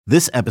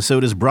This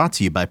episode is brought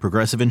to you by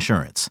Progressive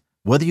Insurance.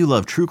 Whether you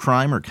love true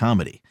crime or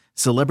comedy,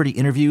 celebrity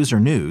interviews or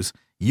news,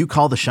 you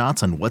call the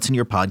shots on what's in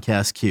your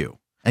podcast queue.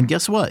 And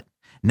guess what?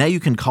 Now you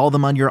can call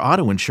them on your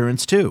auto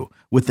insurance too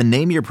with the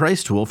Name Your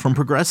Price tool from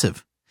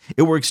Progressive.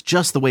 It works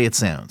just the way it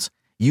sounds.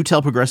 You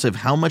tell Progressive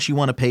how much you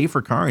want to pay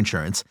for car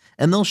insurance,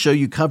 and they'll show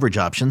you coverage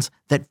options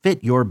that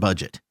fit your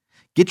budget.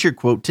 Get your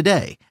quote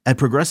today at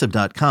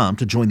Progressive.com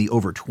to join the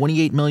over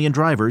 28 million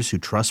drivers who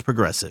trust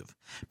Progressive.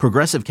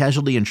 Progressive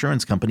Casualty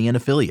Insurance Company and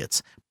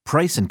Affiliates.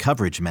 Price and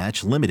coverage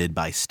match limited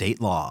by state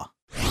law.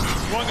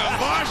 Swung a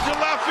launch to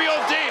left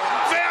field deep.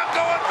 Pham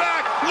going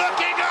back,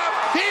 looking up.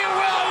 He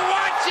will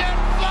watch it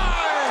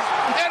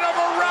fly. And a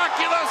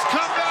miraculous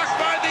comeback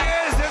by the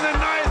A's in the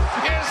ninth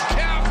is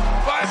capped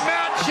by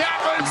Matt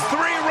Chapman's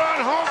 3-run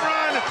home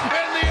run.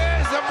 And the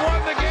A's have won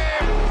the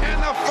game.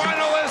 And the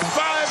final is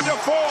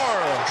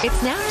 5-4.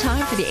 It's now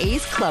time for the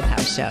A's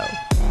Clubhouse Show.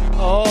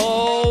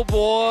 Oh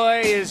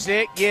boy, is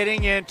it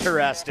getting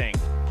interesting.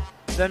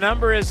 The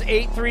number is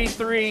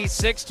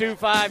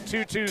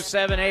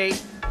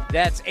 833-625-2278.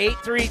 That's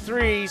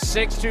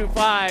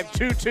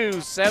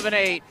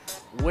 833-625-2278.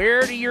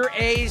 Where do your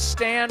A's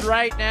stand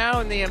right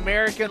now in the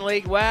American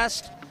League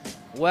West?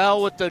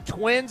 Well, with the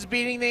Twins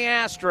beating the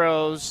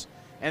Astros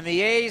and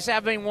the A's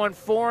having won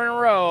 4 in a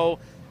row,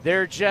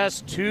 they're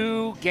just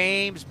 2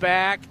 games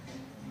back.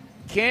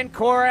 Ken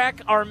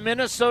Korak, our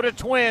Minnesota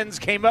Twins,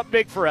 came up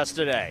big for us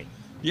today.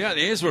 Yeah,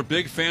 the A's were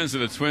big fans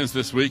of the Twins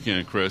this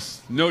weekend,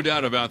 Chris. No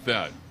doubt about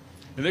that.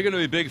 And they're going to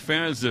be big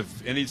fans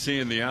if any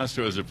team the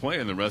Astros are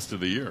playing the rest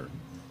of the year.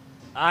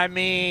 I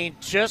mean,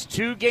 just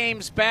 2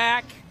 games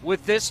back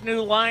with this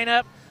new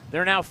lineup.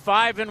 They're now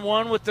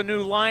 5-1 with the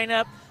new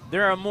lineup.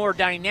 They're a more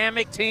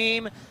dynamic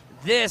team.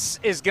 This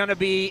is going to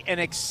be an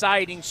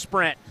exciting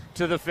sprint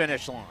to the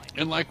finish line.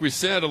 And like we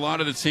said, a lot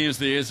of the teams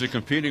the A's are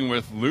competing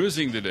with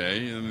losing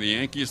today, and the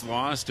Yankees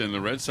lost and the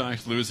Red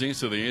Sox losing,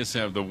 so the A's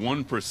have the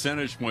 1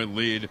 percentage point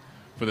lead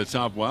for the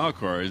top wild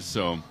cards.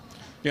 So,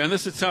 yeah, and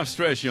this is a tough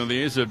stretch. You know,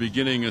 the A's are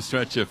beginning a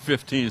stretch of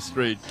 15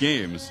 straight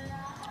games,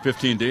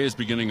 15 days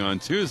beginning on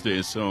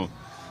Tuesday, so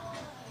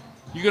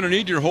you're going to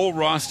need your whole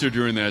roster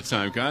during that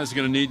time. Guys are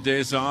going to need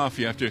days off.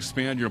 You have to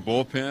expand your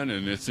bullpen,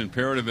 and it's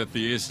imperative that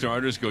the A's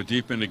starters go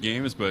deep into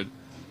games, but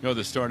you know,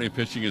 the starting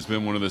pitching has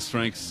been one of the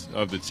strengths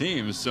of the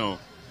team, so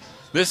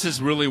this is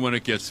really when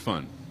it gets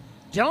fun.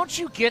 Don't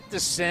you get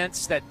the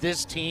sense that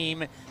this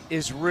team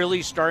is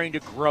really starting to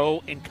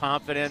grow in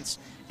confidence,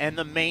 and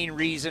the main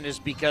reason is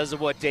because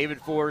of what David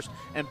Forst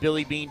and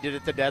Billy Beane did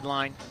at the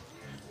deadline?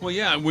 Well,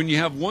 yeah, when you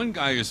have one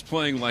guy who's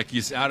playing like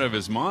he's out of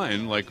his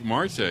mind, like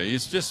Marte,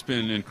 he's just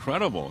been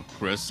incredible,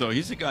 Chris. So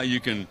he's a guy you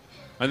can,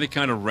 I think,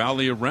 kind of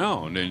rally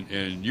around.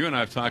 And you and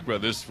I have talked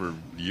about this for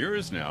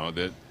years now,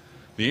 that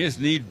the A's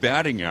need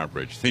batting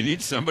average. They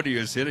need somebody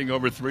who's hitting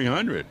over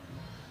 300.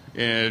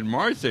 And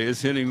Marte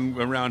is hitting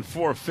around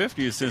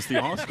 450 since the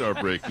All-Star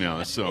break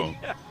now. So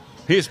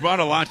he's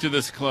brought a lot to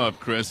this club,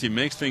 Chris. He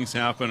makes things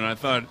happen. And I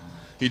thought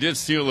he did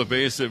steal a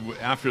base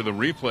after the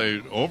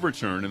replay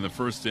overturn in the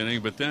first inning,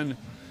 but then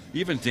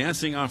even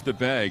dancing off the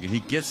bag, and he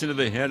gets into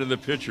the head of the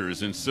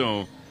pitchers. And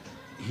so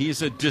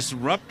he's a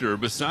disruptor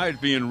besides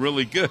being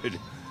really good.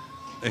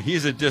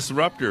 He's a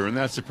disruptor, and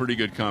that's a pretty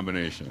good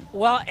combination.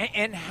 Well,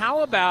 and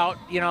how about,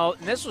 and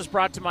this was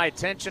brought to my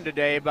attention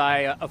today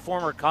by a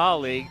former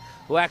colleague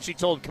who actually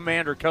told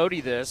Commander Cody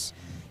this.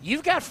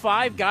 You've got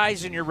 5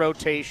 guys in your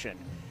rotation.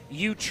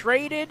 You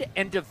traded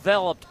and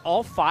developed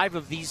all 5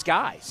 of these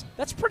guys.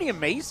 That's pretty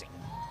amazing.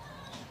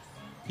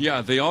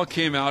 Yeah, they all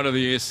came out of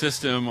the A's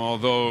system,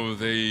 although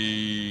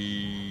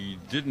they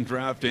didn't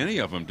draft any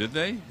of them, did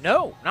they?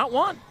 No, not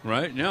one.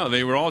 Right? No,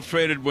 they were all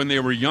traded when they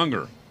were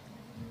younger.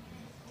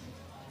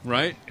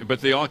 Right?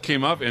 But they all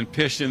came up and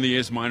pitched in the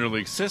A's minor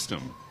league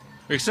system,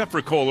 except for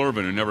Cole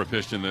Irvin, who never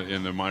pitched in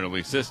the minor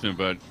league system,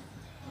 but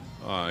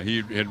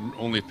he had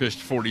only pitched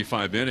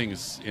 45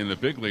 innings in the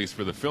big leagues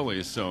for the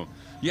Phillies. So,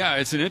 yeah,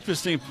 it's an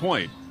interesting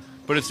point,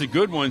 but it's a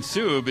good one,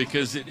 too,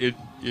 because it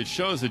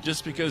shows that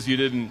just because you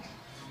didn't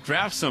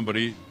draft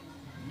somebody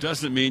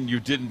doesn't mean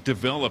you didn't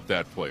develop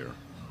that player.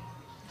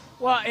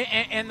 Well,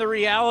 and the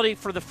reality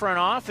for the front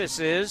office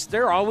is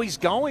they're always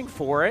going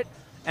for it.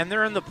 And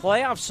they're in the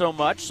playoffs so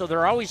much, so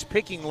they're always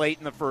picking late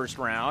in the first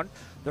round.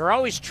 They're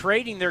always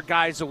trading their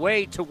guys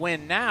away to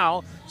win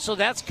now, so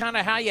that's kind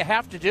of how you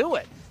have to do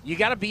it. You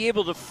got to be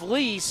able to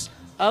fleece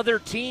other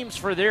teams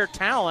for their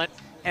talent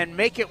and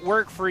make it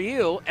work for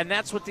you, and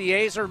that's what the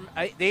A's are.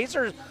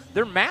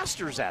 They're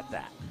masters at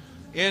that.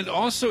 And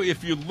also,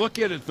 if you look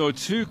at it, though,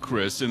 too,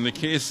 Chris, in the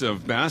case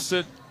of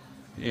Bassett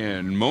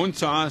and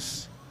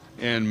Montas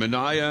and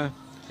Minaya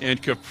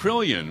and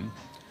Caprillion,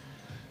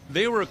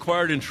 they were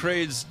acquired in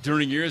trades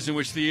during years in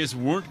which the A's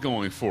weren't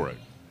going for it.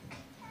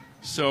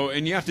 So,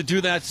 and you have to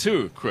do that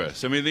too,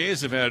 Chris. I mean, the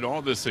A's have had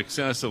all this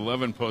success,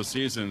 11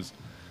 postseasons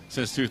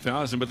since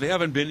 2000, but they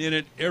haven't been in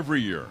it every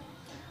year.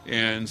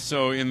 And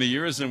so in the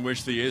years in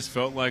which the A's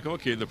felt like,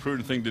 okay, the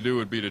prudent thing to do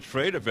would be to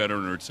trade a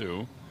veteran or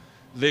two,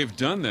 they've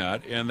done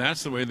that, and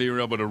that's the way they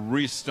were able to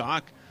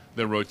restock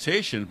the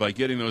rotation by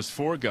getting those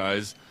four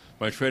guys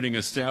by trading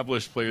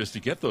established players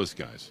to get those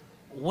guys.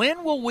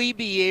 When will we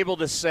be able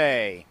to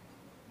say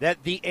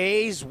that the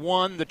A's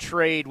won the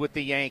trade with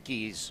the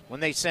Yankees when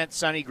they sent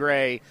Sonny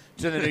Gray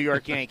to the New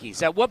York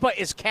Yankees? At what point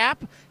is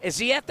Cap? Is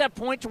he at that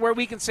point to where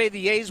we can say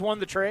the A's won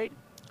the trade?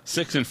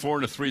 6-4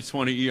 and a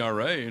 3.20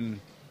 ERA,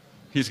 and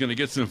he's going to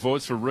get some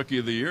votes for Rookie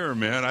of the Year,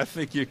 man. I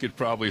think you could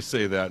probably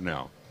say that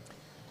now.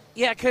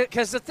 Yeah,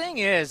 because the thing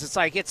is, it's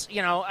like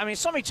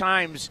so many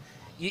times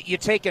you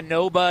take a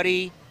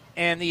nobody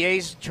and the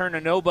A's turn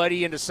a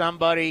nobody into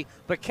somebody,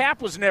 but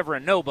Cap was never a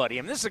nobody.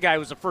 I mean, this is a guy who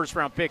was a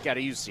first-round pick out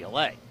of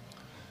UCLA.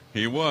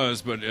 He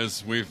was, but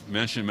as we've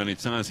mentioned many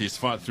times, he's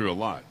fought through a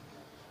lot.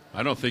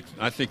 I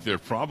think there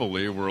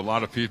probably were a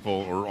lot of people,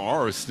 or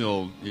are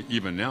still,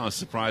 even now,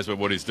 surprised by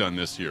what he's done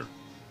this year.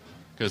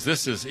 Because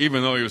this is,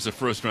 even though he was a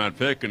first-round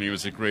pick and he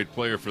was a great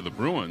player for the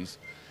Bruins,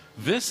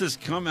 this has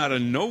come out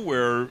of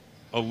nowhere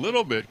a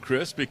little bit,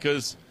 Chris,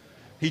 because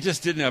he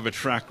just didn't have a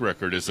track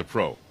record as a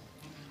pro.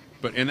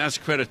 And that's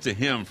credit to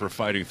him for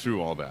fighting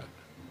through all that.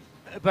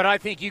 But I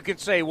think you could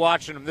say,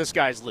 watching him, this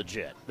guy's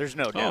legit. There's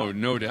no doubt. Oh,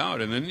 no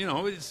doubt. And then,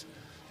 he's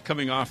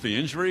coming off the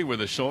injury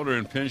with a shoulder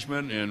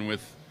impingement, and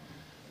with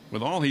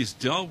all he's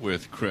dealt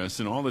with,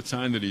 Chris, and all the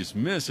time that he's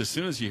missed, as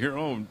soon as you hear,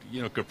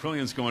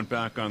 Caprillian's going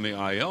back on the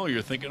IL,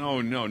 you're thinking, oh,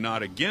 no,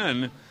 not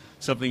again.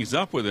 Something's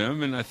up with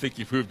him, and I think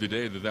you proved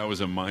today that was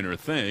a minor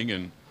thing.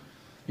 And,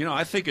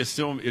 I think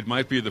it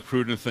might be the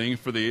prudent thing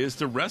for the A's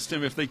to rest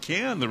him if they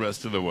can the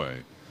rest of the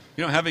way.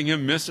 Having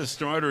him miss a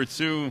start or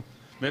two,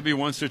 maybe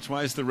once or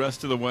twice the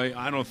rest of the way,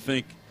 I don't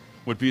think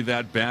would be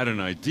that bad an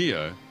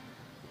idea.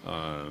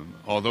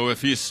 Although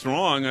if he's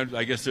strong,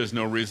 I guess there's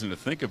no reason to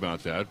think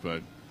about that.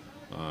 But,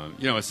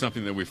 it's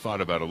something that we've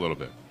thought about a little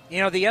bit.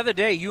 The other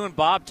day you and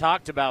Bob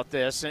talked about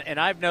this, and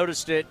I've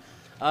noticed it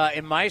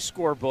in my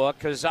scorebook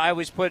because I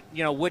always put,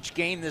 which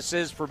game this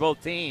is for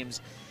both teams.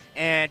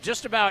 And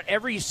just about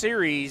every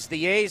series,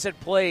 the A's had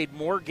played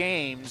more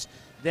games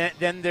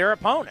than their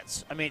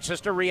opponents. I mean, it's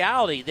just a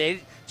reality. They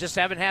just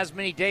haven't had as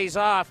many days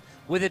off.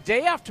 With a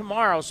day off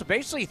tomorrow, so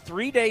basically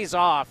 3 days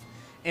off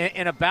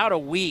in about a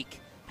week,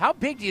 how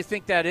big do you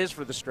think that is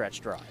for the stretch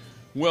drive?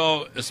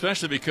 Well,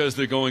 especially because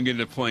they're going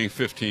into playing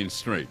 15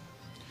 straight.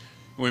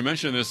 We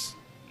mentioned this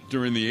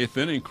during the 8th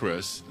inning,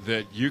 Chris,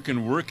 that you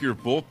can work your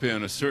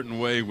bullpen a certain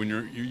way when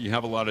you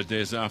have a lot of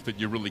days off that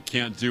you really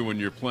can't do when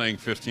you're playing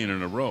 15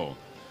 in a row.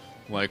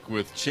 Like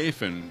with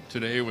Chafin,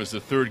 today was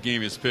the third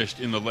game he's pitched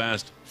in the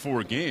last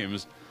 4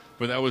 games,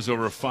 but that was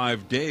over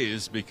 5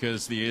 days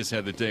because the A's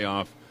had the day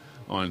off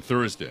on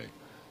Thursday.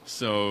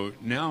 So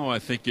now I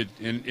think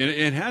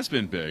it has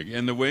been big.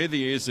 And the way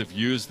the A's have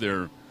used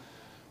their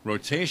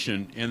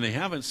rotation, and they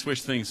haven't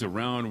switched things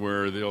around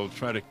where they'll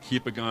try to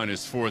keep a guy on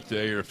his 4th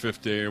day or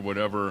 5th day or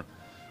whatever.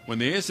 When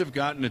the A's have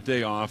gotten a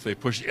day off, they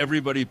push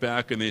everybody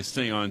back and they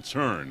stay on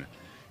turn.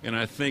 And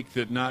I think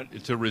that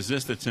not to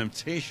resist the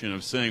temptation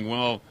of saying,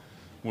 well,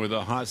 with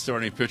a hot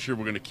starting pitcher,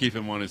 we're going to keep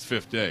him on his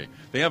 5th day.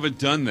 They haven't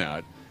done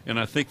that, and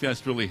I think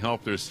that's really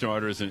helped their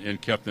starters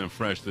and kept them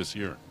fresh this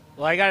year.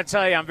 Well, I got to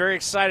tell you, I'm very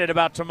excited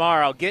about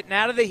tomorrow. Getting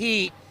out of the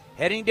heat,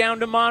 heading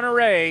down to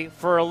Monterey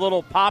for a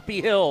little Poppy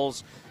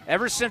Hills.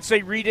 Ever since they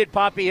redid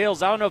Poppy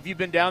Hills, I don't know if you've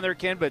been down there,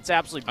 Ken, but it's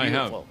absolutely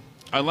beautiful.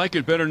 I like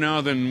it better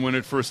now than when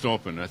it first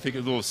opened. I think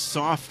it's a little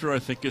softer. I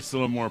think it's a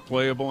little more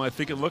playable. I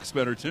think it looks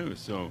better, too.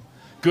 So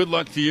good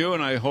luck to you,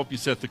 and I hope you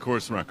set the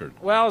course record.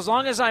 Well, as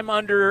long as I'm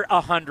under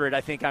 100,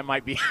 I think I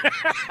might be.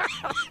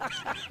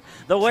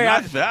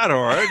 Not that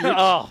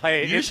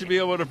hard. You should be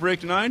able to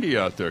break 90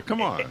 out there.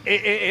 Come on.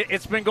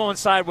 It's been going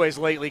sideways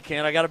lately,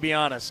 Ken. I got to be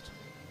honest.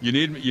 You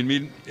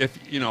need if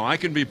I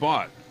can be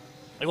bought.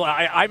 Well,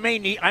 I may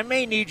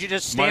need you to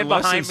stand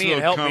behind me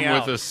and help me out. My lessons will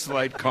come with a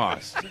slight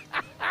cost.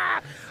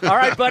 All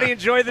right, buddy.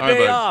 Enjoy the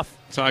day off.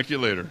 Talk to you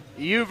later.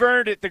 You've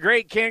earned it. The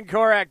great Ken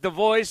Korak, the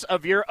voice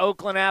of your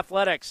Oakland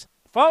Athletics.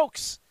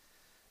 Folks,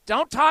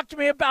 don't talk to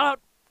me about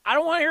 – I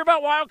don't want to hear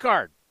about wild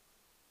card.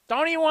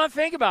 Don't even want to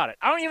think about it.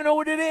 I don't even know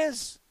what it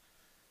is.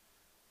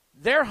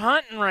 They're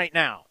hunting right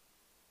now.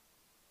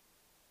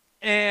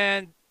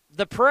 And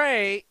the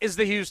prey is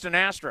the Houston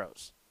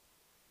Astros.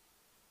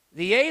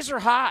 The A's are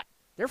hot.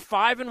 They're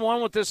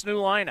 5-1 with this new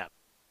lineup.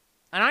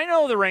 And I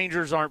know the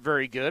Rangers aren't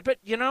very good, but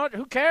you know what?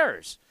 Who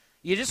cares?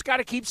 You just got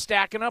to keep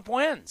stacking up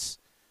wins.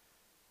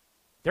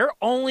 They're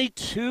only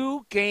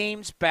 2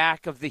 games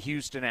back of the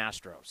Houston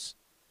Astros.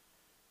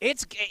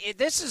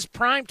 This is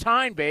prime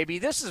time, baby.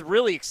 This is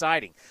really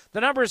exciting. The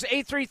number is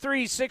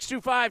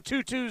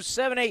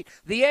 833-625-2278.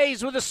 The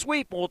A's with a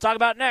sweep, and we'll talk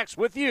about next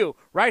with you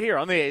right here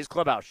on the A's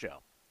Clubhouse Show.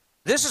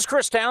 This is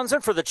Chris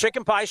Townsend for the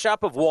Chicken Pie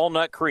Shop of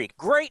Walnut Creek.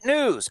 Great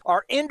news!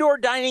 Our indoor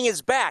dining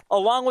is back,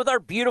 along with our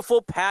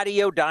beautiful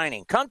patio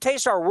dining. Come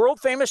taste our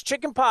world-famous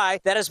chicken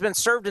pie that has been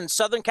served in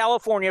Southern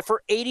California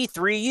for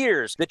 83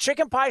 years. The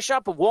Chicken Pie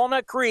Shop of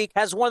Walnut Creek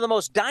has one of the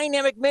most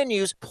dynamic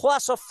menus,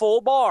 plus a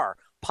full bar.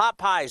 Pot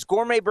pies,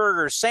 gourmet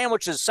burgers,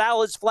 sandwiches,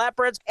 salads,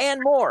 flatbreads,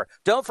 and more.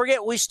 Don't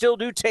forget, we still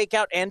do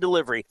takeout and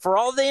delivery. For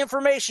all the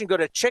information, go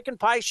to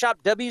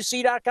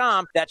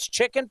chickenpieshopwc.com. That's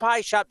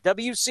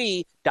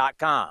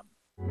chickenpieshopwc.com.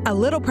 A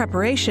little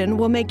preparation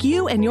will make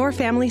you and your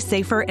family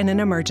safer in an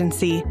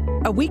emergency.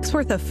 A week's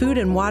worth of food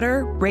and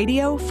water,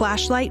 radio,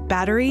 flashlight,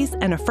 batteries,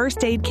 and a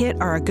first aid kit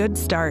are a good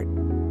start.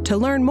 To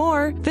learn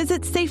more,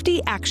 visit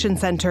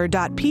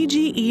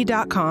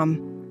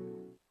safetyactioncenter.pge.com.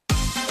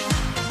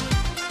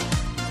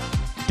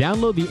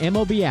 Download the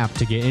MLB app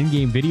to get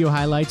in-game video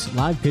highlights,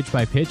 live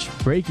pitch-by-pitch,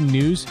 breaking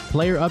news,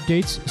 player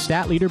updates,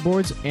 stat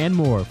leaderboards, and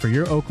more for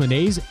your Oakland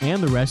A's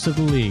and the rest of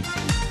the league.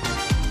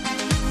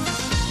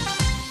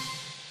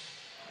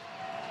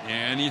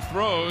 And he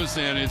throws,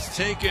 and it's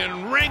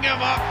taken. Ring him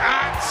up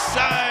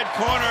outside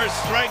corner.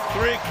 Strike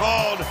 3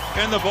 called,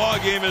 and the ball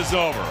game is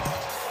over.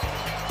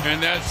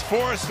 And that's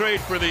 4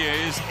 straight for the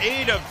A's,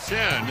 8 of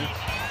 10.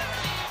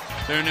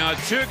 They're now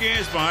 2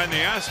 games behind the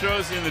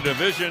Astros in the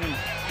division.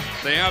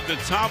 They have the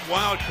top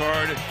wild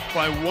card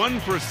by 1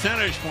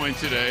 percentage point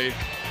today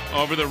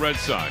over the Red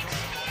Sox.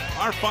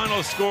 Our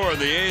final score,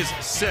 the A's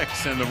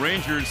 6 and the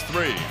Rangers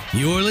 3.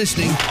 You're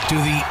listening to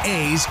the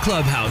A's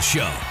Clubhouse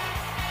Show.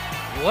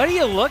 What are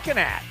you looking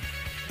at?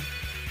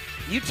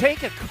 You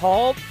take a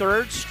called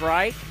third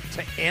strike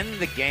to end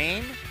the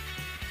game?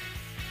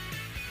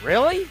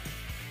 Really?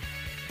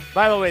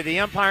 By the way, the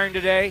umpiring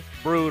today,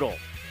 brutal.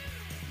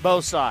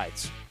 Both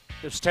sides.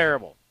 It was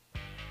terrible.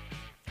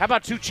 How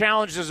about 2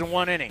 challenges in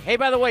 1 inning? Hey,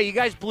 by the way, you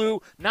guys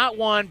blew not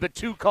 1 but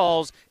 2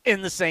 calls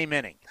in the same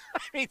inning. I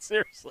mean,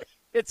 seriously,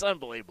 it's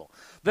unbelievable.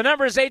 The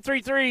number is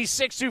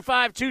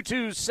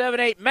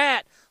 833-625-2278.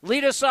 Matt,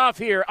 lead us off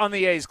here on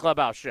the A's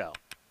Clubhouse Show.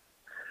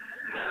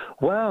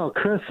 Wow,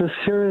 Chris, this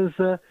sure is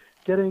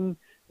getting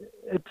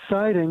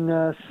exciting.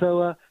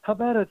 So how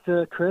about it,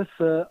 Chris?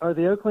 Are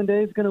the Oakland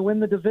A's going to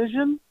win the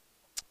division?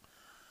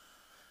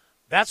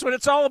 That's what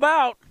it's all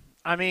about.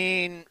 I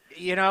mean,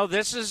 you know,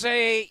 this is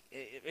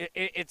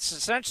it's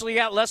essentially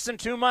got less than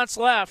 2 months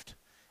left.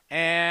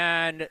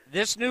 And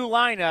this new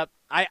lineup,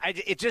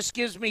 it just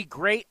gives me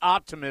great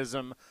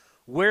optimism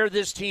where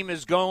this team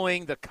is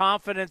going, the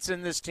confidence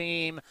in this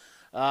team,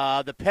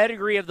 the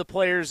pedigree of the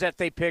players that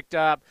they picked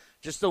up,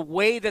 just the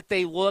way that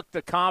they look,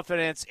 the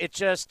confidence.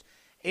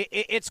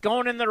 It's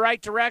going in the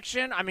right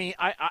direction. I mean,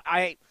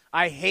 I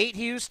hate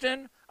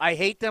Houston. I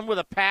hate them with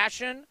a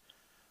passion.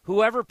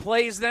 Whoever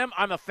plays them,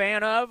 I'm a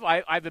fan of.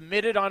 I've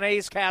admitted on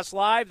A's Cast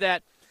Live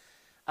that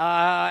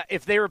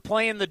if they were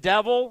playing the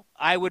devil,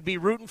 I would be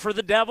rooting for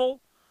the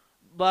devil.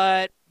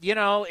 But, you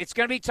know, it's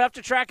going to be tough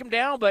to track them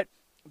down. But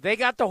they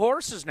got the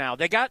horses now.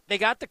 They got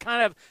the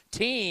kind of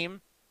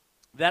team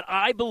that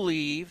I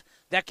believe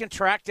that can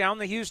track down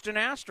the Houston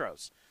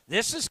Astros.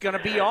 This is going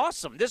to be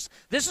awesome. This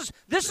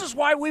is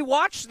why we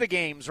watch the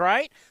games,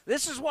 right?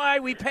 This is why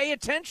we pay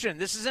attention.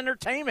 This is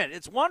entertainment.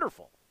 It's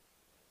wonderful.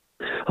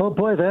 Oh,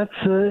 boy, that's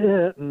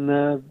it.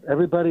 And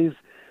everybody's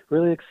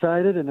really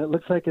excited, and it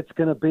looks like it's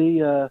going to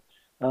be a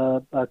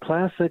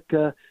classic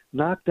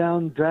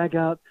knockdown,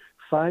 drag-out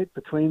fight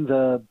between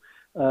the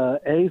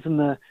A's and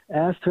the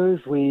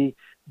Astros. We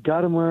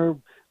got them where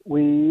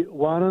we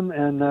want them,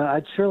 and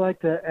I'd sure like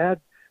to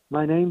add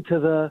my name to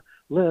the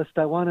list.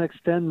 I want to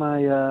extend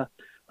my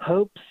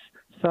hopes,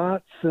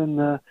 thoughts,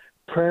 and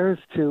prayers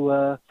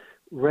to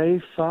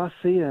Ray Fosse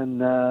and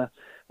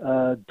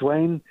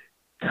Dwayne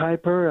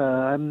Kuiper.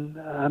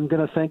 I'm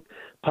going to think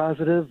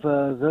positive.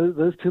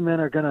 Those 2 men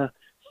are going to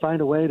find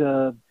a way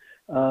to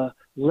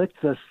lick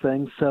this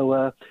thing.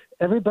 So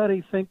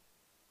everybody think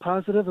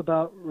positive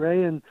about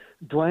Ray and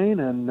Dwayne,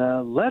 and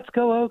let's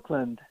go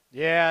Oakland.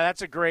 Yeah,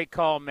 that's a great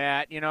call,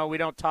 Matt. You know, we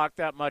don't talk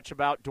that much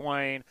about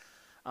Dwayne,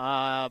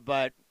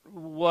 but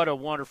what a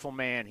wonderful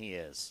man he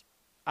is.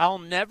 I'll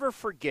never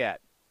forget,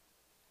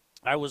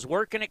 I was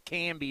working at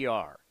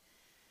KMBR,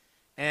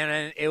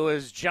 and it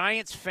was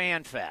Giants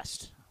Fan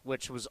Fest,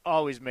 which was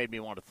always made me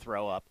want to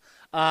throw up.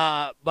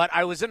 But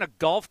I was in a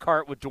golf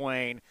cart with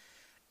Dwayne,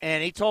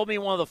 and he told me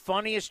one of the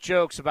funniest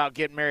jokes about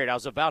getting married. I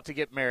was about to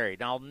get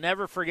married. And I'll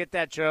never forget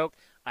that joke.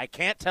 I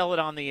can't tell it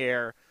on the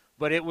air,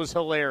 but it was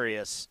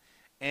hilarious.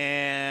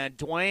 And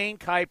Dwayne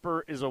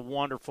Kuiper is a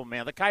wonderful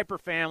man. The Kuiper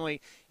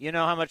family, you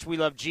know how much we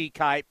love G.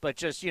 Kuip, but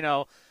just, you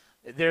know,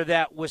 they're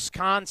that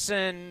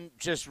Wisconsin,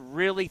 just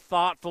really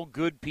thoughtful,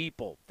 good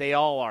people. They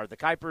all are. The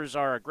Kuipers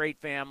are a great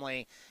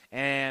family.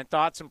 And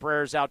thoughts and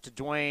prayers out to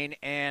Dwayne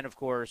and, of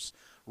course,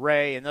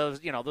 Ray. And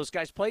those, you know, those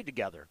guys played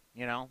together.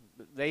 You know,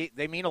 they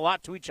mean a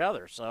lot to each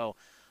other. So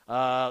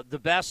the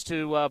best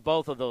to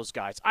both of those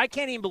guys. I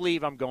can't even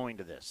believe I'm going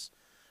to this.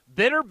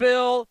 Bitter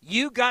Bill,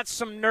 you got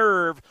some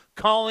nerve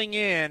calling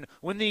in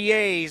when the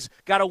A's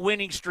got a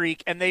winning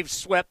streak and they've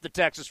swept the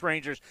Texas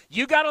Rangers.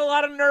 You got a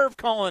lot of nerve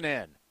calling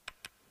in.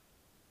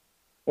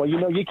 Well, you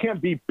know, you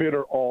can't be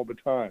bitter all the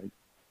time.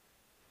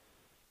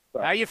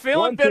 So, how you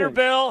feeling, Bitter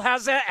Bill?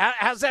 How's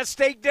that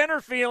steak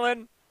dinner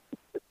feeling?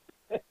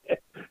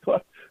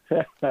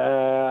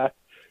 I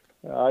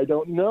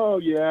don't know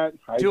yet.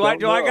 Do I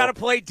got to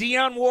play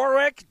Dionne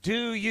Warwick?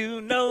 Do you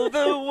know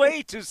the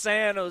way to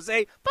San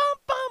Jose? Bum,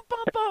 bum,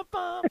 bum, bum,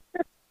 bum.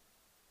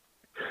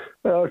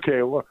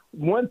 Okay, well,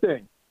 one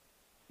thing.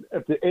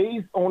 If the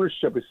A's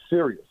ownership is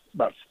serious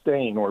about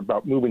staying or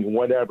about moving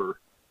whatever,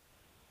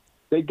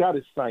 they got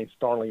to sign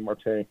Starling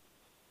Marte.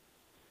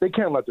 They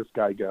can't let this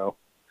guy go.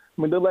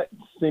 I mean, they let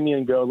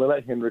Simeon go. They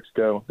let Hendricks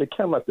go. They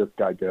can't let this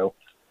guy go.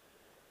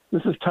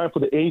 This is time for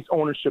the A's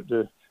ownership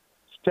to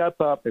step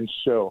up and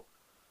show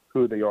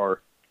who they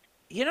are.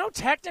 You know,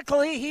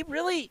 technically, he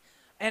really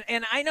 –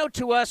 and I know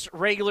to us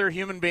regular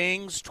human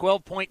beings,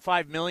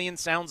 $12.5 million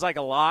sounds like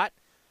a lot,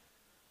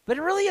 but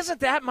it really isn't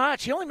that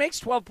much. He only makes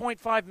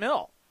 $12.5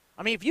 million.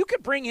 I mean, if you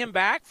could bring him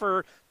back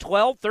for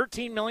 $12,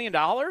 $13 million,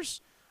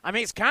 I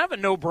mean, it's kind of a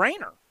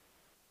no-brainer.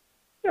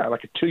 Yeah,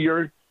 like a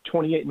 2-year,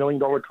 $28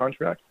 million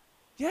contract.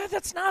 Yeah,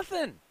 that's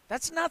nothing.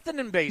 That's nothing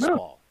in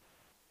baseball.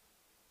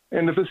 No.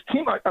 And if this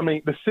team, I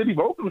mean, the city of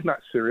Oakland's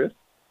not serious,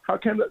 how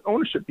can the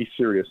ownership be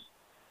serious?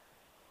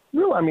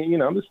 Really, I mean, you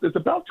know, it's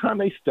about time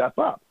they step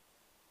up.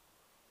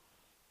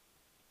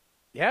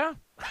 Yeah,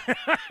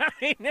 I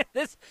mean,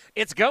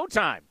 it's go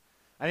time.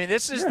 I mean,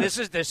 this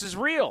is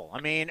real. I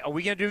mean, are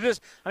we going to do this?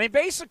 I mean,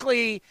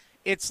 basically,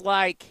 it's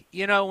like,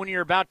 you know, when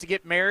you're about to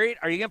get married,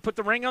 are you going to put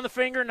the ring on the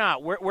finger or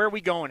not? Where are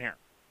we going here?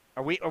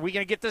 Are we going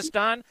to get this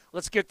done?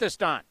 Let's get this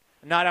done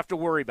and not have to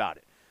worry about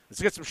it. Let's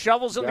get some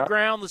shovels in the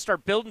ground. Let's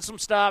start building some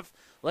stuff.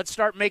 Let's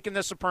start making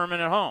this a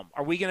permanent home.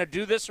 Are we going to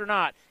do this or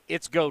not?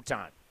 It's go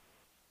time.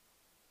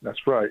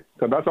 That's right.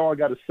 So that's all I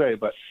got to say.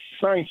 But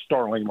sign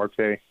Starling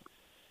Marte.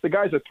 The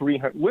guy's a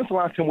 300. When's the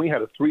last time we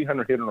had a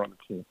 300 hitter on the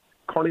team?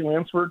 Carney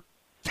Lansford?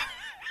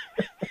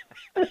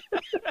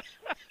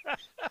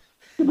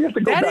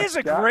 That is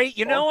a great –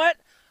 you know what?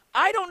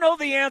 I don't know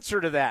the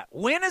answer to that.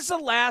 When is the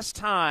last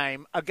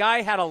time a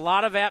guy had a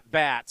lot of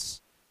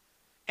at-bats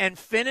and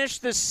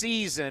finished the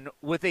season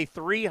with a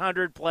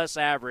 300-plus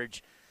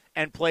average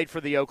and played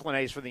for the Oakland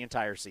A's for the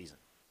entire season?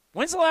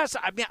 When's the last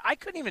 – I mean, I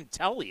couldn't even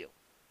tell you.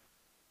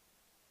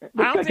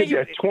 I don't think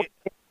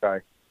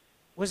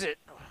was it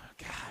 –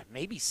 God,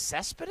 maybe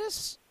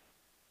Cespedes?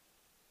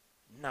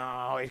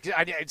 No, it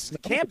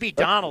can't be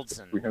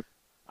Donaldson.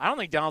 I don't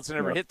think Donaldson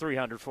ever hit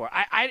 300 for.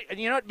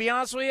 You know what? To be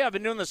honest with you, I've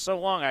been doing this so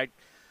long, I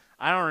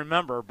don't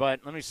remember. But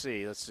let me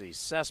see. Let's see.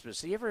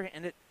 Cespedes. Did he ever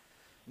end it?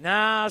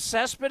 No,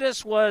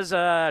 Cespedes was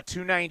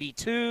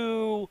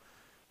 292.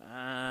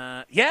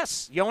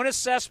 Yes, Yoenis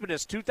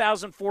Cespedes,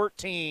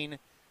 2014,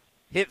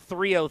 hit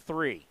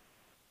 303,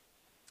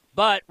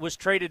 but was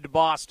traded to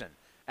Boston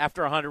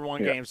after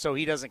 101 games, so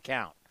he doesn't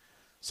count.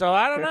 So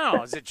I don't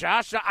know. Is it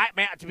Josh?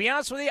 Man, to be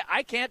honest with you,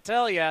 I can't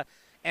tell you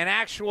an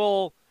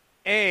actual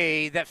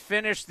A that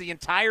finished the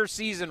entire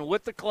season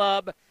with the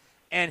club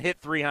and hit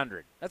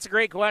 300. That's a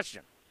great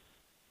question.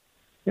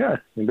 Yeah,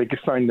 and they could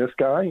sign this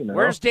guy. You know.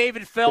 Where's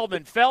David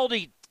Feldman?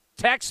 Feldy,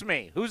 text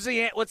me. What's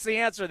the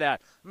answer to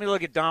that? Let me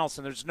look at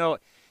Donaldson. There's no.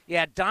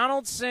 Yeah,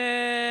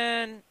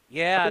 Donaldson.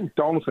 Yeah, I think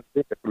Donaldson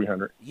hit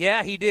 300.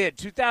 Yeah, he did.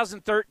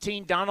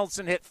 2013,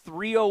 Donaldson hit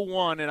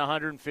 301 in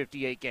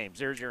 158 games.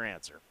 There's your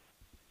answer.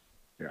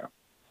 Yeah.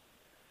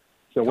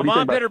 So come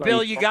on, Bitter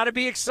Bill. You got to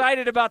be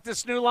excited about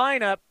this new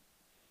lineup.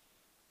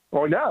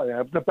 Oh,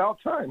 yeah. It's about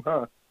time,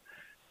 huh?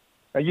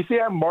 And you see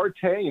how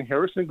Marte and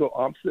Harrison go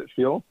opposite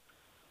field?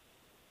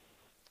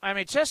 I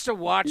mean, just to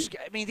watch.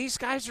 I mean, these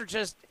guys are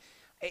just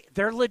 –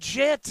 they're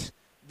legit.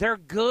 They're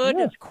good,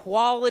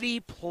 quality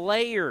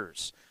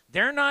players.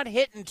 They're not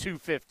hitting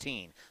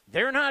 215.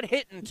 They're not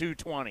hitting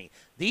 220.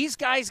 These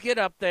guys get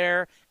up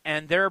there,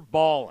 and they're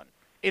balling.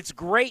 It's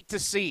great to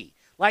see.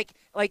 Like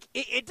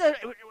it does,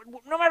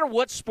 no matter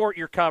what sport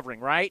you're covering,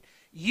 right?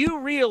 You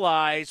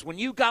realize when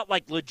you got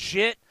like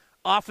legit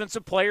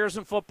offensive players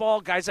in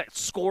football, guys that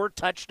score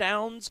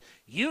touchdowns,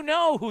 you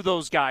know who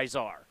those guys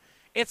are.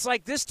 It's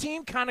like this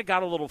team kind of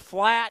got a little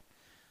flat,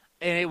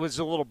 and it was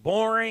a little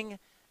boring.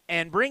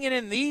 And bringing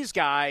in these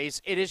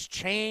guys, it has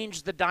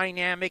changed the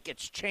dynamic.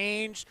 It's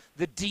changed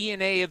the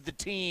DNA of the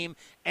team,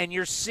 and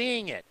you're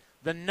seeing it.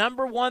 The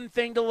number one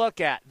thing to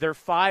look at, they're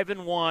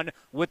 5-1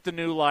 with the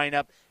new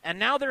lineup, and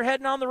now they're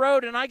heading on the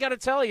road. And I got to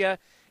tell you,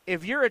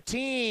 if you're a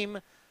team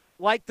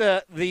like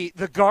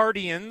the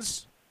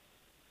Guardians,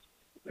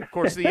 of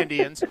course the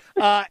Indians,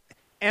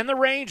 and the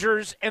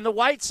Rangers and the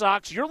White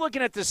Sox, you're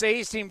looking at this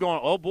A's team going,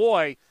 oh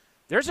boy,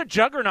 there's a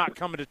juggernaut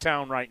coming to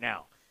town right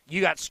now. You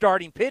got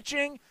starting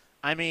pitching.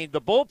 I mean, the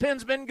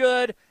bullpen's been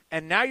good,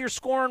 and now you're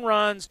scoring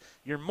runs.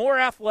 You're more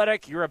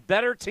athletic. You're a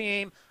better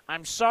team.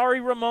 I'm sorry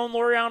Ramon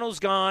Laureano's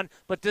gone,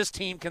 but this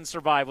team can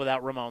survive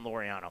without Ramon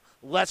Laureano.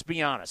 Let's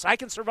be honest. I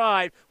can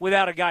survive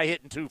without a guy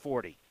hitting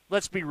 240.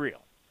 Let's be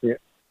real.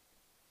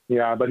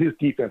 Yeah, but his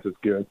defense is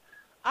good.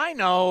 I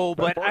know,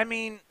 but, I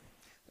mean,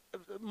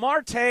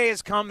 Marte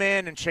has come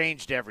in and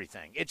changed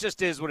everything. It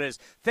just is what it is.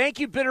 Thank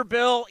you, Bitter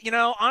Bill. You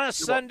know, on a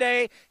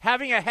Sunday,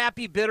 having a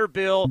happy Bitter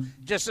Bill,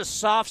 just a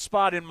soft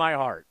spot in my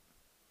heart.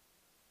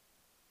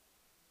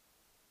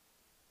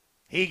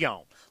 He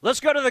gone. Let's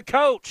go to the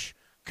coach.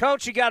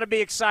 Coach, you got to be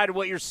excited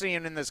what you're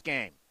seeing in this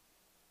game.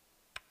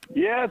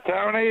 Yeah,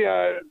 Tony.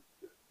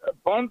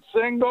 Bunt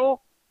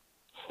single,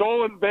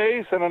 stolen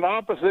base, and an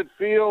opposite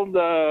field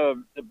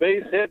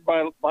base hit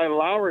by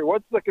Lowry.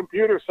 What's the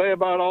computer say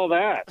about all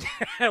that?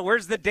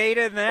 Where's the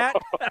data in that?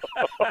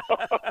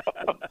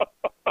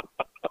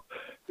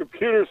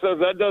 Computer says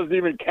that doesn't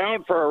even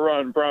count for a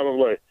run,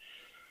 probably.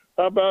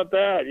 How about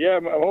that? Yeah,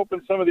 I'm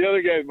hoping some of the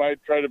other guys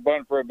might try to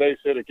bunt for a base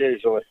hit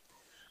occasionally.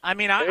 I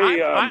mean,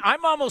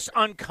 I'm almost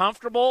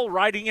uncomfortable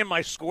writing in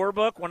my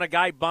scorebook when a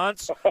guy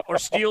bunts or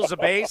steals a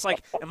base.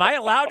 Like, am I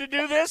allowed to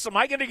do this? Am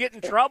I going to get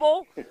in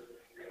trouble?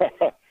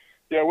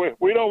 Yeah,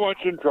 we don't want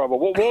you in trouble.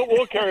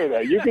 We'll carry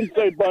that. You can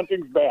say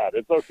bunting's bad.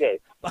 It's okay.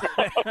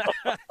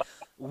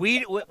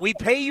 We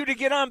pay you to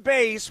get on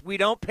base. We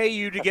don't pay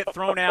you to get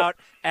thrown out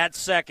at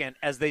second,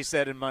 as they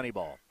said in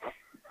Moneyball.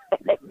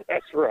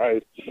 That's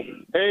right.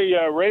 Hey,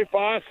 Ray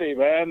Fosse,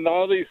 man,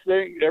 all these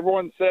things,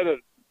 everyone said it.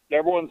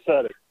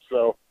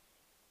 So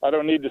I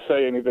don't need to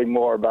say anything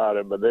more about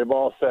it, but they've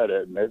all said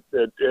it, and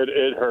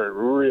it hurt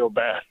real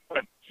bad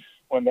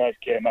when that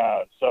came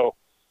out. So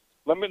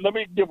let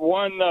me give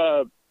one.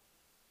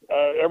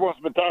 Everyone's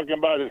been talking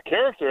about his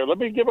character. Let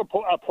me give a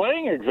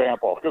playing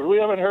example, because we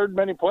haven't heard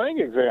many playing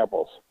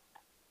examples.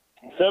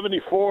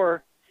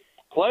 74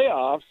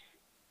 playoffs.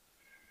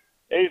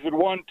 A's had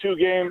won two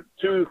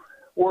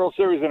World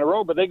Series in a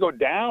row, but they go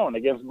down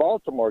against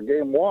Baltimore,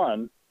 game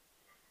 1.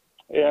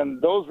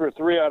 And those were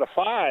 3 out of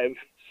 5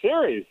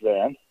 series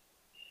then.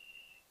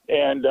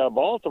 And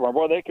Baltimore,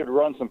 boy, they could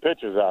run some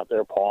pitchers out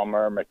there.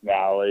 Palmer,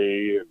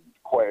 McNally, and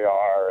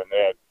Cuellar, and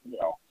they had,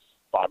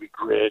 Bobby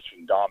Grich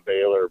and Don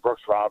Baylor,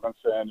 Brooks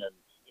Robinson.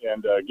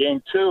 And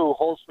game 2,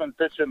 Holtzman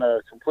pitching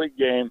a complete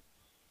game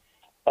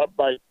up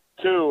by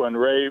 2, and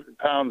Ray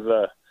pounds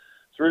a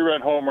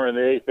 3-run homer in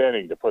the 8th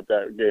inning to put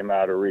that game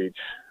out of reach,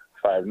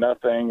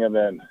 5-0. And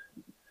then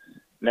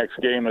next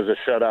game is a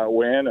shutout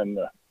win, and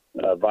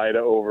Vida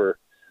over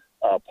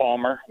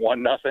Palmer,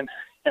 1-0.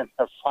 And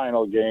the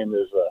final game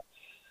is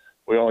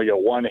we only get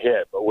 1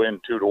 hit, but win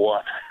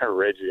 2-1.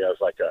 Reggie has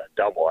like a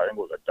double. I think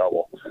it was a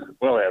double.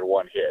 We only had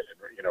 1 hit,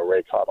 and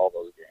Ray caught all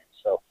those games.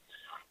 So,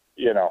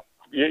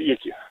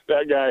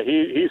 that guy,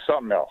 he's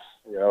something else.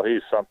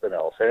 He's something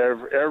else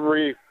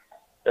every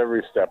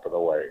step of the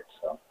way.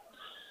 So,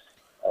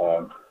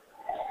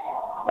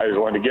 I just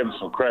wanted to give him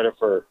some credit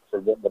for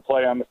the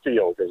play on the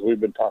field, because we've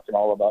been talking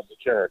all about the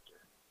character.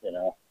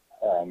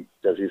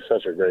 Because he's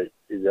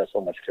got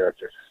so much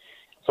character.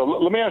 So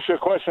let me ask you a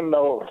question,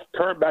 though,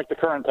 back to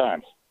current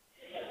times.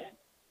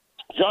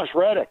 Josh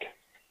Reddick.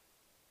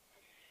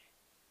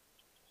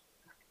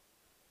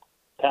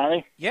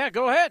 Tommy? Yeah,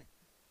 go ahead.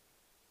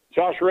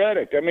 Josh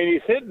Reddick. I mean,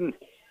 he's hitting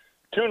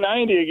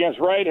 .290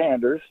 against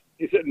right-handers.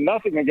 He's hitting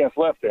nothing against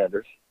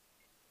left-handers.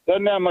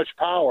 Doesn't have much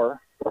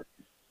power.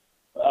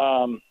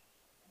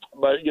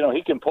 But,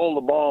 he can pull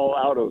the ball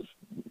out of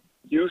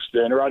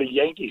Houston or out of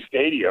Yankee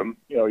Stadium.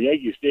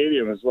 Yankee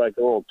Stadium is like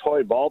a little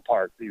toy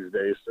ballpark these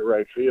days to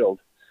right field.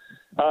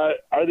 Are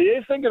the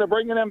A's thinking of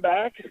bringing him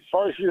back? As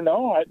far as you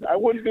know, I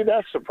wouldn't be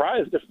that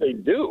surprised if they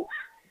do.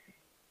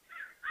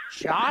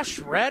 Josh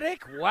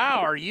Reddick? Wow,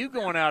 are you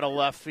going out of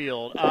left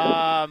field?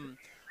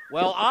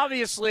 Well,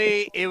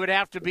 obviously, it would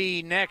have to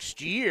be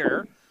next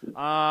year.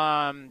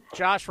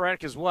 Josh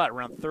Reddick is what,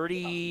 around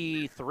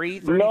 33,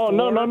 34?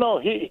 No.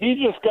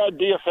 He just got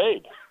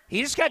DFA'd.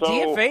 He just got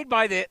DFA'd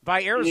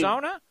by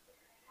Arizona?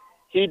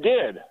 He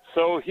did.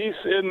 So he's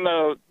in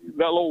that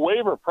little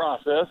waiver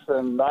process,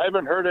 and I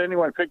haven't heard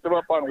anyone pick them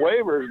up on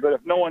waivers, but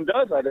if no one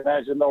does, I'd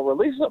imagine they'll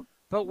release him.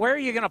 But where are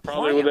you going to play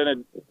Probably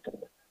him?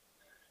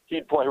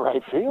 He'd play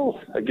right field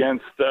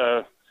against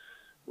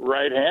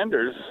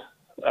right-handers.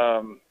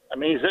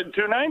 He's hitting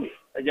 .290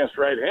 against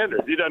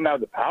right-handers. He doesn't have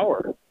the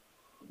power.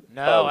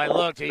 No, I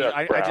looked.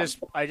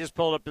 I just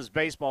pulled up his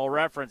baseball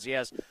reference. He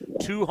has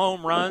 2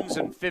 home runs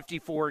in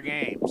 54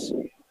 games.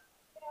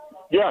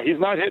 Yeah, he's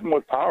not hitting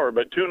with power,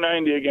 but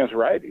 .290 against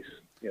righties.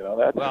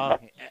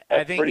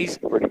 I think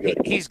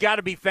he's got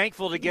to be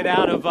thankful to get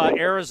out of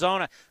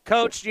Arizona.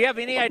 Coach, do you have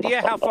any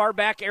idea how far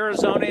back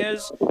Arizona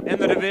is in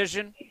the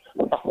division?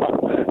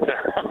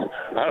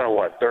 I don't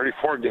know,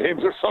 34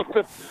 games or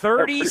something?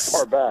 30,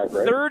 far back,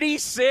 right?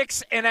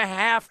 36 and a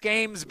half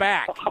games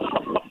back.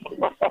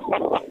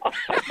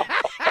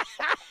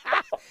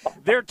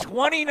 They're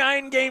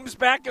 29 games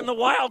back in the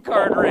wild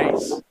card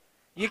race.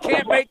 You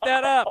can't make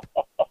that up.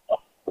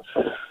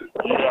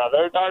 Yeah,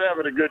 they're not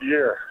having a good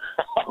year.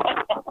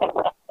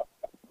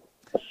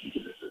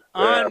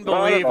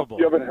 Unbelievable.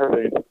 You haven't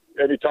heard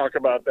any talk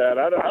about that.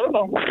 I don't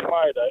know.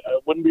 I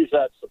wouldn't be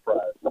that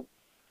surprised.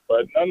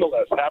 But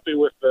nonetheless, happy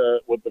with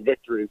the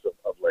victories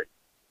of late.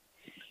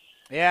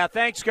 Yeah,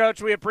 thanks,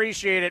 Coach. We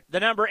appreciate it.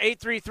 The number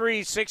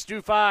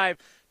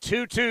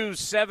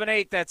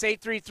 833-625-2278. That's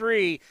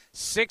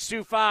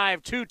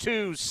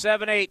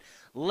 833-625-2278.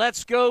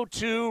 Let's go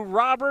to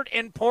Robert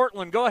in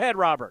Portland. Go ahead,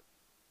 Robert.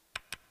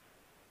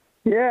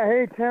 Yeah,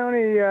 hey,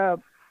 Tony,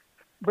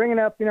 bringing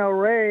up,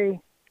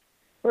 Ray.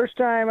 First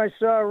time I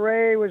saw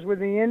Ray was with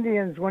the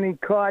Indians when he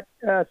caught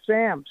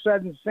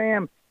Sudden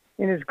Sam,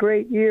 in his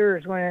great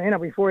years when,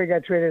 before he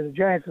got traded to the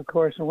Giants, of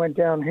course, and went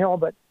downhill.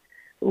 But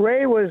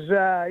Ray was,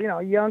 a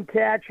young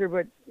catcher,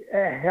 but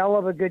a hell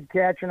of a good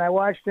catcher. And I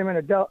watched him in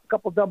a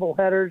couple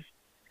doubleheaders,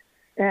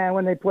 and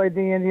when they played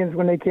the Indians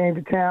when they came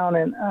to town,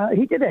 and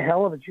he did a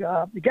hell of a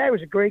job. The guy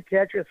was a great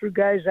catcher, threw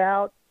guys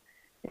out,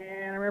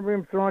 and I remember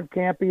him throwing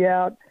Campy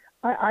out.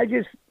 I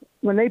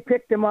when they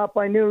picked him up,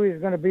 I knew he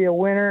was going to be a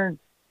winner.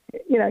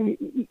 You know,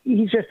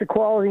 he's just a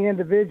quality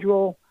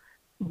individual.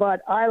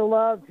 But I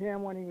loved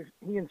him when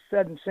he and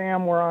Sud and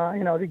Sam were on,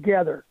 you know,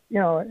 together. You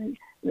know,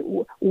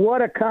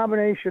 what a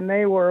combination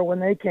they were when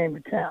they came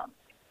to town.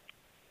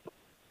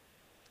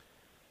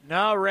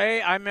 No,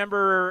 Ray, I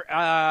remember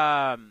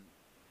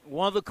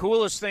one of the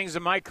coolest things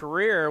in my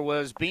career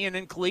was being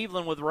in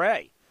Cleveland with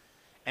Ray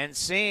and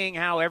seeing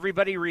how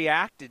everybody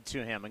reacted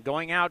to him and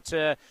going out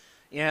to,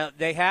 you know,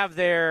 they have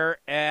there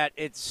at,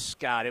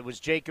 it was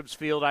Jacobs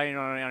Field. I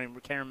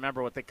can't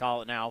remember what they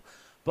call it now.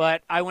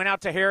 But I went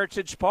out to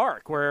Heritage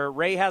Park where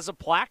Ray has a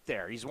plaque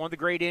there. He's one of the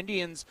great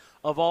Indians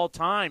of all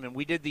time. And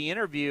we did the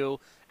interview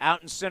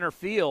out in center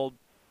field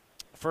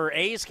for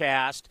A's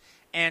Cast.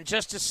 And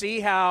just to see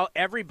how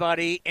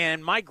everybody,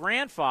 and my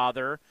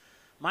grandfather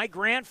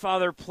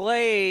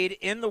played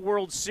in the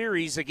World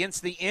Series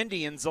against the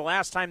Indians the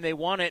last time they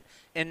won it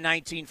in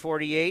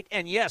 1948.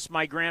 And yes,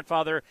 my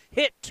grandfather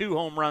hit 2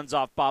 home runs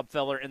off Bob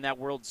Feller in that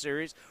World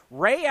Series.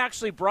 Ray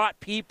actually brought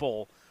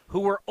people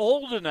who were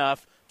old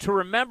enough to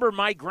remember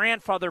my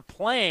grandfather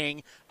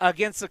playing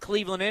against the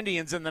Cleveland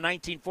Indians in the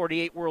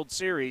 1948 World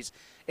Series.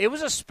 It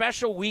was a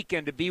special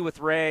weekend to be with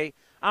Ray.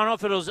 I don't know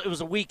if it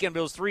was a weekend, but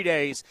it was 3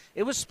 days.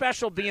 It was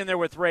special being there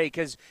with Ray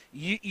because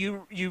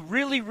you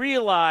really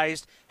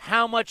realized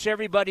how much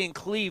everybody in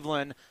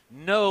Cleveland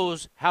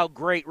knows how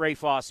great Ray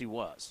Fosse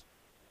was.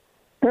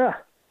 Yeah.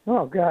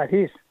 Oh God,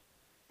 he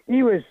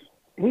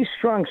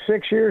strung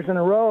 6 years in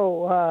a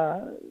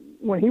row.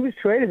 When he was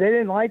traded, they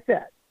didn't like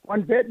that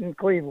one bit in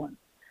Cleveland.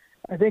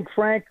 I think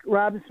Frank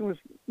Robinson was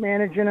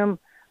managing him,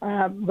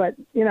 but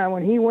you know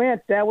when he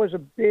went, that was a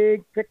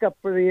big pickup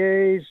for the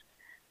A's.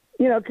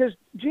 You know, because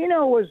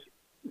Gino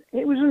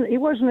he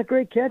wasn't a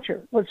great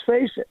catcher. Let's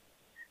face it,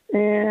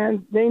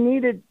 and they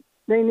needed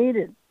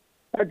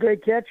a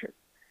great catcher.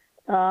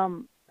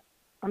 I'm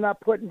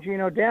not putting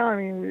Gino down. I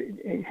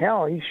mean,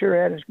 hell, he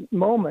sure had his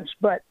moments,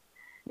 but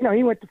you know,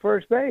 he went to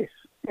first base,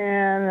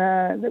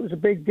 and that was a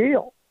big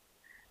deal.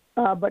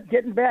 But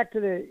getting back to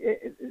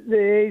the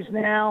A's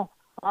now,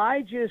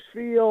 I just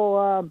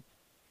feel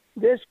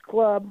this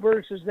club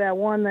versus that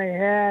one they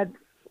had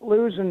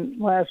losing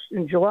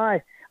in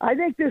July. I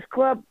think this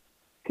club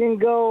can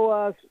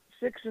go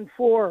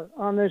 6-4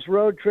 on this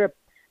road trip,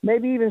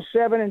 maybe even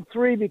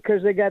 7-3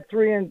 because they got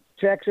 3 in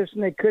Texas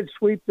and they could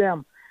sweep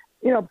them.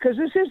 You know, because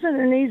this isn't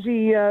an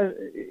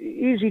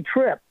easy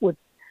trip with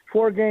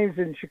 4 games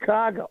in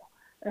Chicago.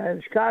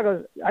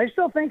 Chicago, I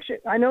still think.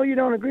 I know you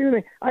don't agree with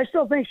me. I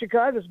still think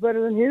Chicago's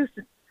better than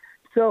Houston.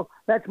 So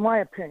that's my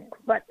opinion.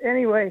 But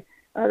anyway,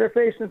 they're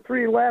facing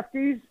 3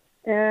 lefties,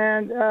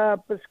 and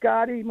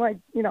Piscotty might,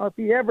 you know, if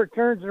he ever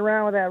turns it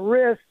around with that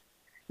wrist,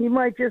 he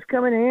might just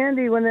come in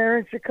handy when they're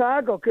in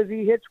Chicago because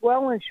he hits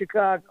well in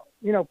Chicago.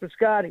 You know,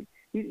 Piscotty.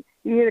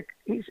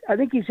 I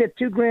think he's hit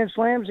 2 grand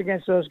slams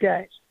against those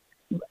guys.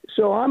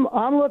 So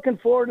I'm looking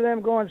forward to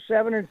them going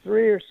 7-3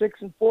 or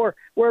 6-4.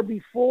 Where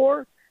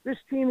before this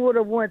team would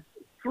have went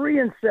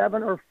 3-7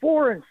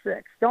 or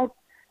 4-6.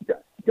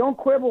 Don't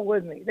quibble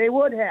with me. They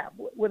would have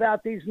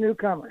without these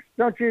newcomers.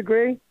 Don't you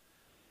agree?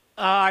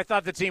 I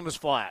thought the team was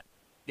flat.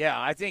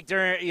 Yeah, I think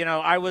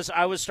I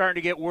was starting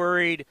to get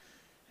worried.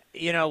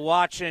 You know,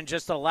 watching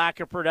just the lack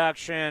of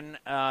production.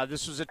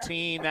 This was a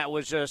team that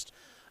was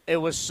it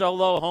was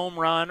solo home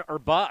run or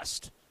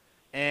bust.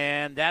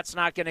 And that's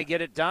not going to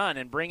get it done.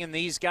 And bringing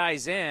these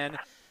guys in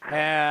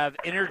have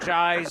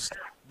energized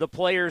the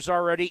players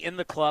already in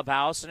the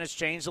clubhouse, and it's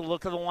changed the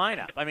look of the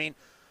lineup. I mean,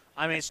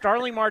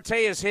 Starling Marte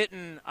is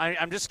hitting –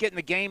 I'm just getting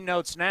the game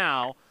notes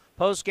now,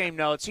 post-game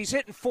notes. He's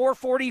hitting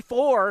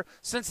 .444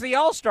 since the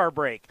All-Star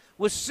break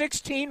with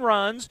 16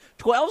 runs,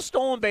 12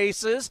 stolen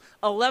bases,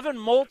 11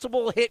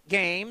 multiple hit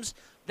games.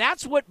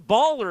 That's what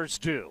ballers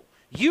do.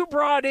 You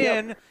brought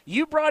in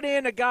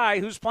a guy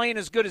who's playing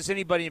as good as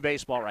anybody in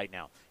baseball right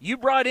now. You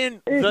brought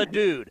in the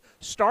dude.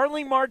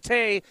 Starling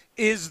Marte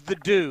is the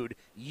dude.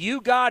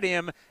 You got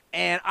him,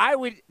 and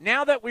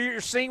now that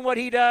we're seeing what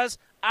he does,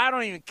 I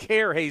don't even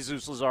care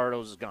Jesus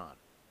Luzardo is gone.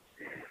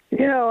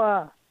 You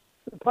know,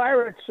 the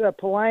Pirates,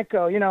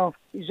 Polanco, you know,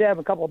 he's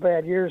having a couple of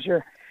bad years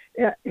here.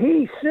 Yeah,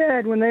 he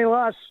said when they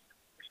lost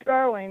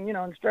Starling, you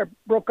know, and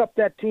broke up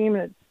that team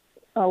and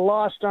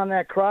lost on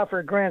that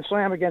Crawford grand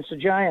slam against the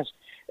Giants,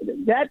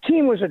 that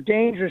team was a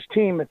dangerous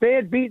team. If they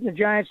had beaten the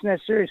Giants in that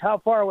series, how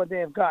far would they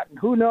have gotten?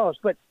 Who knows?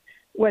 But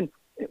when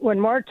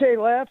Marte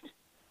left,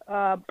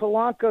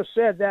 Polanco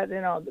said that, you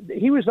know,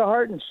 he was the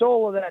heart and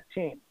soul of that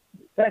team.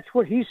 That's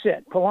what he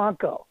said,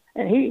 Polanco.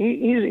 And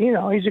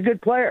he's a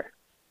good player.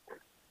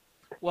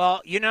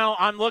 Well, you know,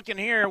 I'm looking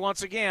here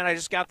once again. I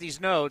just got these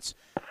notes.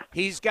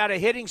 He's got a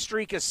hitting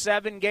streak of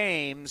 7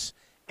 games,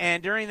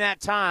 and during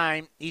that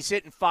time, he's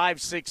hitting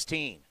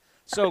 .516.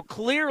 So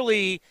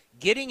clearly,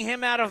 getting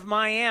him out of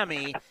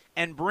Miami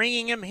and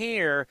bringing him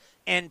here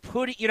and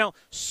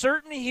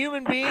certain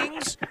human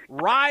beings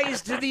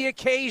rise to the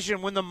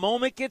occasion. When the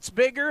moment gets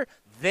bigger,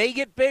 they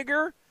get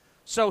bigger.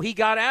 So he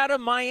got out of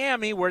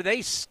Miami where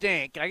they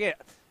stink. I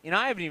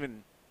haven't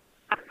even.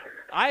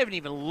 I haven't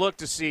even looked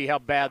to see how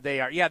bad they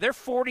are. Yeah, they're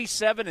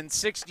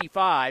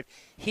 47-65.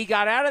 He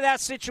got out of that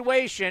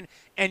situation,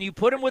 and you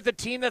put him with a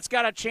team that's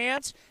got a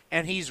chance,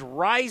 and he's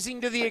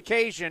rising to the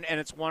occasion, and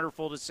it's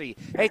wonderful to see.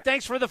 Hey,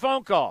 thanks for the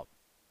phone call.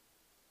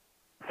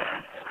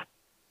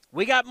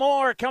 We got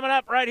more coming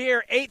up right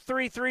here,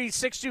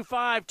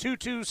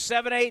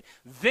 833-625-2278.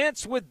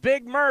 Vince with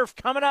Big Murph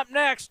coming up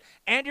next,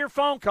 and your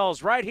phone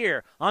calls right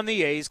here on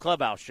the A's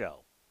Clubhouse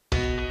Show.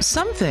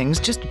 Some things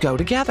just go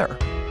together.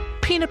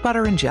 Peanut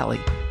butter and jelly,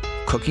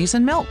 cookies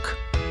and milk,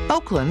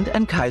 Oakland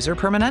and Kaiser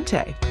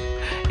Permanente.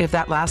 If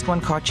that last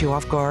one caught you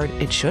off guard,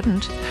 it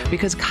shouldn't,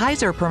 because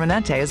Kaiser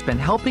Permanente has been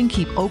helping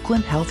keep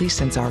Oakland healthy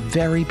since our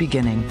very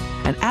beginning.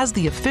 And as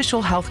the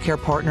official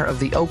healthcare partner of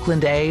the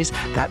Oakland A's,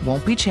 that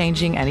won't be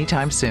changing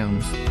anytime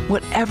soon.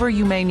 Whatever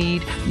you may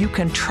need, you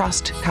can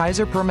trust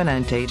Kaiser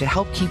Permanente to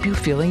help keep you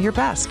feeling your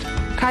best.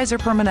 Kaiser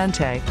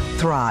Permanente.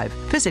 Thrive.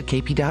 Visit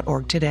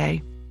kp.org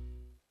today.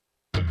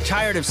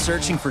 Tired of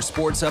searching for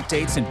sports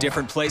updates in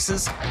different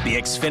places? The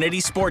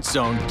Xfinity Sports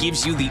Zone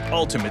gives you the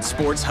ultimate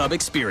sports hub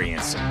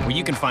experience, where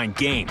you can find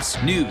games,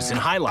 news, and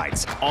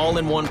highlights all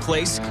in one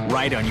place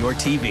right on your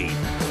TV.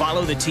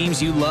 Follow the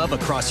teams you love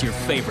across your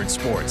favorite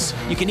sports.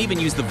 You can even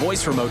use the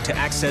voice remote to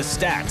access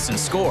stats and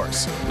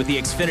scores. With the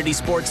Xfinity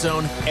Sports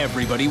Zone,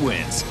 everybody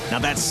wins. Now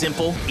that's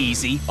simple,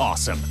 easy,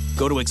 awesome.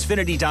 Go to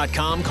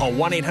Xfinity.com, call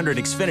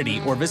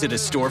 1-800-XFINITY, or visit a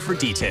store for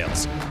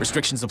details.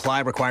 Restrictions apply.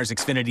 Requires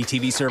Xfinity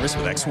TV service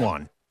with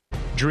X1.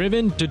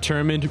 Driven,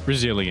 determined,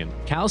 resilient.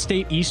 Cal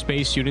State East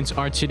Bay students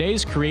are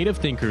today's creative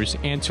thinkers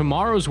and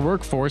tomorrow's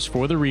workforce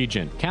for the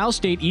region. Cal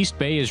State East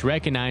Bay is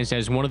recognized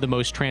as one of the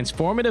most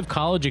transformative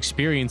college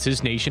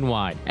experiences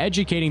nationwide,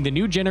 educating the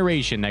new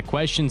generation that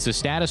questions the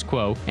status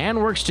quo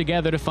and works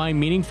together to find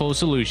meaningful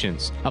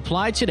solutions.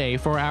 Apply today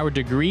for our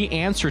degree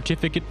and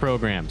certificate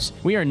programs.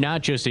 We are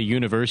not just a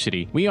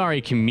university, we are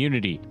a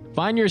community.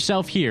 Find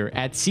yourself here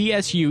at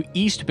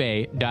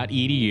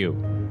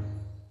csueastbay.edu.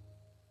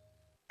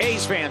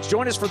 A's fans,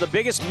 join us for the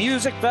biggest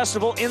music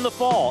festival in the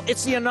fall.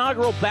 It's the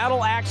inaugural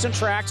Battle Axe and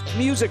Tracks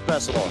Music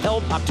Festival,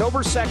 held October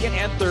 2nd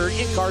and 3rd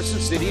in Carson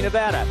City,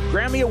 Nevada.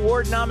 Grammy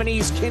Award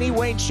nominees Kenny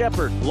Wayne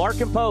Shepherd,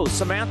 Larkin Poe,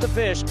 Samantha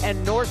Fish,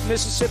 and North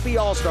Mississippi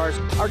All-Stars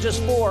are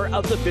just 4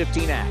 of the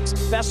 15 acts.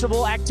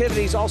 Festival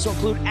activities also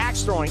include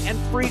axe throwing and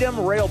Freedom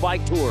Rail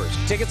Bike Tours.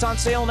 Tickets on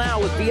sale now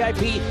with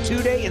VIP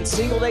 2-day and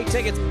single-day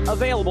tickets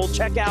available.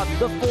 Check out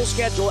the full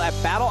schedule at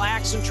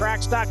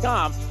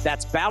battleaxeandtracks.com.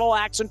 That's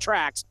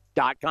battleaxeandtracks.com.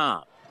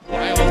 Wiles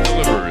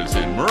delivers,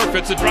 and Murph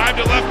hits a drive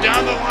to left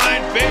down the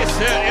line, base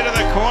hit into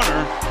the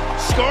corner.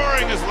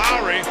 Scoring is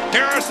Lowry.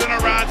 Harrison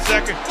around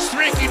second,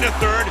 streaking to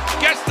third,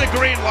 gets the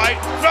green light,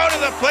 throw to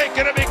the plate,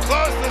 gonna be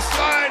close, the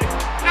slide,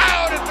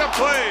 out at the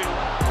plate.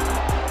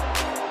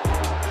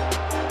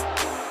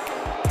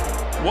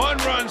 1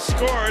 run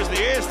scores,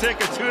 the A's take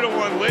a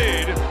 2-1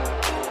 lead.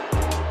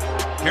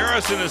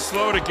 Harrison is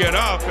slow to get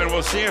up, and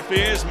we'll see if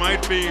the A's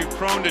might be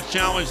prone to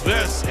challenge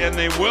this, and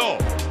they will.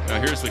 Now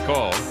here's the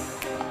call.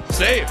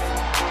 Save.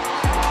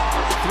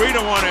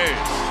 3-1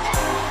 A's.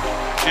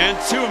 And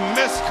 2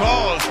 missed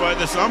calls by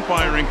this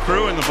umpiring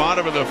crew in the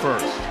bottom of the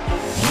first.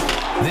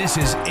 This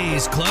is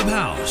A's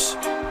Clubhouse.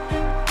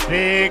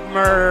 Big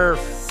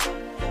Murph.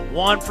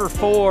 1 for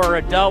 4,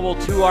 a double,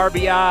 2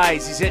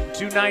 RBIs. He's hitting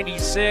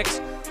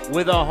 296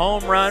 with a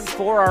home run,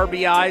 4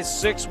 RBIs,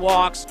 6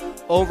 walks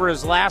over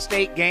his last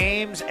 8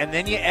 games. And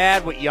then you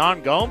add what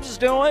Yan Gomes is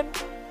doing.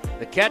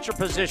 The catcher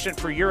position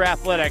for your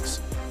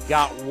Athletics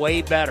got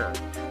way better.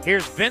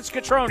 Here's Vince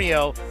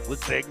Cotroneo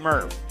with Big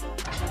Murph.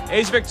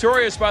 A's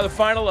victorious by the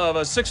final of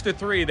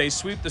 6-3. They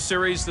sweep the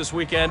series this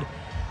weekend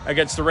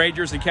against the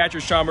Rangers. And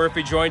catcher Sean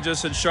Murphy joins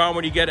us. And Sean,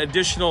 when you get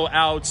additional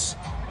outs,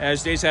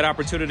 as A's had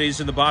opportunities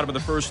in the bottom of the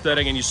first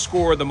inning, and you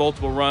score the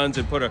multiple runs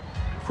and put a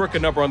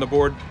crooked number on the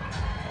board,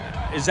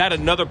 is that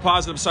another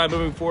positive sign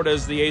moving forward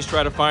as the A's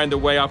try to find their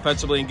way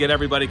offensively and get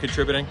everybody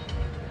contributing?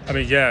 I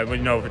mean, yeah,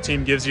 if a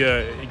team gives you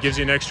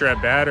an extra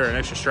at bat or an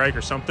extra strike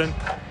or something,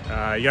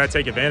 you got to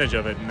take advantage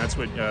of it, and that's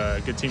what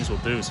good teams will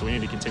do. So we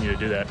need to continue to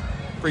do that.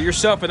 For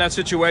yourself in that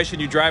situation,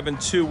 you drive in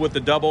 2 with the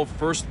double,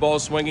 first ball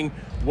swinging.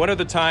 What are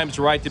the times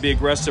right to be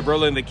aggressive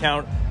early in the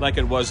count like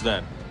it was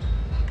then?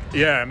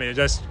 Yeah, I mean,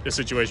 that's a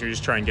situation where you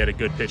just try and get a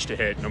good pitch to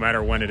hit, no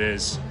matter when it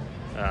is.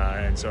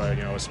 And so,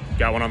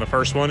 got one on the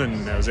first one,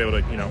 and I was able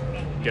to,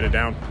 get it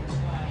down.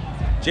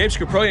 James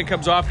Kaprielian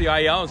comes off the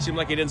IL and seemed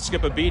like he didn't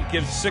skip a beat,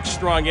 gives 6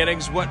 strong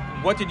innings.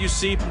 What did you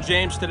see from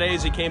James today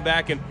as he came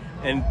back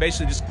and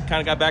basically just kind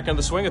of got back into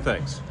the swing of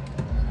things?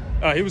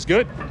 He was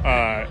good.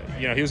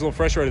 He was a little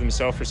frustrated with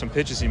himself for some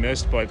pitches he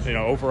missed, but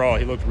overall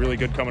he looked really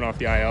good coming off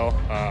the IL.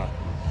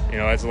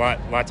 It's a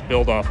lot to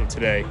build off of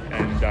today,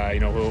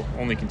 and he'll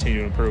only continue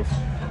to improve.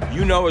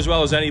 You know as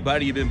well as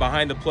anybody, you've been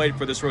behind the plate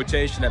for this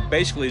rotation that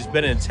basically has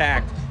been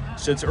intact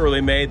since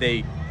early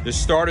May. The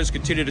starters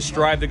continue to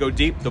strive to go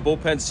deep. The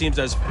bullpen seems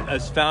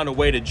has found a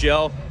way to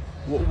gel.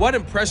 What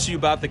impressed you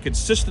about the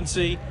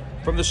consistency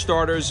from the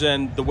starters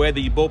and the way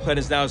the bullpen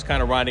is now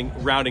kind of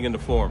rounding into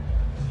form?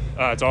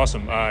 It's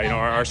awesome.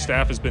 Our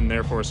staff has been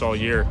there for us all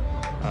year.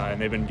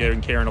 and they've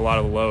been carrying a lot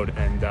of the load.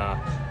 And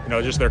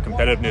just their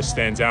competitiveness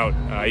stands out.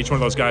 Each one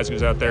of those guys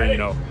goes out there,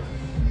 and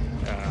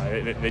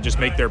they just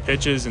make their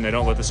pitches, and they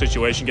don't let the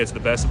situation get to the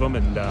best of them.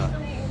 And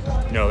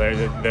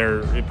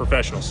they're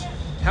professionals.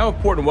 How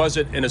important was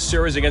it in a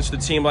series against a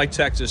team like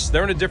Texas?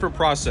 They're in a different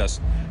process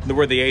than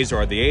where the A's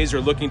are. The A's are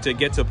looking to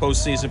get to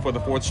postseason for the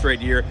 4th straight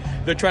year.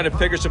 They're trying to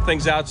figure some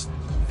things out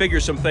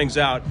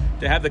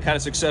to have the kind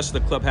of success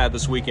the club had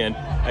this weekend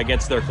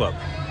against their club.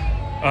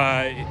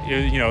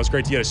 It's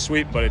great to get a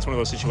sweep, but it's one of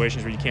those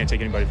situations where you can't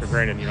take anybody for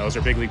granted. Those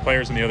are big league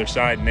players on the other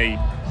side, and they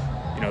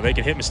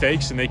can hit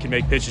mistakes and they can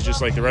make pitches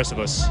just like the rest of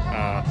us.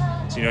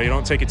 So you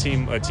don't take a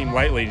team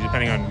lightly,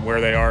 depending on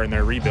where they are in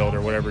their rebuild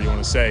or whatever you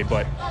want to say.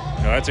 But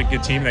that's a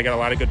good team. They got a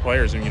lot of good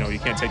players, and you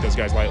can't take those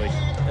guys lightly.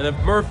 And then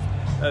Murph,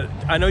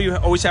 I know you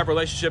always have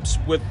relationships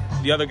with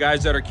the other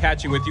guys that are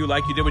catching with you,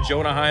 like you did with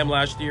Jonah Heim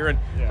last year and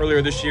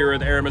earlier this year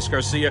with Aramis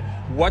Garcia.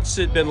 What's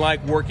it been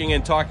like working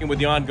and talking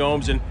with Yan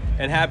Gomes and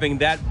having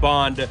that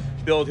bond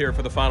build here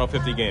for the final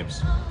 50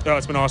 games? Oh,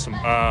 it's been awesome.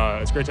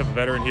 It's great to have a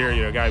veteran here,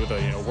 a guy with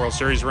a World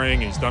Series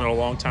ring. He's done it a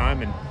long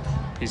time, and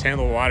he's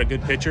handled a lot of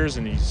good pitchers,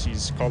 and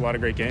he's called a lot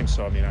of great games.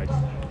 So, I'm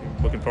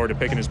looking forward to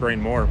picking his brain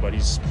more, but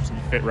he's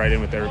fit right in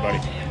with everybody.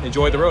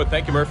 Enjoy the road.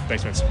 Thank you, Murph.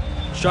 Thanks, Vince.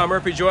 Sean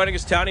Murphy joining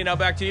us. Townie, now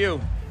back to you.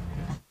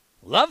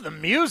 Love the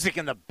music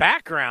in the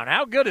background.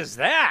 How good is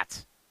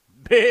that?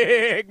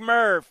 Big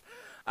Murph.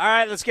 All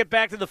right, let's get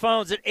back to the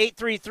phones at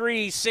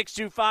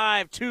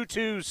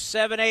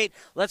 833-625-2278.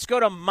 Let's go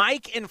to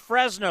Mike in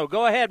Fresno.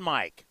 Go ahead,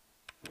 Mike.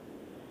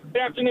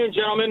 Good afternoon,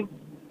 gentlemen.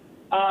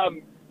 I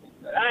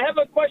have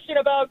a question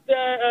about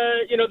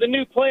the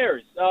new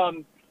players.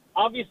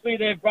 Obviously,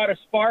 they've brought a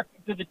spark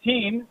to the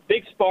team,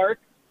 big spark.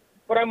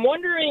 But I'm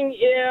wondering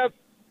if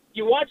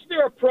you watch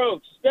their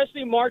approach,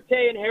 especially Marte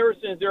and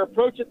Harrison, their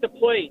approach at the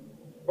plate,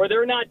 where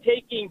they're not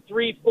taking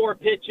 3-4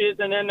 pitches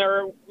and then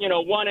they're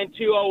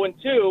 1-2,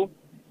 0-2.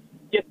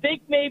 You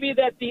think maybe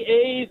that the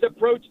A's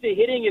approach to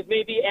hitting is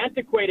maybe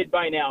antiquated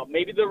by now?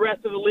 Maybe the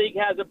rest of the league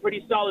has a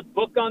pretty solid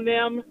book on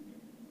them.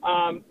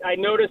 I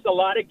noticed a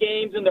lot of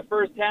games in the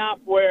first half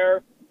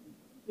where,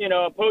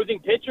 opposing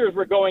pitchers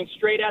were going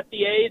straight at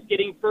the A's,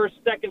 getting first,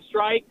 second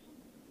strikes,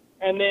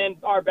 and then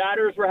our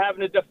batters were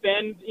having to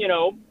defend,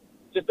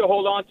 just to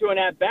hold on to an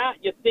at-bat.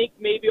 You think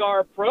maybe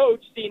our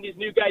approach, seeing these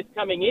new guys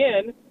coming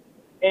in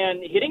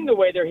and hitting the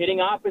way they're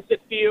hitting,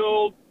 opposite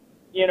field,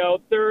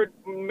 third,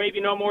 maybe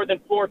no more than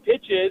 4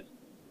 pitches,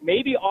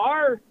 maybe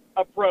our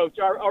approach,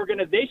 our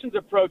organization's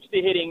approach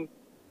to hitting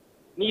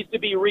needs to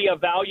be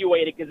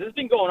reevaluated, because this has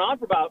been going on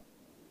for about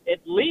at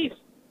least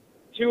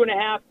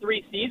 2.5,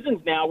 3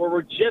 seasons now, where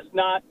we're just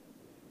not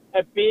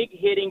a big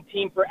hitting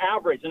team for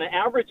average. And an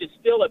average is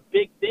still a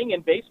big thing in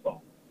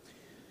baseball.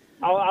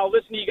 I'll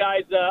listen to you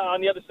guys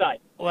on the other side.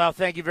 Well,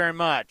 thank you very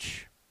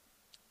much.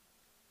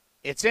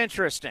 It's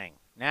interesting.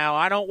 Now,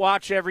 I don't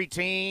watch every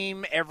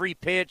team, every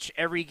pitch,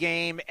 every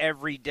game,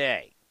 every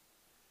day.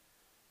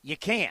 You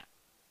can't.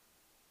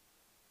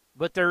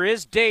 But there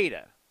is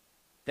data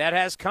that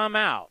has come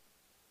out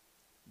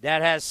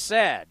that has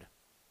said,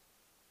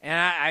 and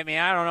I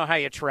don't know how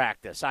you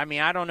track this. I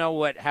don't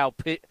know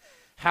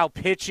how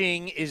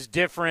pitching is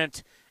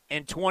different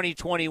in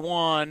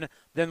 2021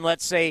 than,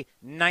 let's say,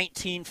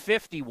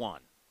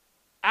 1951.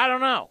 I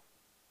don't know.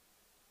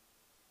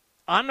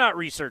 I'm not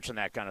researching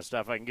that kind of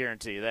stuff, I can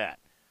guarantee you that.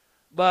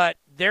 But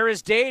there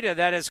is data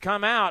that has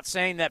come out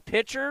saying that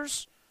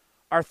pitchers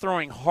are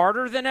throwing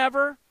harder than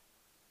ever,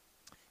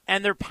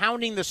 and they're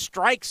pounding the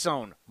strike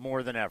zone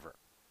more than ever.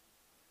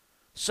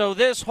 So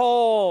this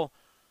whole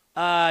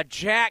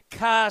Jack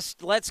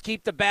Cust, let's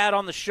keep the bat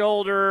on the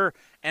shoulder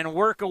and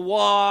work a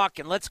walk,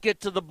 and let's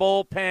get to the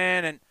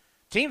bullpen, and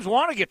teams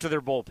want to get to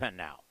their bullpen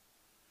now.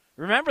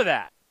 Remember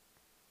that.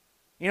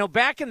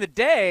 Back in the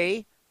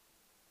day,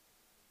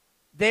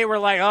 they were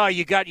like, oh,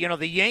 you got,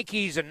 the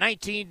Yankees in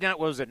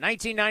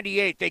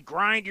 1998. They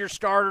grind your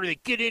starter. They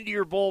get into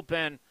your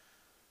bullpen.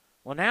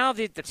 Well, now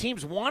the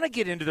teams want to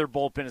get into their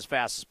bullpen as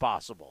fast as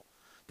possible.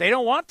 They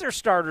don't want their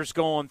starters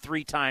going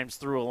 3 times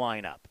through a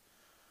lineup.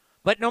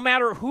 But no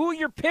matter who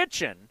you're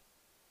pitching,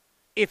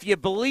 if you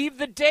believe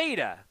the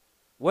data,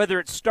 whether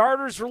it's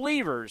starters,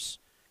 relievers,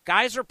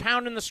 guys are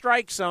pounding the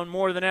strike zone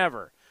more than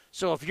ever.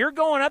 So if you're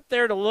going up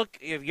there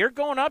if you're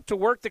going up to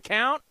work the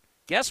count,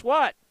 guess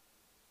what?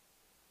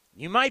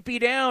 You might be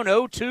down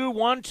 0-2,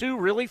 1-2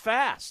 really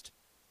fast.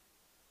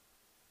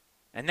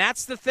 And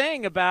that's the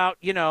thing about,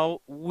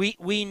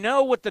 we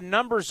know what the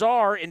numbers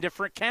are in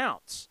different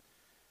counts.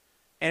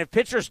 And if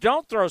pitchers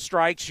don't throw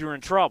strikes, you're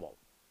in trouble.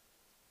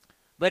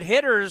 But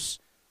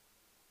hitters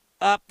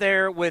up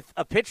there with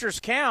a pitcher's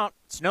count,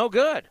 it's no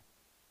good.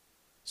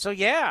 So,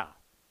 yeah,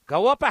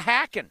 go up a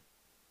hacking.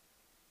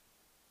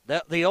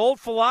 The old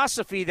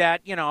philosophy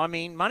that,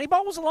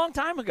 Moneyball was a long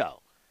time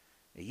ago.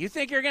 You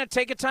think you're going to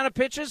take a ton of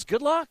pitches?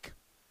 Good luck.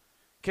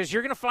 Because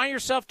you're going to find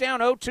yourself down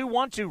 0-2,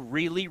 1-2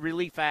 really,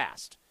 really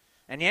fast.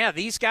 And, yeah,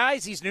 these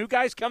new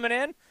guys coming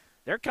in,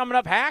 they're coming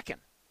up hacking.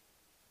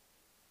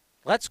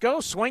 Let's go.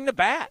 Swing the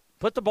bat.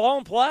 Put the ball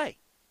in play.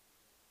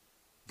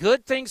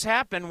 Good things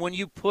happen when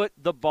you put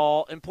the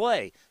ball in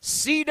play.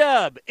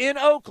 C-Dub in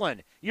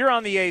Oakland. You're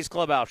on the A's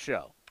Clubhouse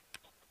Show.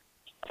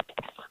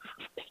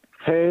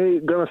 Hey,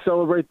 going to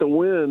celebrate the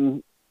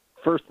win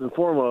first and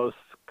foremost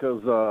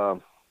because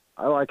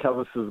I like how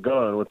this is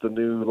going with the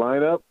new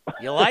lineup.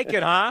 You like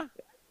it, huh?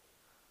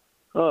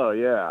 Oh,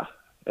 yeah.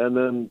 And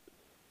then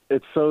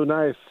it's so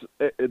nice.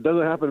 It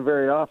doesn't happen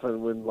very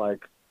often when,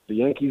 like, the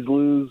Yankees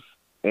lose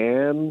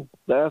and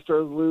the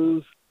Astros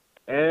lose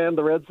and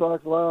the Red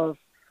Sox lost.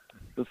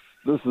 This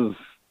is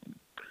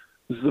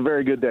a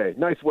very good day.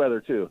 Nice weather,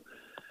 too.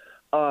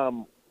 I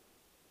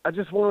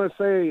just want to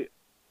say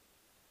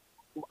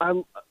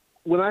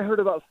when I heard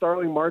about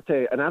Starling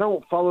Marte, and I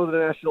don't follow the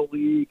National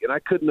League, and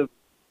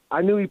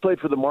I knew he played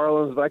for the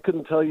Marlins, but I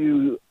couldn't tell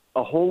you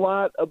a whole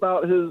lot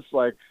about his,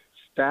 like,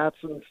 stats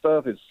and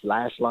stuff, his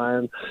slash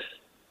line.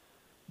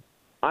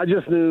 I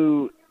just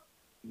knew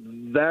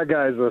that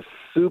guy's a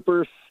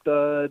super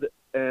stud,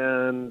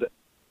 and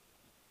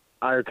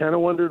I kind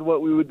of wondered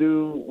what we would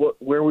do,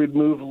 where we'd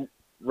move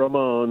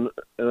Ramon,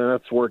 and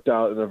that's worked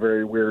out in a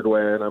very weird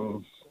way,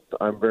 and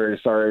I'm very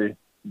sorry,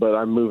 but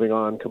I'm moving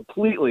on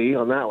completely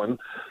on that one.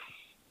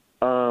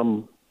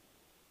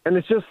 And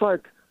it's just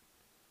like,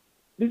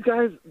 these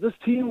guys, this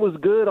team was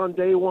good on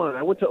day one.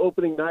 I went to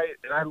opening night,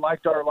 and I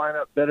liked our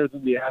lineup better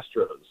than the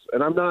Astros.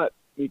 And I'm not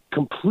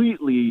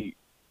completely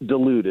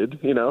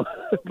deluded,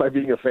 by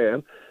being a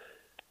fan.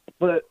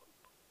 But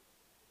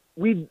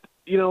we,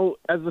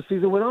 as the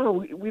season went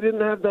on, we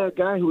didn't have that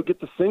guy who would get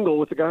the single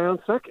with the guy on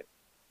second.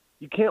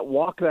 You can't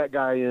walk that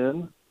guy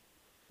in.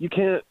 You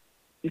can't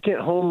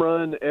home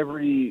run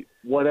every,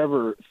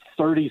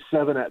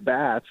 37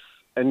 at-bats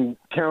and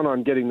count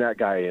on getting that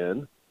guy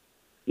in.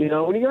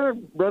 When you got a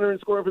runner in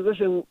scoring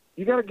position,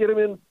 you got to get him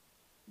in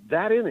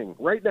that inning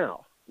right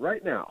now.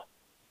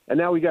 And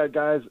now we got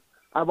guys.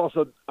 I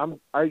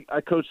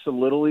coached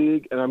some Little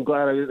League, and I'm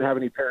glad I didn't have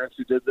any parents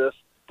who did this.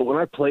 But when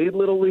I played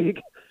Little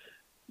League,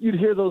 you'd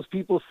hear those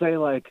people say,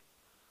 like,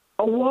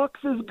 a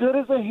walk's as good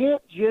as a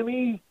hit,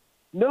 Jimmy.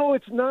 No,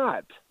 it's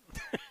not.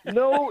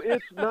 No,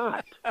 it's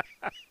not.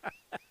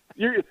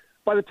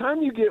 By the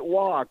time you get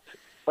walked,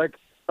 like,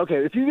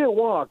 okay, if you get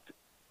walked,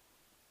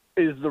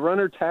 is the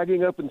runner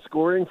tagging up and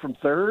scoring from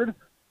third?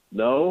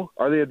 No.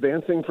 Are they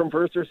advancing from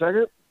first or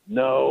second?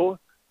 No.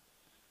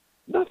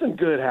 Nothing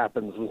good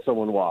happens when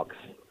someone walks.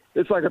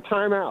 It's like a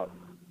timeout.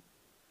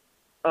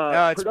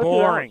 It's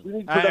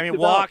boring.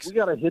 Walks. We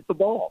got to hit the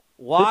ball.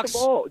 Walks. Hit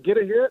the ball. Get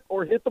a hit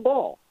or hit the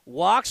ball.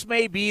 Walks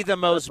may be the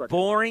most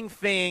boring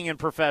thing in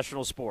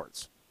professional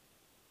sports.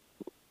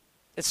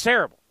 It's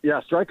terrible.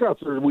 Yeah,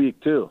 strikeouts are weak,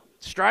 too.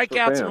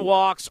 Strikeouts and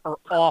walks are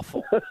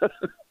awful.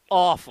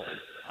 Awful.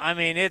 I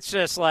mean, it's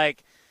just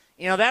like,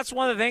 that's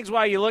one of the things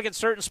why you look at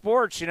certain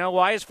sports,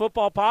 why is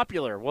football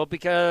popular? Well,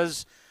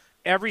 because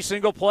every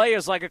single play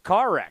is like a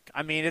car wreck.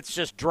 I mean, it's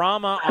just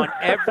drama on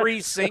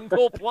every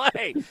single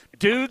play.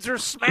 Dudes are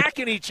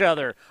smacking each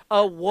other.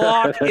 A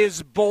walk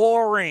is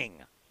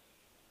boring.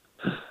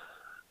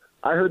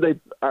 I heard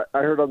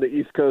on the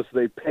East Coast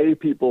they pay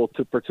people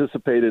to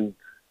participate in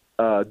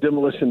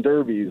demolition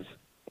derbies.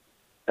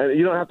 And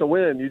you don't have to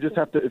win. You just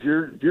have to. If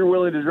you're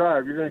willing to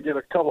drive, you're going to get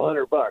a couple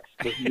 $100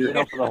 because you're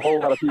helping a whole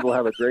lot of people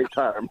have a great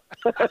time.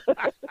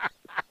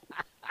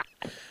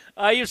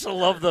 I used to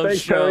love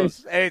those shows.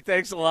 Tony. Hey,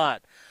 thanks a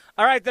lot.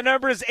 All right, the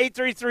number is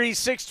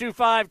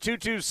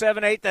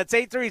 833-625-2278. That's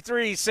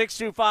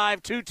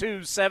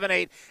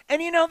 833-625-2278.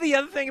 And the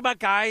other thing about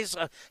guys,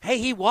 hey,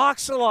 he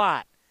walks a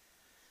lot.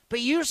 But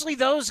usually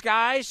those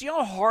guys, you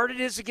know how hard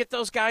it is to get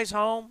those guys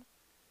home?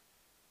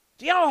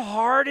 Do you know how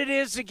hard it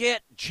is to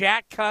get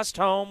Jack Cust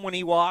home when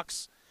he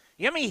walks?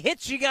 You know how many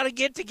hits you got to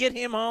get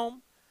him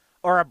home?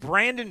 Or a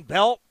Brandon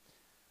Belt?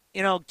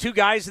 Two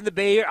guys in the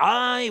Bay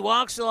Area. He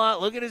walks a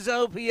lot. Look at his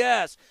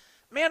OPS.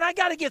 Man, I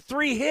got to get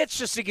 3 hits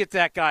just to get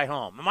that guy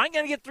home. Am I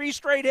going to get 3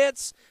 straight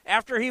hits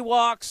after he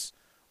walks?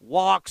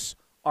 Walks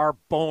are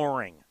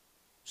boring.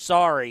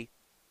 Sorry.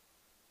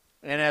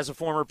 And as a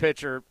former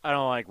pitcher, I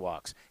don't like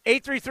walks.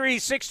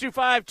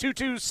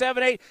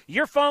 833-625-2278.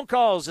 Your phone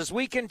calls as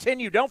we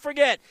continue. Don't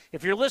forget,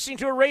 if you're listening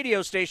to a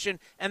radio station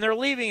and they're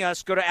leaving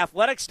us, go to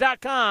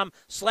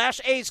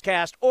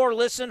athletics.com/A'sCast or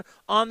listen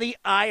on the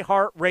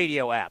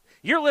iHeartRadio app.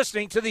 You're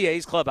listening to the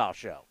A's Clubhouse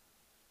Show.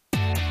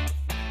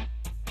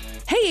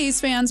 Hey,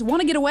 A's fans, want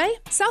to get away?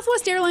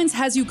 Southwest Airlines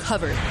has you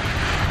covered.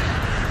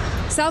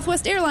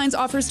 Southwest Airlines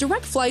offers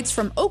direct flights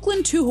from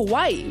Oakland to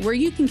Hawaii, where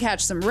you can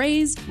catch some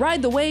rays,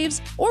 ride the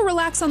waves, or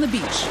relax on the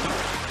beach.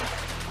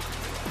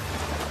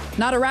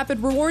 Not a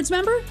Rapid Rewards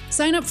member?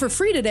 Sign up for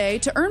free today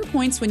to earn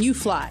points when you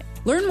fly.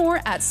 Learn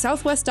more at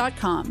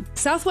southwest.com.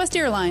 Southwest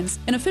Airlines,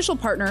 an official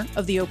partner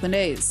of the Oakland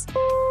A's.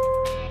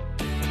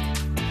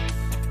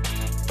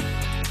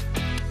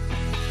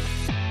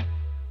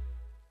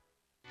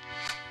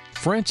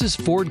 Francis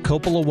Ford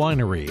Coppola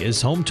Winery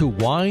is home to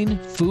wine,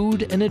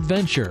 food, and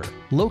adventure.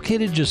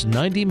 Located just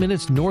 90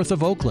 minutes north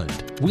of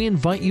Oakland, we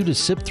invite you to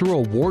sip through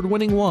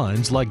award-winning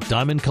wines like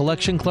Diamond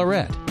Collection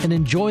Claret and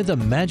enjoy the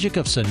magic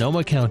of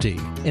Sonoma County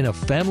in a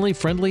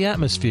family-friendly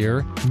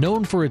atmosphere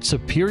known for its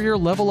superior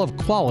level of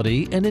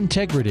quality and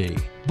integrity.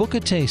 Book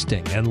a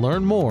tasting and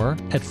learn more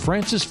at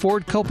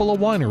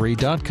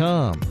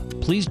francisfordcoppolawinery.com.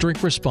 Please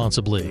drink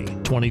responsibly.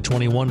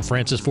 2021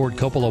 Francis Ford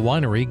Coppola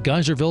Winery,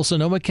 Geyserville,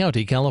 Sonoma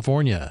County,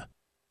 California.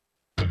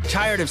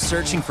 Tired of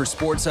searching for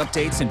sports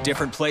updates in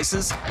different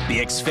places? The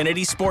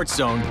Xfinity Sports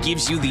Zone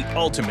gives you the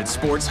ultimate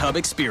sports hub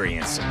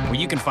experience, where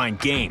you can find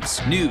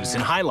games, news,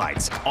 and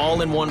highlights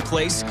all in one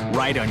place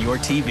right on your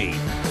TV.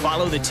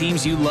 Follow the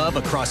teams you love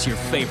across your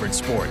favorite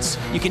sports.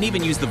 You can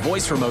even use the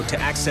voice remote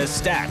to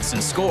access stats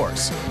and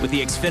scores. With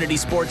the Xfinity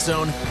Sports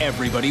Zone,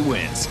 everybody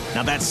wins.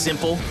 Now that's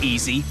simple,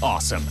 easy,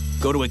 awesome.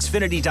 Go to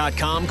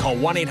Xfinity.com, call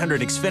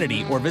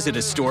 1-800-XFINITY, or visit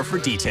a store for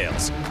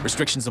details.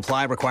 Restrictions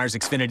apply. Requires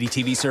Xfinity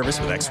TV service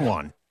with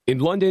X1. In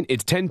London,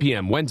 it's 10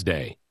 p.m.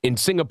 Wednesday. In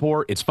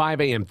Singapore, it's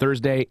 5 a.m.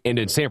 Thursday. And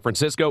in San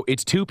Francisco,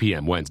 it's 2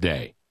 p.m.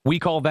 Wednesday. We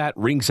call that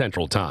Ring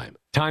Central Time.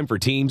 Time for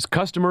teams,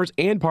 customers,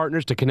 and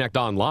partners to connect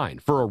online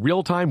for a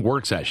real-time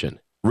work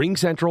session. Ring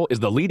Central is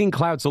the leading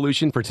cloud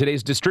solution for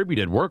today's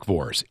distributed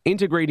workforce,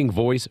 integrating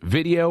voice,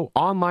 video,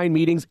 online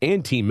meetings,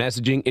 and team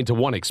messaging into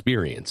one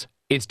experience.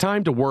 It's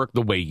time to work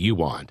the way you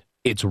want.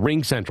 It's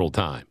Ring Central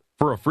time.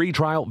 For a free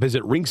trial,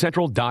 visit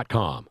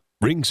ringcentral.com.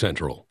 Ring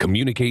Central.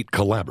 Communicate,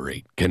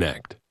 collaborate,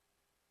 connect.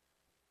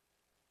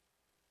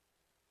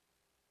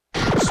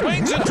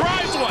 Swings and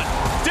drives one.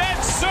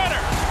 Dead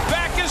center.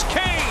 Back is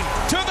Kane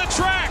to the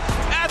track.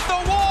 At the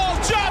wall.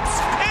 Jumps.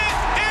 It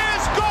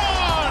is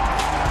gone.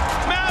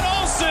 Matt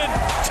Olson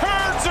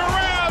turns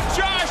around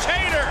Josh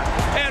Hader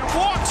and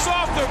walks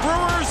off the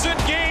Brewers in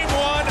game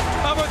 1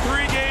 of a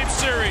 3-game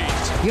series.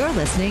 You're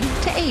listening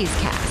to A's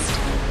Cast.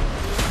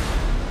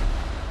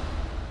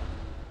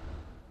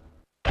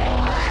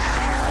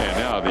 And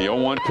now the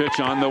 0-1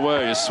 pitch on the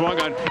way is swung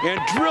on and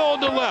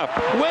drilled to left,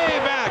 way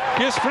back.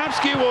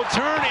 Yastrzemski will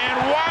turn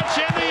and watch,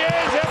 and the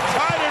A's have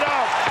tied it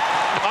up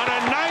on a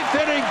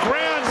 9th-inning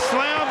grand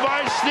slam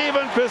by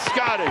Stephen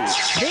Piscotty.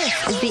 This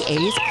is the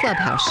A's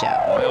Clubhouse Show.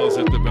 Miles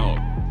at the belt.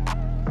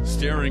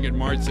 Staring at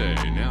Marte,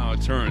 now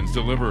turns,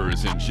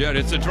 delivers, and Jet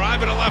hits a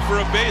drive and a left for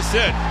a base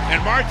hit.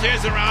 And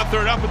Marte's around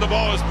third, up with the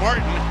ball is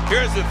Martin.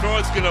 Here's the throw,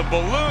 it's going to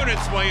balloon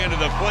its way into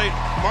the plate.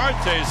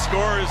 Marte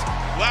scores,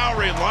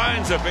 Lowry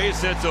lines a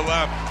base hit to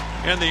left,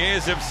 and the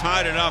A's have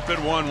tied it up at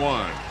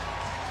 1-1.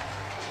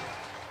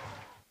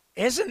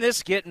 Isn't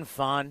this getting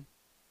fun?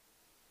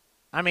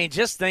 I mean,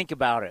 just think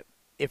about it.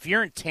 If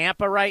you're in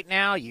Tampa right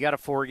now, you got a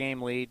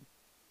 4-game lead.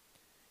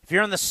 If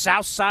you're on the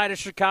south side of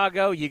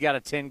Chicago, you got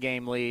a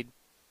 10-game lead.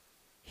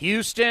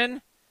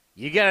 Houston,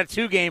 you got a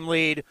 2-game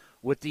lead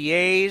with the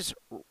A's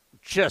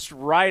just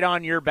right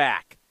on your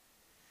back.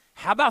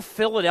 How about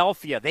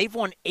Philadelphia? They've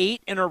won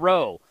 8 in a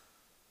row.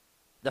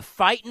 The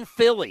Fightin'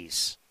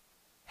 Phillies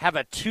have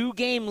a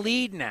 2-game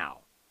lead now.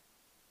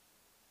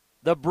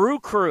 The Brew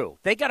Crew,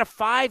 they got a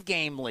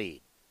 5-game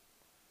lead.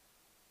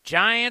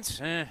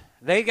 Giants,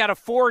 they got a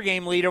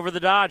 4-game lead over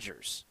the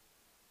Dodgers.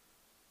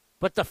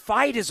 But the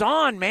fight is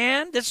on,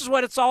 man. This is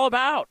what it's all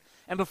about.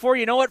 And before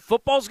you know it,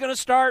 football's going to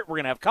start. We're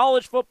going to have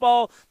college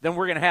football. Then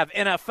we're going to have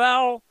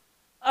NFL.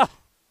 Oh,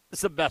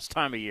 it's the best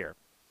time of year.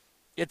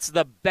 It's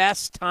the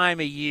best time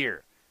of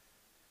year.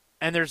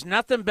 And there's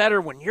nothing better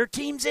when your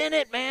team's in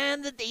it,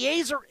 man. The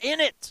A's are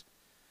in it.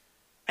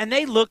 And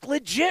they look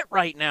legit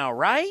right now,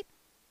 right?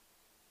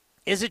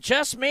 Is it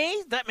just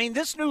me? I mean,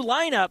 this new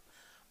lineup,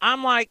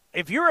 I'm like,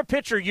 if you're a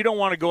pitcher, you don't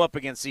want to go up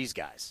against these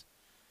guys.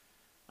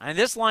 And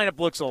this lineup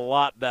looks a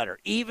lot better.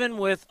 Even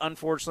with,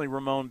 unfortunately,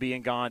 Ramon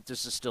being gone,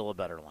 this is still a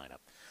better lineup.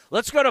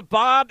 Let's go to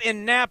Bob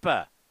in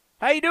Napa.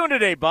 How you doing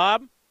today,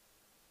 Bob?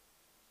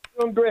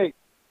 Doing great.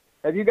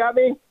 Have you got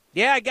me?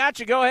 Yeah, I got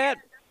you. Go ahead.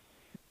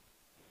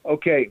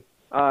 Okay.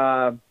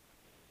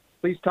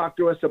 Please talk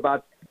to us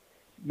about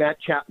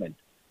Matt Chapman,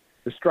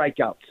 the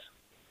strikeouts,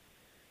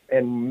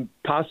 and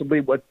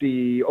possibly what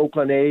the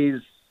Oakland A's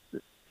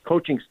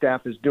coaching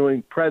staff is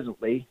doing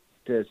presently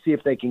to see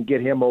if they can get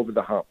him over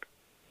the hump.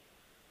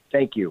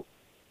 Thank you.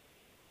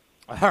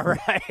 All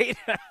right.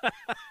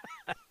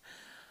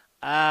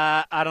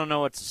 I don't know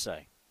what to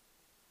say.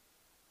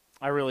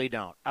 I really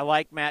don't. I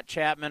like Matt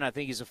Chapman. I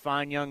think he's a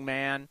fine young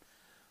man.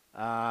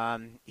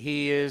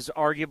 He is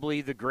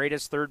arguably the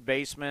greatest third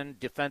baseman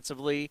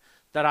defensively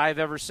that I've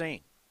ever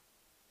seen.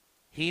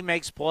 He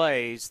makes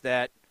plays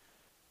that,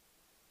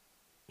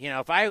 you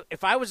know,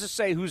 if I was to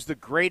say who's the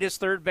greatest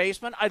third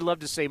baseman, I'd love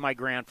to say my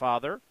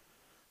grandfather.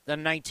 The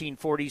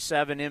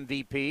 1947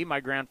 MVP,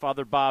 my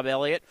grandfather Bob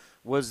Elliott,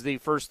 was the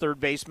first third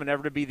baseman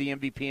ever to be the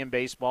MVP in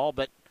baseball,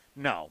 but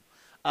no.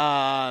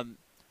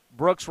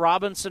 Brooks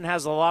Robinson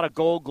has a lot of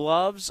gold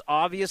gloves,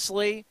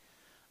 obviously.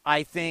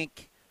 I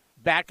think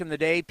back in the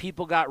day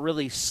people got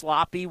really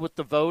sloppy with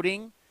the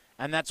voting,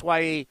 and that's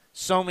why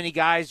so many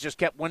guys just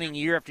kept winning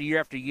year after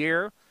year after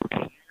year.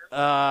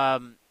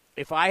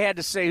 if I had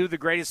to say who the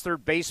greatest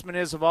third baseman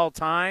is of all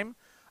time,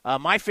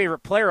 my favorite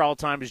player all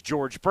time is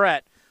George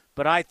Brett,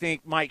 but I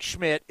think Mike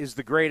Schmidt is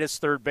the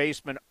greatest third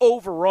baseman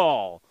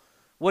overall.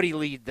 What did he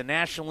lead the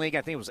National League?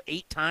 I think it was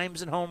 8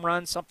 times in home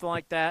runs, something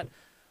like that.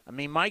 I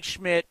mean, Mike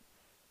Schmidt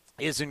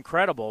is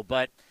incredible,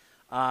 but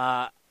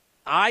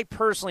I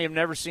personally have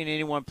never seen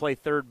anyone play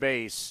third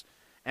base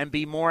and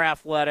be more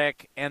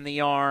athletic and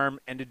the arm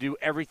and to do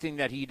everything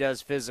that he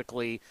does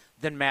physically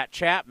than Matt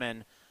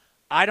Chapman.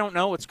 I don't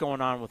know what's going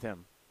on with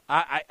him.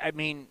 I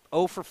mean,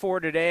 0 for 4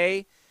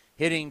 today,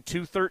 hitting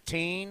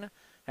 .213,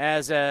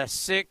 has a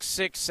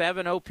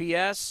 6.67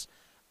 OPS.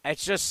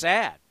 It's just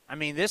sad. I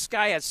mean, this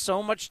guy has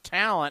so much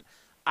talent.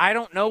 I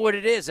don't know what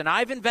it is, and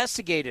I've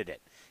investigated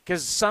it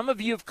because some of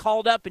you have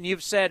called up and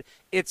you've said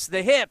it's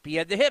the hip. He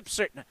had the hip.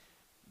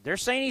 They're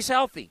saying he's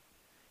healthy.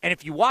 And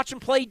if you watch him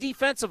play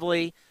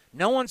defensively,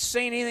 no one's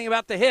saying anything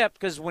about the hip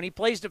because when he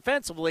plays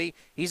defensively,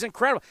 he's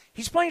incredible.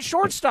 He's playing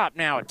shortstop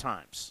now at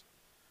times.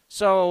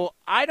 So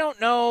I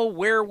don't know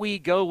where we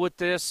go with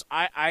this.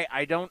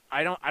 I don't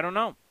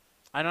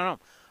know.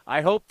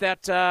 I hope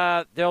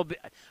that they'll be.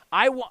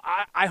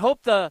 I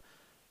hope the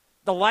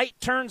light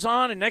turns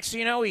on and next thing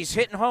you know he's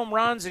hitting home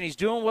runs and he's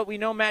doing what we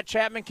know Matt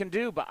Chapman can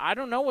do. But I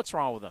don't know what's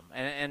wrong with him,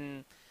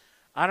 and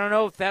I don't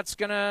know if that's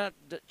gonna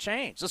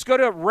change. Let's go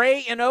to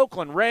Ray in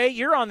Oakland. Ray,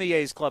 you're on the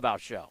A's Clubhouse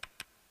show.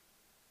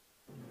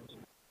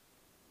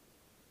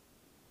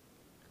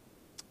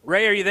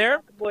 Ray, are you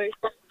there?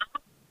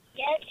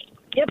 Yes.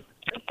 Yep.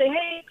 Say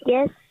hey.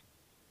 Yes.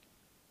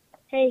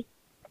 Hey.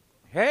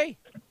 Hey.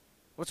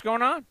 What's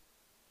going on?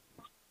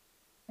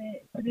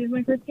 Today's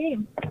my first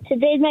game.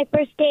 Today's my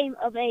first game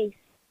of A's.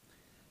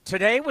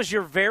 Today was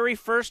your very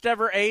first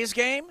ever A's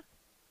game?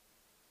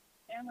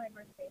 And my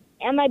birthday.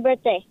 And my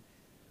birthday.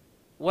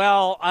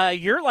 Well,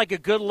 you're like a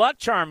good luck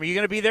charm. Are you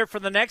going to be there for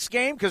the next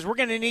game? Because we're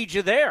going to need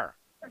you there.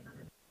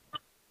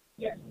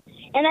 Yes.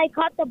 And I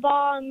caught the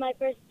ball in my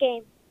first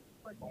game.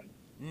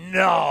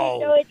 No.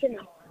 Show it to me.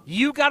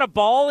 You got a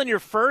ball in your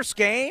first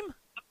game?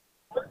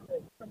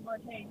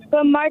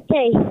 From Marte,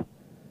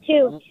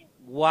 too.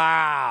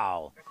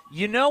 Wow.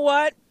 You know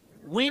what?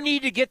 We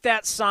need to get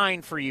that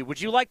signed for you.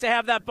 Would you like to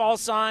have that ball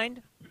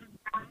signed?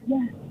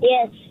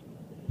 Yes.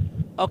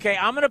 Okay,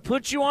 I'm going to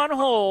put you on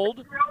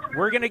hold.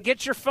 We're going to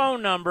get your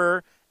phone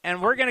number,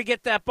 and we're going to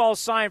get that ball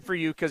signed for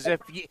you because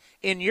if you,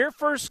 in your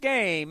first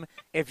game,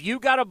 if you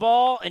got a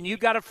ball and you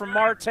got it from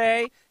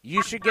Marte,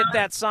 you should get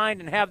that signed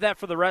and have that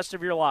for the rest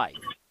of your life.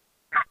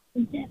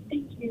 Yes,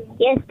 thank you.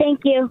 Yes, thank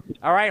you.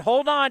 All right,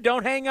 hold on.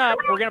 Don't hang up.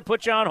 We're going to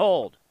put you on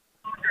hold.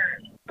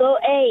 Go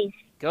A's.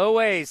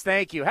 Go A's.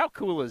 Thank you. How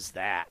cool is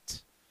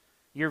that?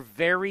 Your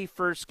very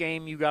first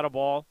game you got a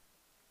ball?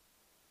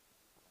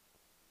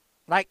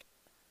 Like,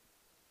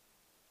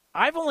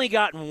 I've only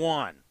gotten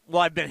one.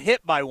 Well, I've been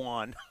hit by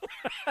one.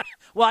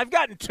 Well, I've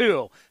gotten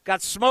 2.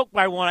 Got smoked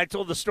by one. I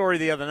told the story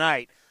the other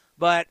night.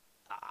 But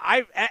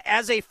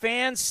as a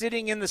fan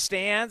sitting in the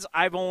stands,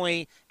 I've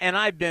been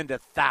to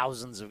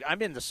I've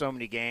been to so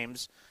many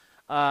games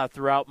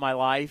throughout my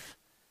life.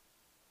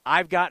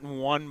 I've gotten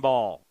one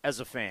ball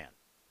as a fan.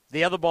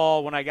 The other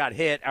ball, when I got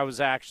hit, I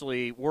was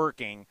actually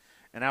working,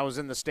 and I was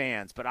in the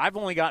stands. But I've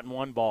only gotten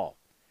one ball.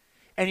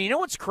 And you know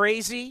what's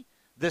crazy?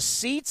 The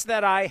seats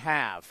that I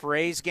have for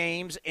A's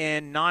games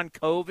in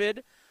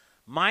non-COVID,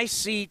 my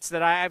seats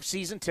that I have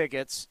season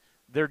tickets,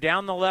 they're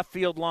down the left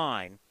field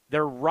line.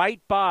 They're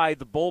right by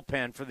the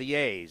bullpen for the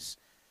A's.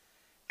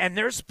 And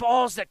there's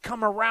balls that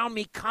come around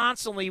me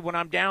constantly when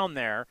I'm down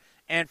there.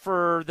 And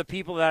for the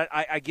people that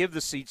I give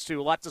the seats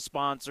to, lots of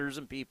sponsors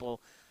and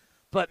people.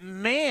 But,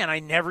 man, I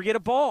never get a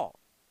ball.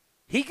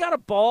 He got a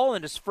ball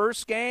in his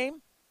first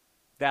game.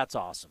 That's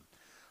awesome.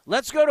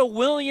 Let's go to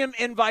William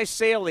in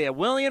Visalia.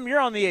 William, you're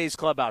on the A's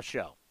Clubhouse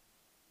show.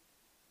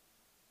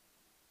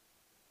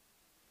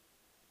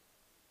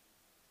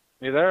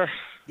 You there?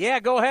 Yeah,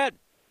 go ahead.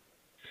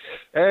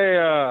 Hey,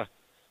 I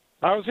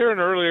was hearing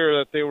earlier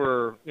that they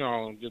were,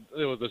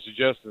 it was a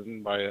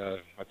suggestion by,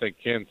 I think,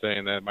 Ken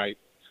saying that might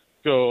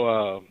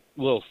go a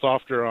little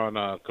softer on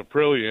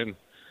Caprillion.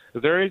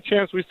 Is there any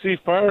chance we see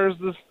Fires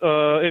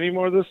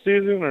anymore this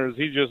season, or is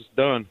he just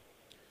done?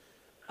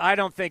 I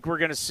don't think we're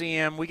going to see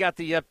him. We got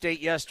the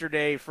update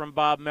yesterday from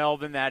Bob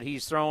Melvin that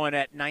he's throwing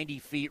at 90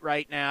 feet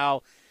right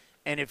now.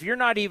 And if you're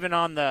not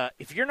on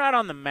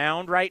the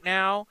mound right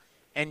now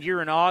and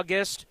you're in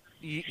August,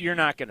 you're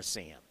not going to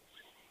see him.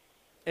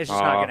 It's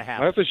just not going to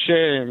happen. That's a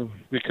shame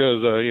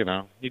because,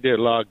 he did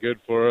a lot of good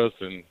for us,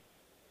 and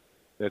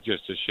that's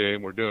just a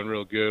shame. We're doing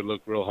real good,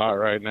 look real hot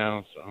right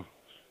now. So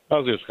I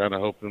was just kind of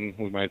hoping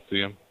we might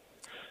see him.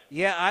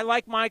 Yeah, I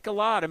like Mike a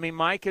lot. I mean,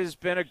 Mike has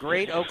been a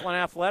great Oakland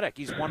Athletic.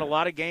 He's won a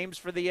lot of games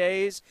for the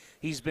A's.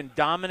 He's been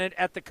dominant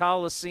at the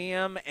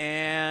Coliseum,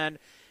 and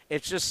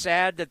it's just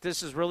sad that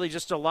this is really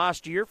just a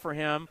lost year for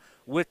him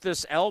with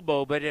this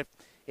elbow. But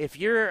if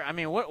you're, I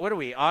mean, what are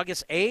we,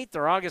 August 8th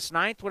or August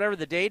 9th, whatever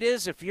the date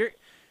is,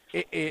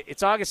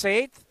 it's August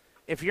 8th.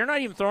 If you're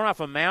not even thrown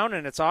off a mound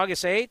and it's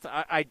August 8th,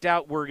 I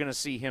doubt we're going to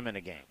see him in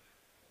a game.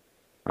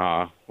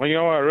 Well, what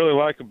I really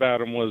like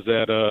about him was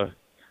that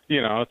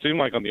it seemed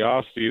like on the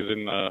off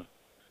season,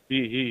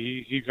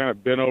 he kind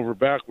of bent over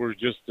backwards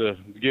just to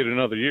get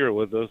another year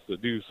with us to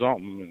do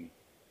something. And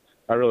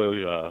I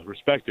really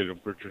respected him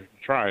for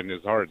trying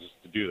his hardest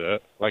to do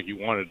that, like he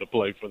wanted to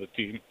play for the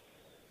team.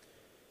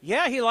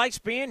 Yeah, he likes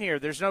being here.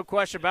 There's no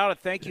question about it.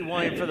 Thank you,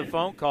 William, for the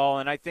phone call.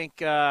 And I think,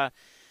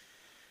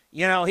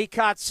 he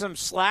caught some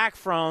slack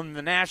from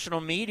the national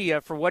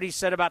media for what he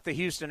said about the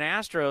Houston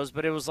Astros.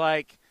 But it was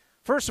like,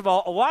 first of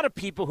all, a lot of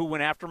people who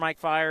went after Mike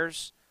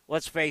Fiers,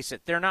 let's face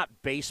it, they're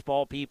not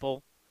baseball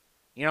people.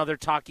 They're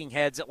talking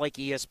heads at like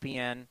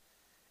ESPN.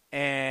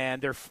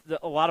 And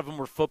a lot of them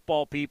were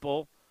football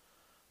people.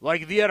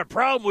 Like, if you had a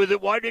problem with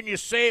it, why didn't you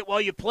say it while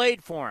you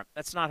played for him?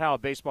 That's not how a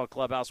baseball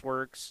clubhouse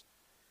works.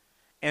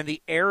 And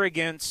the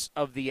arrogance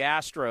of the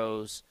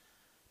Astros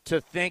to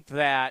think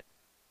that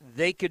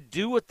they could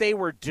do what they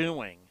were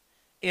doing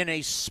in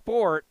a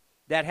sport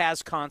that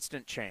has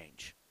constant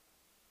change.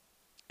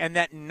 And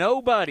that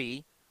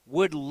nobody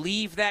would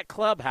leave that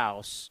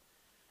clubhouse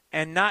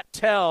and not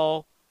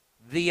tell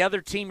the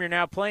other team you're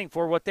now playing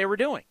for what they were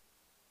doing.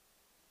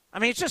 I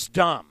mean, it's just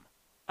dumb.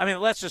 I mean,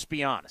 let's just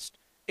be honest.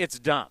 It's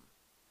dumb.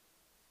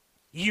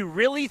 You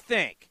really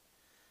think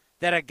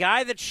that a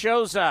guy that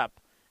shows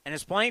up and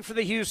is playing for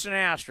the Houston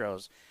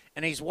Astros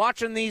and he's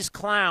watching these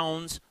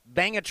clowns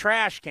bang a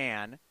trash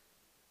can,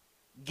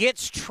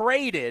 gets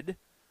traded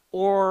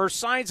or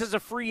signs as a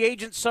free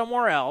agent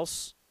somewhere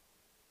else,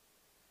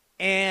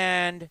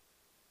 and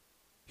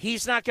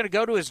he's not going to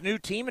go to his new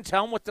team and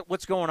tell him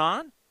what's going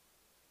on?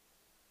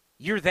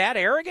 You're that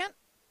arrogant?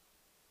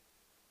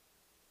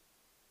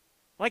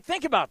 Like,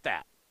 think about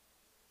that.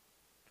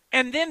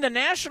 And then the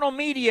national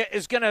media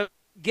is going to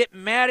get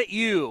mad at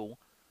you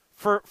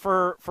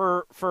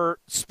for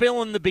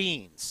spilling the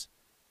beans.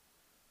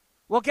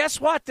 Well,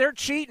 guess what? They're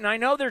cheating. I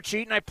know they're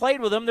cheating. I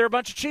played with them. They're a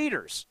bunch of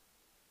cheaters.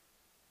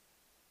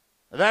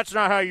 That's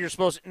not how you're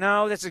supposed to.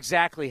 No, that's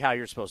exactly how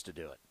you're supposed to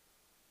do it.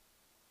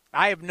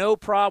 I have no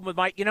problem with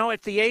Mike.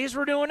 If the A's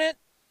were doing it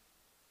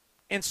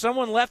and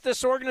someone left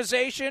this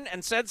organization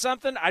and said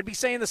something, I'd be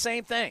saying the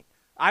same thing.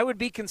 I would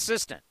be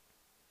consistent.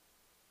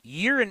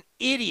 You're an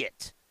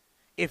idiot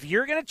if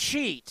you're going to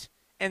cheat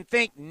and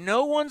think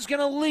no one's going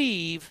to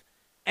leave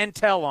and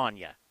tell on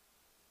you.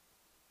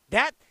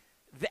 That,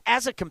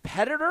 as a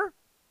competitor,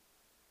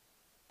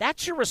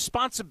 that's your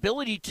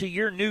responsibility to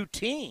your new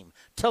team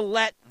to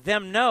let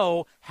them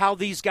know how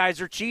these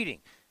guys are cheating.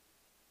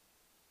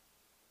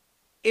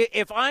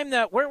 If I'm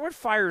where'd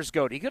Fiers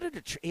go? Did he go to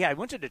Detroit? Yeah, I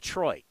went to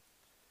Detroit.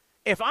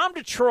 If I'm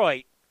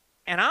Detroit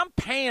and I'm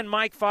paying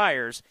Mike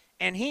Fiers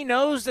and he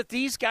knows that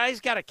these guys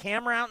got a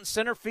camera out in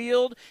center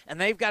field and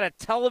they've got a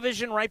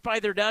television right by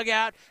their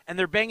dugout and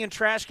they're banging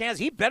trash cans,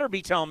 he better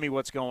be telling me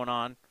what's going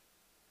on.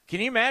 Can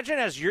you imagine?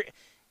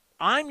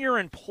 I'm your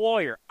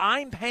employer.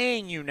 I'm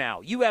paying you now.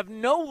 You have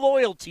no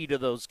loyalty to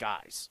those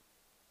guys.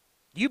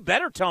 You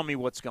better tell me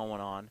what's going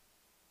on.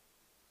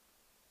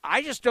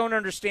 I just don't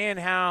understand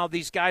how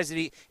these guys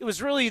it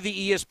was really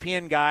the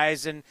ESPN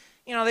guys, and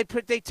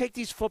they take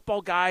these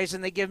football guys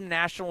and they give them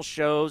national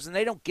shows and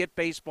they don't get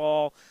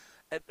baseball.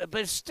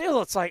 But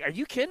still, it's like, are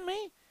you kidding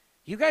me?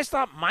 You guys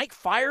thought Mike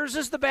Fiers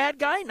is the bad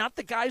guy, not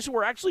the guys who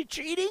were actually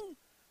cheating?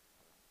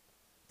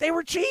 They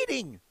were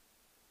cheating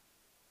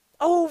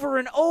over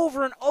and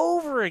over and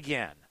over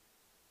again.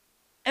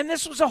 And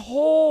this was a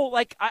whole,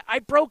 I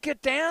broke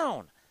it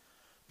down.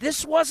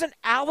 This wasn't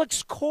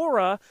Alex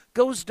Cora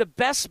goes to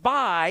Best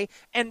Buy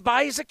and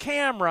buys a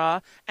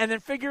camera and then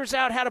figures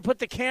out how to put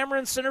the camera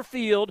in center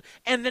field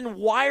and then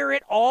wire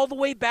it all the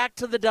way back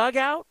to the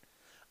dugout.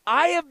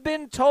 I have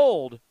been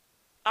told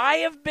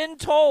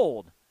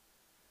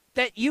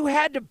that you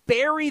had to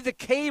bury the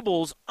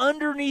cables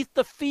underneath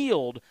the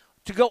field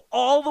to go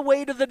all the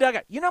way to the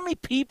dugout. You know how many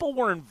people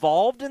were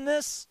involved in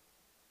this?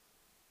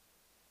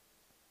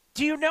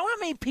 Do you know how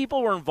many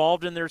people were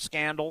involved in their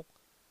scandal?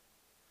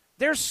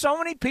 There's so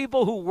many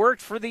people who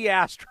worked for the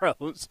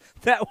Astros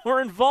that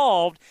were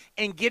involved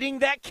in getting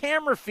that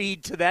camera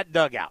feed to that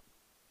dugout.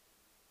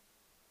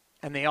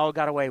 And they all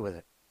got away with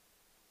it.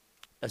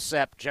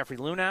 Except Jeffrey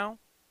Luhnow,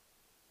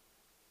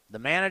 the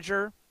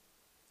manager,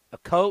 a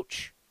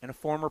coach, and a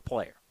former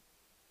player.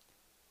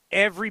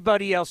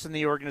 Everybody else in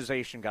the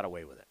organization got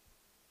away with it.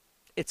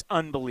 It's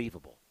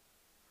unbelievable.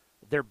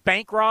 They're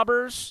bank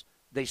robbers.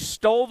 They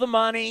stole the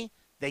money.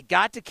 They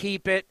got to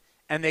keep it,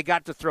 and they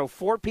got to throw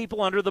 4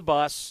 people under the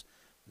bus.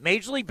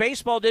 Major League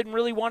Baseball didn't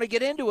really want to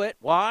get into it.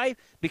 Why?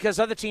 Because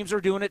other teams are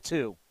doing it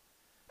too.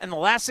 And the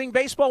last thing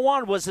baseball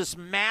wanted was this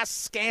mass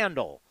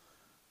scandal.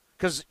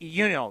 Because,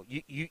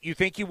 you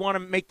think you want to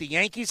make the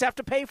Yankees have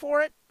to pay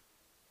for it?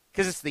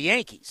 Because it's the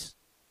Yankees.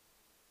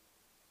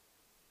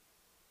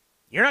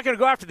 You're not going to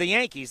go after the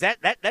Yankees.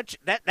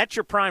 That's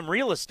your prime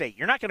real estate.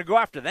 You're not going to go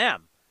after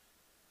them.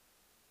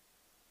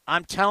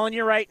 I'm telling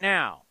you right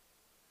now,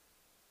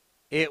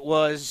 it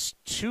was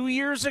 2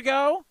 years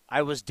ago.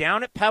 I was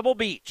down at Pebble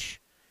Beach,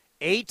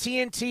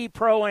 AT&T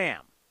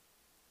Pro-Am.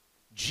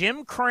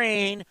 Jim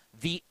Crane,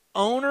 the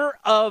owner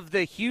of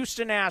the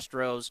Houston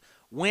Astros,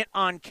 went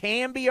on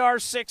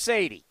KMBR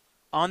 680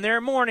 on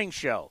their morning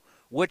show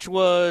which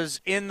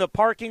was in the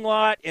parking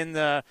lot in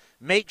the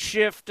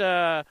makeshift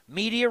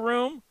media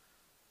room,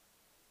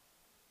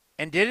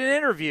 and did an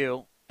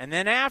interview, and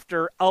then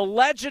after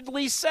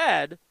allegedly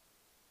said,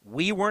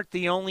 we weren't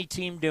the only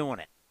team doing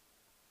it.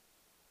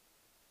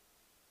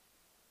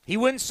 He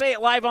wouldn't say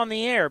it live on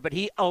the air, but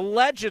he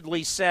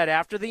allegedly said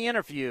after the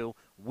interview,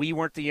 we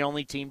weren't the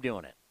only team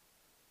doing it.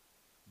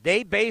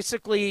 They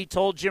basically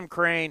told Jim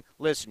Crane,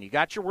 listen, you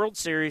got your World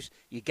Series,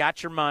 you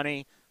got your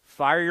money,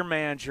 fire your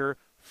manager,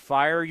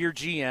 fire your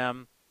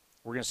GM.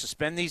 We're going to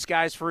suspend these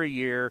guys for a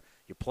year.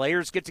 Your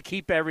players get to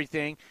keep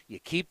everything. You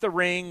keep the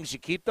rings, you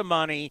keep the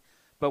money,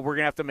 but we're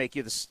going to have to make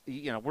you this,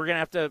 we're going to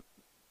have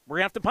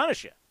to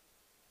punish you.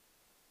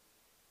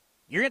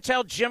 You're going to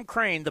tell Jim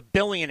Crane, the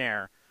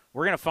billionaire,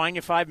 we're going to fine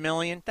you $5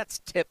 million? That's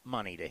tip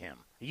money to him.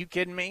 Are you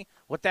kidding me?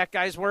 What that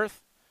guy's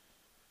worth?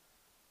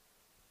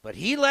 But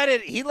he let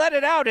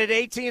it out at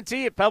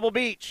AT&T at Pebble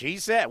Beach. He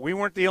said we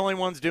weren't the only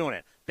ones doing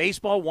it.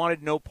 Baseball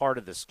wanted no part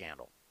of this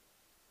scandal.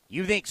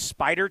 You think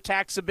spider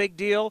tack's a big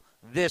deal?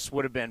 This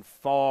would have been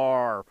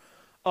the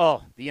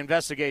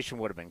investigation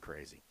would have been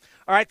crazy.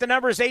 All right, the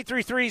number is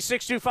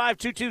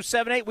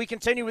 833-625-2278. We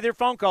continue with your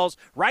phone calls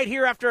right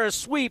here after a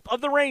sweep of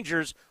the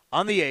Rangers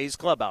on the A's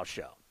Clubhouse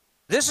Show.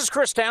 This is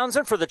Chris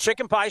Townsend for the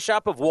Chicken Pie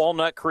Shop of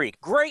Walnut Creek.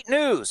 Great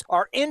news!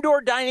 Our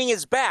indoor dining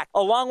is back,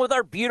 along with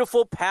our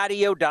beautiful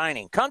patio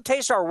dining. Come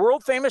taste our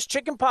world-famous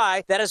chicken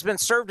pie that has been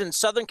served in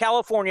Southern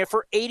California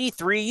for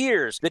 83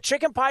 years. The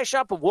Chicken Pie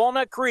Shop of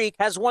Walnut Creek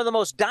has one of the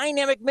most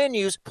dynamic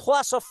menus,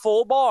 plus a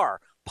full bar.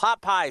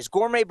 Pot pies,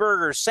 gourmet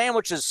burgers,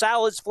 sandwiches,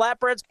 salads,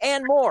 flatbreads,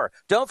 and more.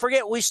 Don't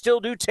forget, we still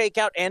do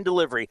takeout and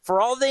delivery.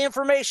 For all the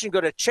information, go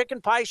to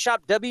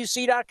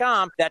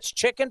chickenpieshopwc.com. That's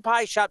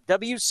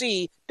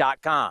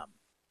chickenpieshopwc.com.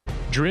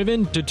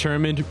 Driven,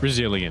 determined,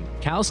 resilient.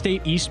 Cal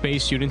State East Bay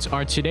students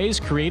are today's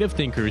creative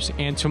thinkers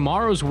and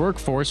tomorrow's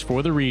workforce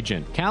for the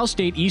region. Cal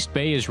State East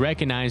Bay is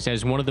recognized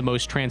as one of the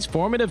most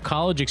transformative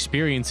college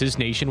experiences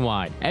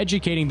nationwide,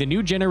 educating the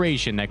new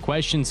generation that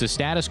questions the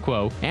status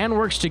quo and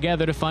works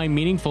together to find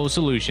meaningful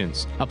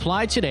solutions.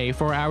 Apply today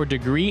for our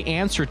degree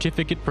and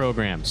certificate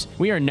programs.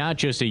 We are not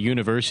just a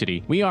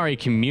university, we are a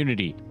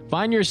community.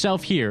 Find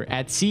yourself here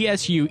at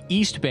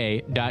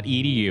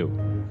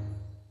csueastbay.edu.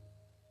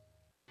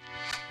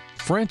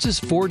 Francis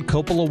Ford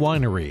Coppola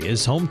Winery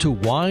is home to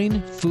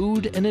wine,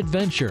 food, and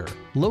adventure.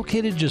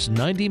 Located just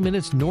 90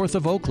 minutes north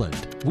of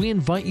Oakland, we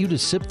invite you to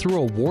sip through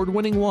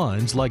award-winning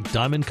wines like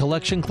Diamond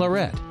Collection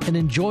Claret and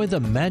enjoy the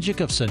magic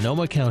of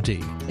Sonoma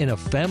County in a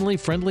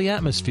family-friendly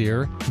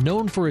atmosphere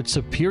known for its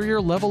superior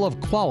level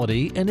of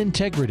quality and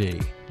integrity.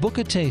 Book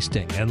a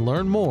tasting and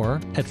learn more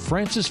at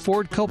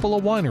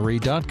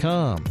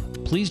francisfordcoppolawinery.com.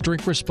 Please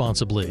drink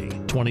responsibly.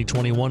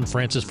 2021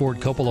 Francis Ford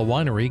Coppola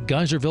Winery,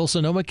 Geyserville,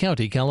 Sonoma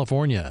County,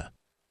 California.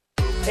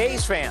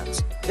 A's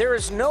fans, there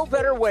is no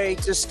better way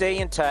to stay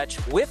in touch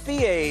with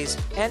the A's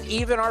and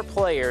even our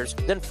players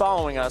than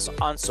following us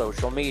on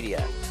social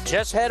media.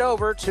 Just head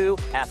over to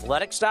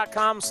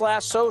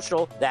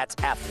athletics.com/social. That's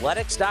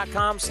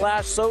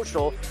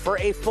athletics.com/social for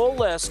a full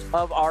list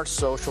of our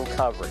social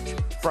coverage,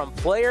 from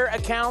player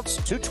accounts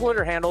to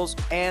Twitter handles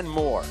and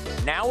more.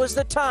 Now is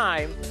the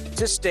time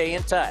to stay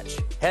in touch.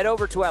 Head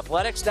over to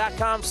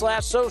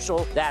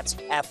athletics.com/social. That's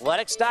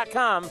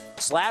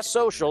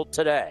athletics.com/social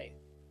today.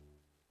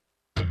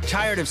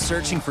 Tired of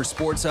searching for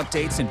sports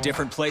updates in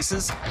different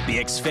places? The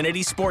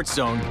Xfinity Sports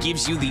Zone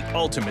gives you the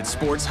ultimate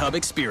sports hub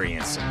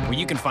experience, where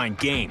you can find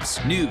games,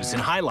 news,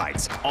 and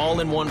highlights all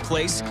in one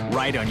place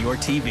right on your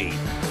TV.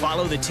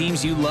 Follow the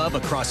teams you love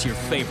across your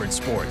favorite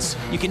sports.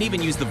 You can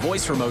even use the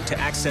voice remote to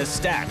access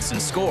stats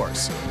and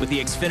scores. With the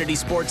Xfinity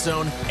Sports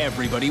Zone,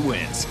 everybody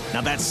wins.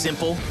 Now that's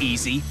simple,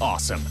 easy,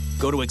 awesome.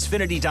 Go to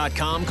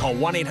Xfinity.com, call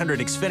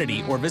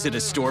 1-800-XFINITY, or visit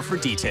a store for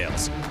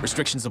details.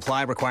 Restrictions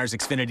apply. Requires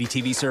Xfinity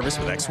TV service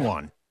with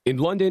X1. In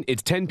London,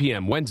 it's 10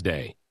 p.m.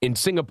 Wednesday. In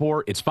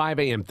Singapore, it's 5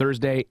 a.m.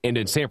 Thursday. And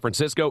in San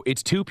Francisco,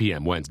 it's 2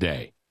 p.m.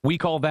 Wednesday. We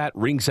call that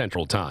Ring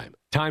Central Time.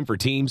 Time for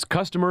teams,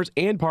 customers,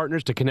 and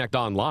partners to connect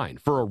online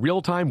for a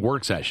real-time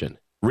work session.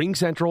 Ring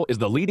Central is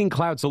the leading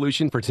cloud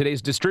solution for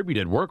today's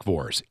distributed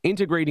workforce,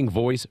 integrating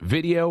voice,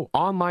 video,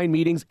 online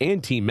meetings,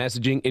 and team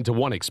messaging into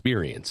one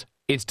experience.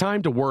 It's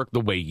time to work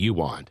the way you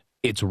want.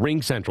 It's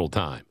Ring Central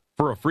Time.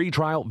 For a free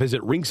trial, visit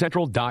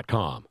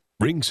ringcentral.com.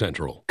 Ring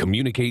Central.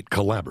 Communicate,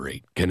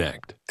 collaborate,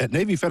 connect. At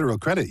Navy Federal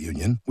Credit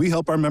Union, we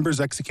help our members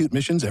execute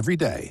missions every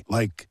day,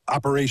 like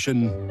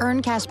Operation...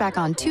 Earn cash back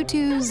on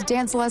tutus,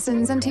 dance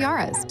lessons, and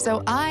tiaras,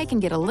 so I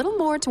can get a little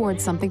more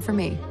towards something for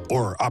me.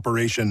 Or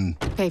Operation...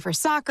 Pay for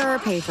soccer,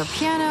 pay for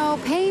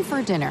piano, pay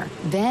for dinner.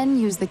 Then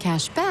use the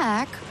cash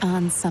back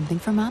on something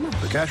for Mama.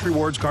 The Cash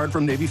Rewards card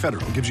from Navy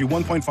Federal gives you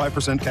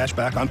 1.5% cash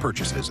back on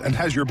purchases and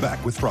has your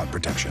back with fraud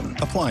protection.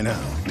 Apply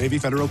now. Navy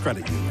Federal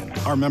Credit Union.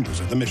 Our members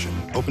are the mission.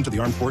 Open to the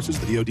Armed Forces,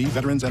 the DoD,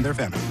 veterans, and their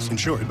families.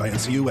 Insured by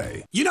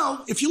NCUA. You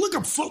know, if you look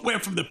up footwear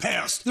from the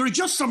past, there are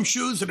just some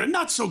shoes that are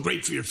not so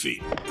great for your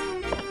feet.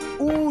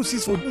 Ooh,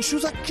 these wooden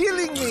shoes are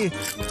killing me.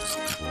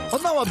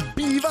 But now a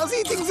beaver's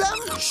eating them?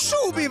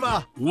 Shoo,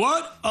 beaver!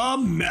 What a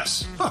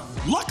mess. Huh.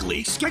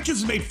 Luckily, Skechers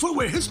has made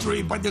footwear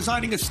history by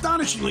designing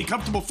astonishingly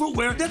comfortable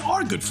footwear that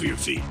are good for your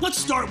feet. Let's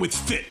start with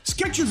fit.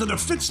 Skechers are the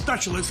fit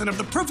specialists and have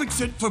the perfect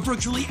fit for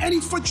virtually any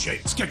foot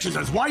shape. Skechers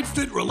has wide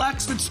fit,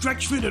 relaxed fit,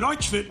 stretch fit, and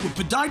arch fit with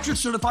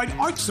podiatrist-certified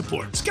arch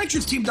support.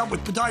 Skechers teamed up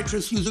with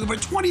podiatrists using over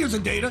 20 years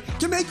of data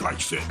to make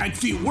arch fit, and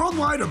feet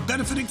worldwide are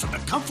benefiting from the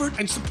comfort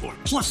and support.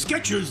 Plus,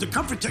 Skechers, the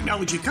comfort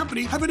technology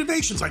company, have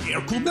innovations like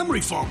air-cooled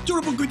memory foam,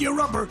 durable Goodyear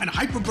rubber, and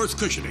hyperburst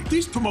cushioning.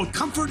 These promote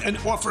comfort and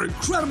offer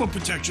incredible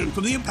protection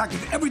from the impact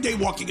of everyday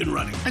walking and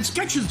running. And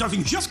Skechers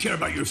doesn't just care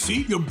about your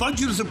feet, your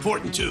budget is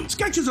important too.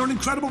 Skechers are an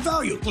incredible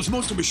value, plus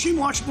most are machine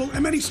washable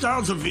and many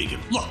styles are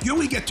vegan. Look, you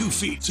only get 2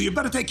 feet, so you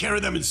better take care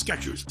of them in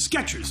Skechers.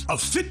 Skechers, a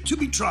fit to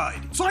be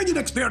tried. Find your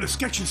next pair at a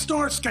Skechers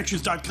store,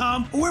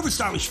 Skechers.com, or wherever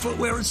stylish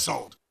footwear is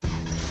sold.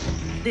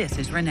 This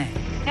is Renee.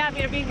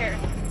 Happy to be here.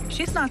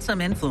 She's not some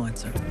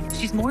influencer.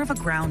 She's more of a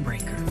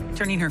groundbreaker,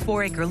 turning her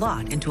 4-acre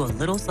lot into a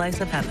little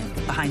slice of heaven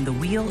behind the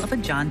wheel of a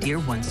John Deere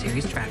 1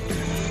 Series tractor.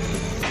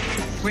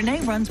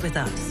 Renee runs with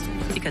us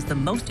because the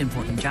most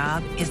important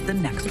job is the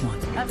next one.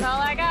 That's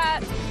all I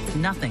got.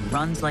 Nothing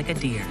runs like a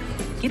Deere.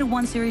 Get a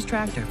 1 Series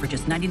tractor for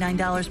just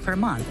 $99 per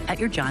month at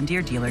your John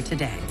Deere dealer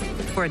today.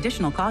 For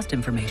additional cost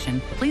information,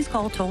 please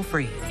call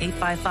toll-free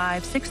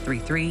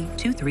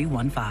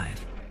 855-633-2315.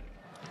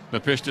 The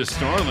pitch to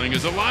Starling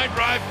is a line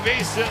drive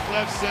base hit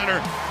left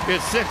center.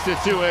 It's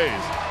 6-2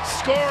 A's.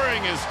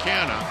 Scoring is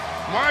Canna.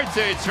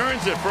 Marte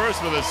turns at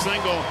first with a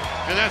single,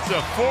 and that's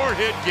a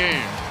 4-hit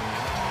game.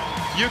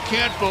 You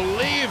can't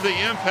believe the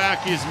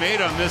impact he's made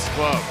on this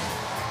club.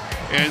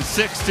 And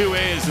 6-2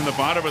 A's in the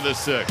bottom of the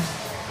 6th.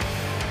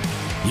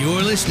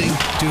 You're listening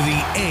to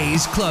the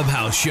A's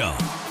Clubhouse Show.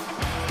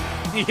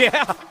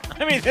 Yeah,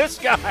 I mean, this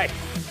guy,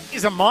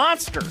 he's a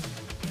monster.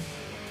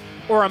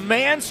 Or a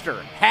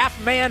manster, half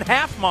man,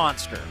 half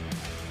monster.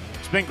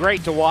 It's been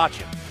great to watch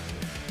him.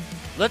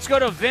 Let's go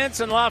to Vince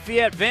in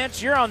Lafayette.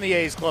 Vince, you're on the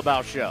A's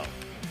Clubhouse Show.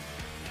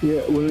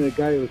 Yeah, when the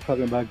guy was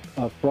talking about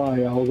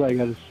Fry, all I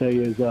got to say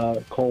is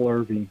Cole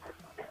Irvin.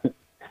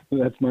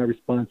 That's my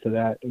response to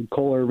that. And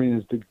Cole Irvin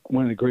is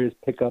one of the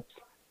greatest pickups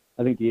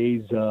I think the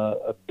A's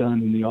have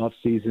done in the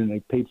offseason.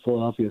 They paid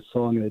Philadelphia a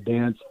song and a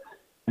dance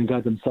and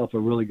got themselves a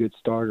really good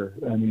starter.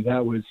 I mean,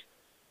 that was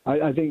 –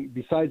 I think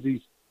besides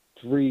these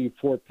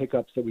 3-4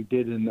 pickups that we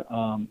did in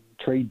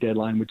trade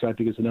deadline, which I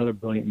think is another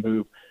brilliant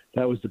move,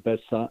 that was the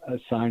best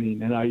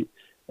signing. And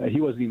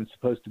he wasn't even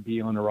supposed to be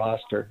on the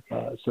roster,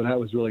 so that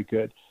was really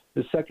good.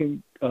 The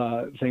second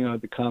thing I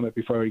had to comment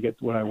before I get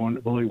to what I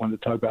really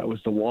wanted to talk about was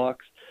the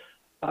walks.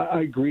 I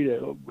agree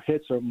that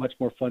hits are much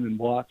more fun than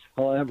walks.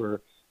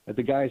 However, if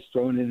the guy's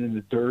thrown it in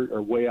the dirt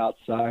or way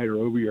outside or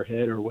over your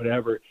head or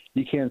whatever,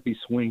 you can't be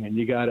swinging.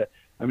 You got to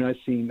 – I mean, I've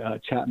seen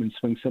Chapman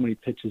swing so many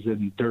pitches in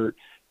the dirt.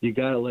 You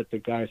got to let the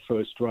guy throw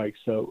a strike.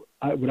 So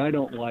what I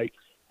don't like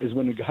is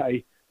when the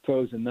guy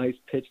throws a nice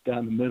pitch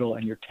down the middle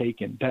and you're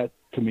taken. That,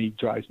 to me,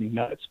 drives me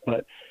nuts.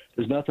 But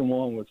there's nothing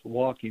wrong with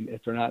walking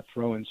if they're not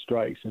throwing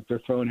strikes. If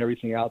they're throwing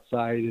everything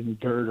outside in the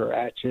dirt or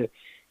at you,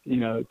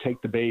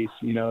 take the base.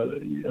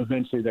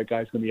 Eventually that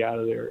guy's going to be out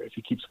of there if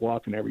he keeps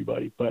walking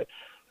everybody. But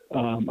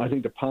I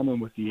think the problem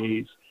with the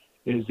A's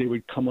is they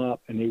would come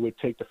up and they would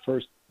take the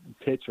first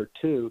pitch or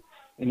two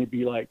and it'd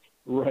be like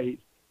right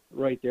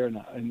there in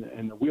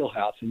the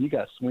wheelhouse, and you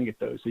got to swing at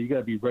those. So you got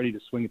to be ready to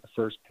swing at the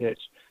first pitch,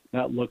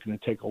 not looking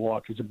to take a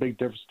walk. There's a big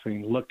difference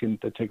between looking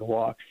to take a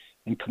walk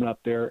and coming up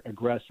there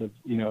aggressive,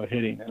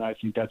 hitting, and I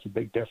think that's a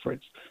big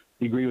difference.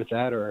 Do you agree with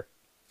that, or?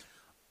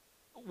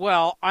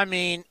 Well, I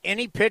mean,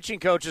 any pitching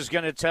coach is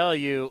going to tell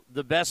you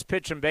the best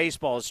pitch in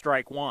baseball is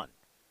strike one.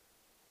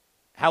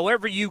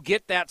 However you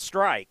get that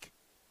strike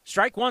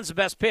one's the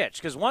best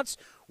pitch, because once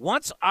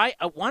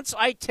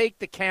I take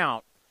the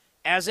count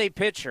as a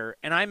pitcher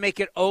and I make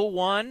it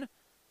 0-1,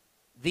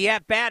 the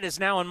at-bat is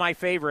now in my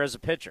favor as a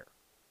pitcher.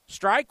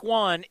 Strike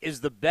one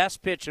is the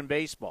best pitch in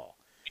baseball.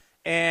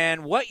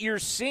 And what you're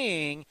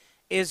seeing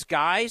is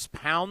guys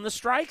pound the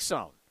strike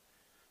zone.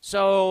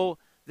 So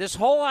this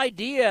whole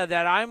idea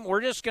that we're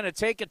just going to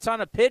take a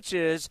ton of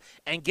pitches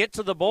and get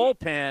to the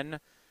bullpen,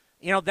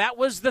 that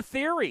was the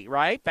theory,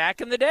 right? Back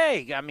in the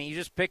day. I mean, you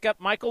just pick up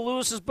Michael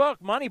Lewis's book,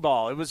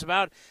 Moneyball. It was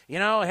about,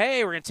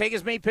 hey, we're going to take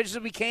as many pitches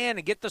as we can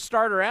and get the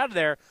starter out of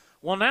there.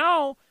 Well,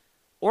 now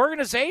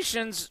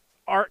organizations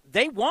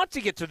they want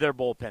to get to their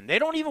bullpen. They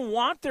don't even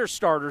want their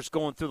starters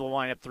going through the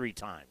lineup three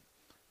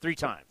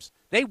times.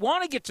 They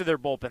want to get to their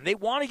bullpen. They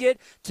want to get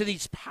to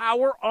these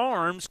power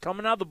arms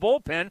coming out of the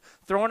bullpen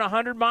throwing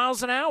 100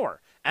 miles an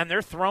hour, and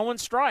they're throwing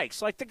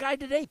strikes. Like the guy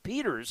today,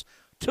 Peters,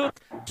 took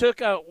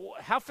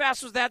how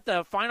fast was that,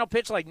 the final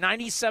pitch, like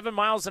 97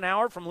 miles an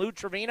hour from Lou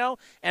Trevino,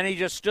 and he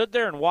just stood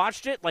there and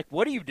watched it? Like,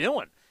 what are you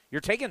doing? You're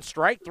taking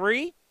strike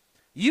three?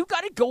 You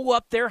got to go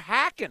up there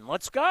hacking.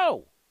 Let's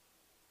go.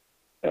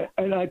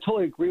 And I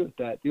totally agree with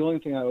that. The only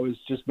thing I was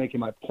just making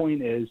my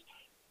point is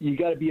you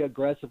got to be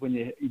aggressive when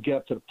you get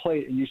up to the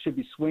plate, and you should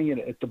be swinging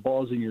at the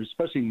balls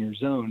especially in your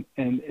zone,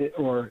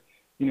 or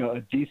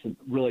a decent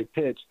really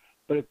pitch.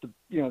 But if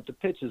the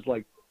pitch is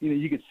like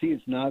you could see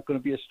it's not going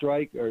to be a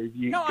strike. Or if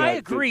you No, I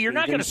agree. You're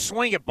not going to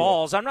swing at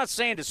balls. I'm not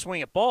saying to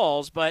swing at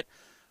balls, but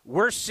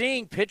we're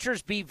seeing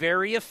pitchers be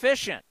very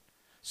efficient.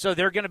 So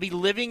they're going to be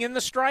living in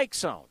the strike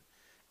zone.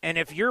 And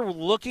if you're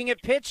looking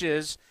at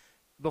pitches,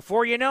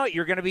 before you know it,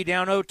 you're going to be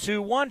down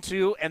 0-2,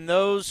 1-2, and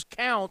those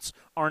counts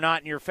are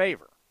not in your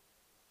favor.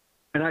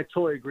 And I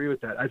totally agree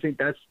with that. I think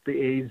that's the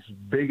A's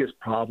biggest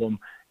problem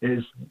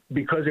is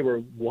because they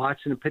were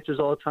watching the pitches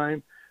all the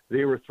time,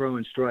 they were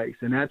throwing strikes.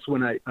 And that's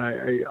when I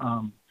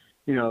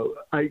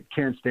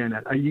can't stand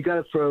that. You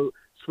got to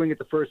swing at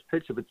the first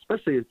pitch of it,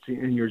 especially if it's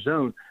in your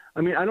zone.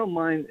 I mean, I don't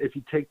mind if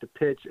you take the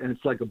pitch and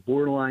it's like a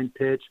borderline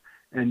pitch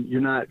and you're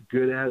not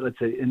good at it, let's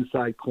say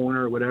inside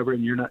corner or whatever,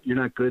 and you're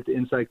not good at the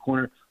inside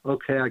corner.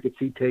 Okay, I could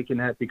see taking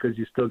that because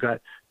you still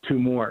got two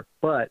more.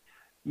 But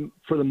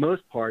for the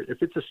most part,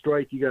 if it's a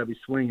strike, you got to be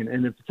swinging.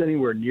 And if it's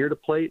anywhere near the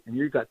plate and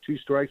you've got two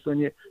strikes on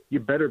you, you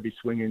better be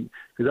swinging.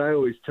 Because I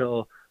always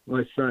tell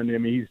my son, I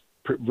mean, he's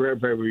a very,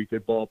 very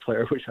good ball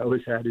player. I wish I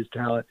always had his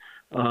talent.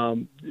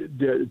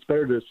 It's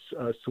better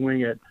to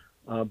swing at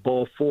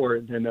ball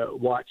 4 than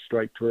watch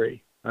strike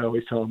 3. I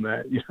always tell him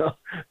that.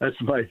 That's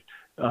my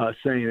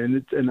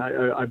saying, and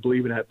I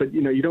believe in that. But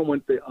you don't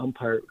want the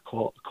umpire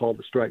call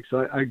the strike.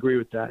 So I agree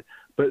with that.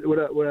 But what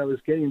I was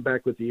getting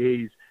back with the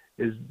A's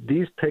is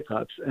these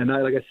pickups, and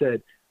like I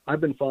said, I've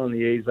been following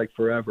the A's like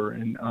forever,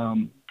 and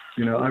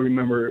I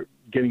remember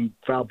getting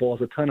foul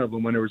balls, a ton of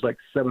them, when there was like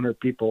 700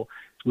 people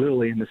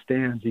literally in the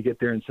stands. You get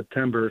there in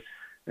September,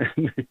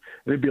 and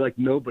it'd be like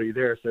nobody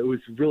there. So it was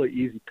really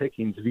easy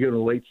pickings. If you go to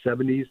the late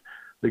 70s,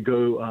 the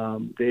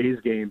A's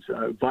games.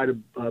 Vida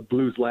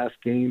Blue's last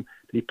game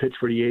that he pitched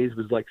for the A's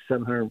was like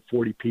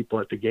 740 people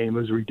at the game.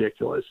 It was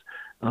ridiculous.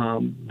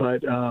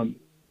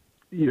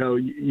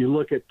 You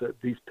look at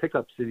these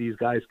pickups that these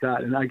guys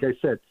got, and like I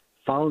said,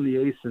 following the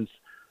A's since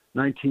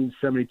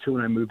 1972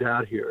 when I moved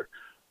out here,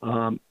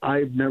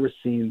 I've never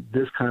seen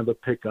this kind of a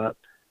pickup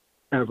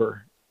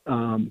ever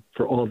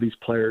for all of these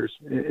players.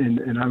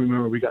 And I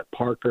remember we got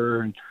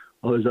Parker and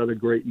all those other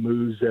great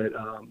moves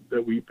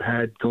that we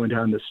had going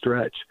down the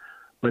stretch,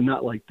 but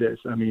not like this.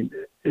 I mean,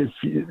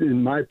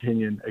 in my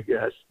opinion, I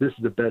guess this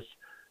is the best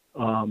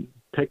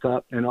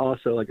pickup. And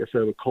also, like I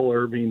said, with Cole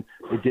Irvin,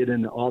 they did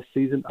in the off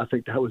season. I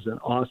think that was an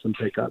awesome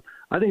pickup.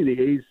 I think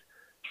the A's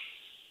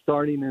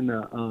starting in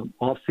the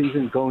off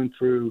season, going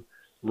through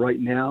right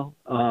now,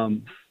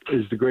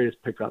 is the greatest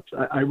pickups.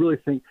 I really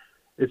think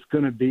it's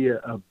going to be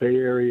a Bay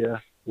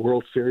Area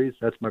World Series.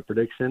 That's my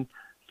prediction.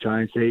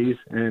 Giants, A's,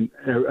 and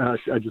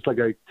just like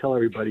I tell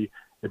everybody,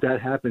 if that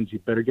happens, you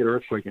better get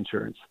earthquake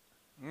insurance.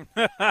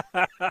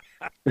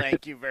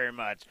 Thank you very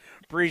much.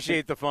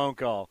 Appreciate the phone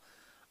call.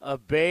 A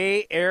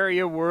Bay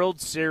Area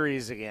World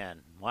Series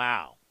again.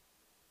 Wow.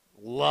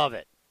 Love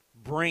it.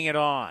 Bring it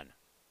on.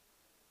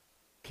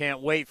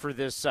 Can't wait for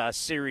this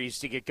series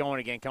to get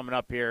going again coming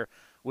up here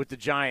with the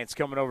Giants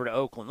coming over to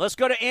Oakland. Let's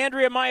go to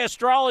Andrea, my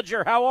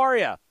astrologer. How are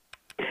you?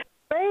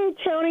 Hey,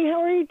 Tony.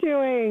 How are you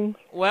doing?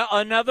 Well,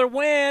 another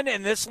win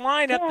in this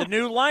lineup. The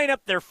new lineup,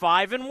 they're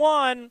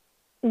 5-1.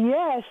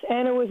 Yes,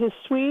 and it was a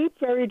sweep,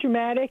 very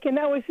dramatic, and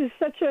that was just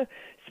such a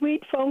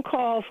sweet phone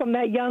call from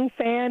that young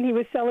fan. He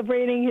was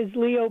celebrating his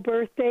Leo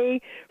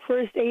birthday,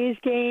 first A's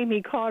game.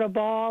 He caught a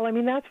ball. I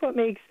mean, that's what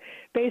makes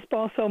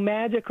baseball so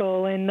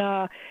magical. And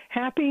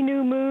happy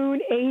new moon,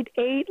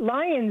 8/8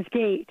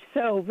 Lionsgate.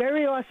 So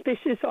very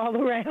auspicious all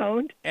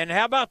around. And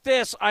how about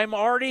this? I'm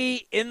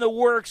already in the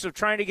works of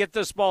trying to get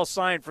this ball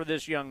signed for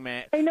this young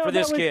man, for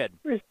this kid.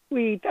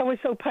 Sweet. That was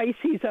so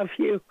Pisces of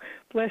you.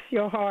 Bless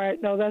your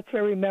heart. No, that's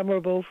very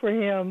memorable for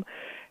him.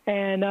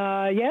 And,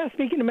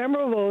 speaking of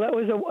memorable, that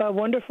was a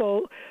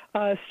wonderful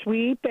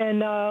sweep. And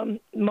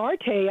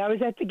Marte, I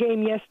was at the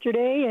game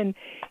yesterday, and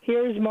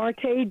here's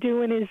Marte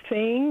doing his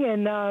thing,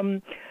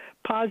 and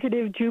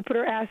positive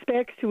Jupiter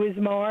aspects to his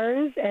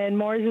Mars. And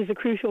Mars is a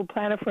crucial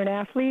planet for an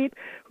athlete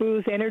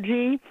whose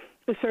energy,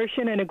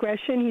 assertion, and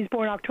aggression. He's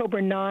born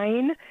October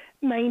 9,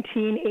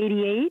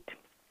 1988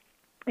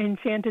 in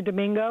Santo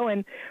Domingo.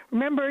 And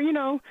remember,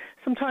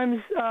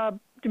 sometimes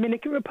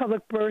Dominican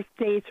Republic birth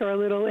dates are a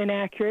little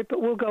inaccurate,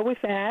 but we'll go with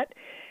that.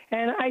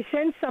 And I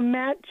sense some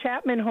Matt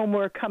Chapman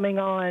homework coming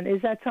on.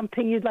 Is that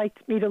something you'd like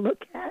me to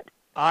look at?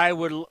 I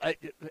would.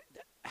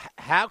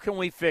 How can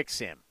we fix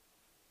him?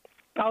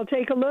 I'll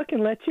take a look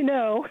and let you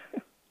know.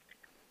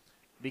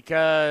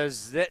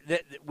 Because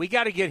we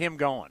got to get him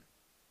going.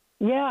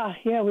 Yeah,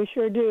 we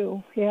sure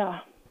do.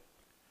 Yeah.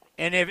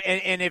 And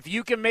if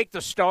you can make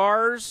the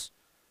Stars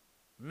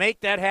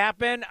make that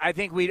happen, I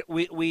think we'd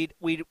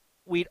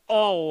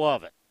all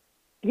love it.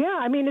 Yeah,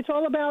 I mean, it's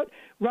all about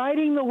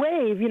riding the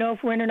wave. If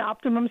we're in an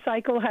optimum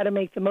cycle, how to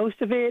make the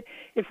most of it.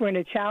 If we're in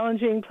a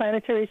challenging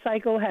planetary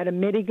cycle, how to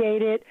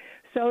mitigate it.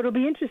 So it'll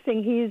be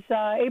interesting. He's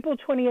April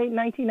 28,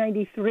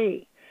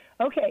 1993.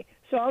 Okay,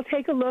 so I'll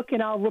take a look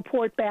and I'll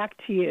report back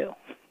to you.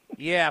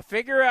 Yeah,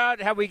 figure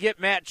out how we get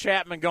Matt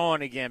Chapman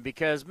going again,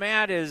 because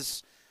Matt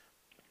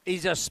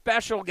he's a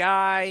special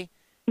guy.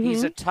 Mm-hmm.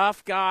 He's a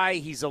tough guy.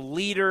 He's a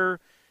leader.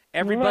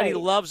 Everybody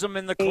Right. loves him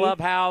in the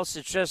clubhouse.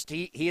 It's just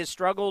he has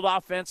struggled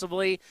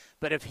offensively.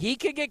 But if he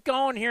could get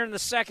going here in the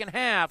second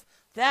half,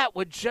 that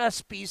would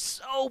just be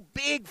so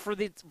big for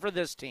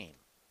this team.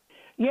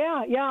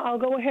 Yeah, I'll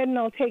go ahead and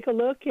I'll take a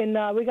look. And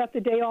we got the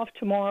day off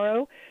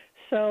tomorrow.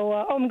 So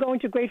I'm going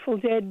to Grateful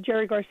Dead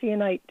Jerry Garcia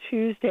night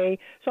Tuesday.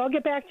 So I'll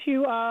get back to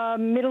you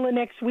middle of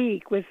next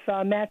week with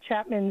Matt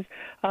Chapman's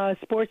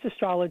sports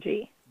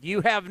astrology.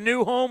 You have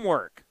new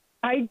homework.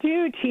 I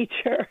do,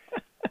 teacher.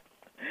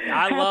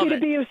 I love Happy it.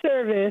 to be of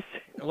service.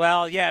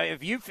 Well, yeah,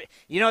 if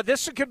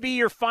this could be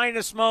your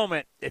finest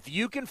moment. If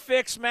you can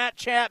fix Matt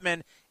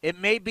Chapman, it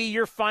may be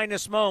your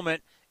finest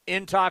moment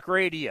in talk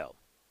radio.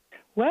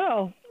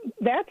 Well,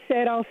 that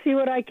said, I'll see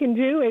what I can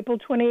do. April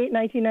 28,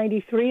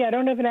 1993. I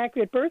don't have an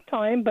accurate birth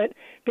time, but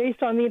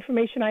based on the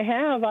information I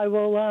have, I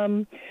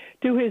will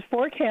do his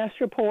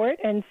forecast report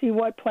and see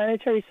what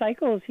planetary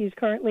cycles he's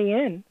currently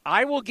in.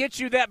 I will get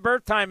you that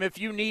birth time if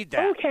you need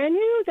that. Oh, can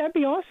you? That'd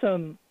be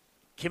awesome.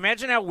 Can you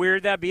imagine how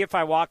weird that'd be if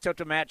I walked up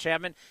to Matt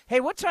Chapman? Hey,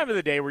 what time of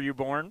the day were you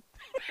born?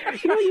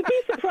 You'd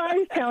be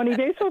surprised, Townie.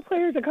 Baseball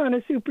players are kind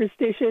of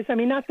superstitious. I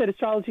mean, not that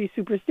astrology is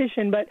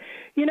superstition, but,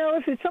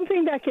 if it's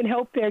something that can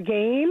help their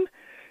game,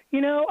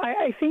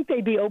 I think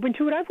they'd be open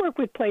to it. I've worked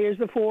with players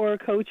before,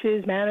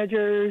 coaches,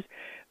 managers,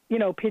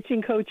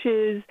 pitching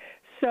coaches.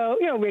 So,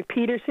 Rick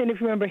Peterson, if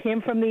you remember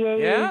him from the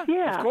A's.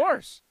 Yeah, of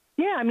course.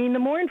 Yeah, I mean, the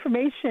more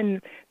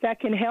information that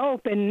can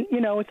help, and,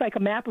 it's like a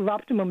map of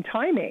optimum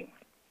timing.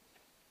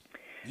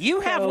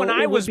 You have So when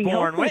I it would was be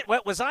born. helpful.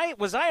 Wait, was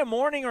I a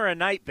morning or a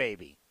night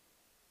baby?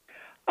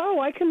 Oh,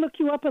 I can look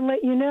you up and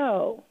let you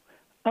know.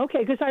 Okay,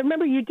 because I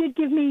remember you did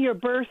give me your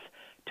birth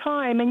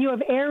time, and you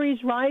have Aries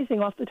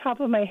rising off the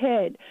top of my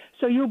head.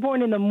 So you were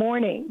born in the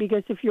morning,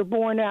 because if you're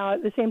born out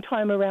at the same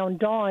time around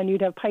dawn,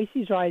 you'd have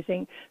Pisces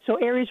rising. So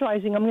Aries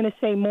rising, I'm going to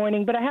say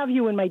morning, but I have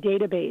you in my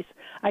database.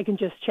 I can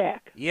just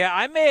check. Yeah,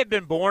 I may have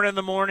been born in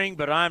the morning,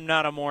 but I'm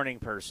not a morning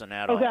person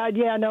at all. Oh, God,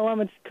 yeah, no, I'm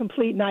a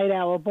complete night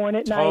owl. Born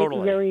at Totally.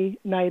 night, very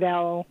night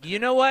owl. You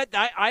know what?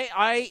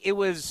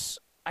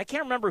 I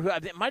can't remember who.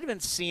 It might have been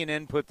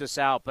CNN put this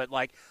out, but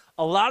like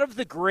a lot of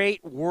the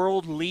great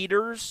world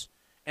leaders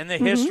in the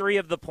history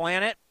of the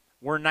planet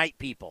were night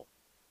people.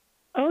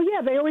 Oh,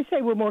 yeah, they always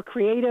say we're more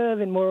creative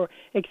and more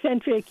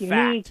eccentric,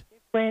 unique,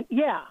 different.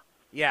 Yeah.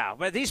 Yeah,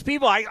 but these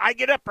people, I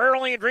get up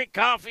early and drink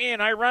coffee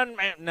and I run.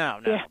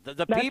 No. Yeah, The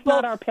that's people,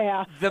 not our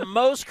path. The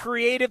most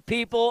creative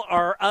people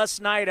are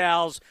us night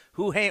owls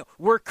who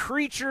we're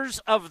creatures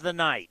of the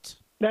night.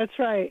 That's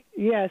right.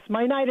 Yes,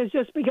 my night has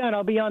just begun.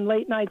 I'll be on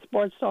late night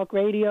sports talk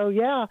radio.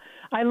 Yeah,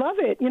 I love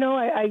it.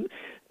 I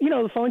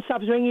the phone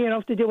stops ringing. I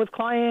don't have to deal with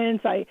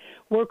clients. I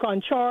work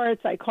on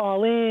charts. I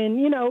call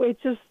in.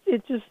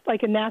 It's just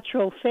like a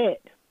natural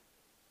fit.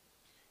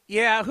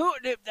 Yeah,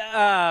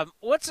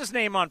 what's his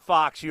name on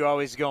Fox you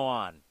always go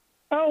on?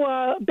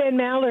 Oh, Ben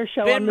Maller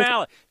show. Ben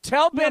Maller.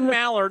 Tell Ben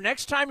Maller,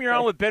 next time you're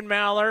on with Ben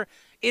Maller,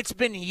 it's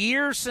been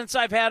years since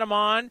I've had him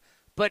on,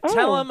 but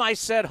tell him I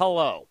said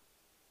hello.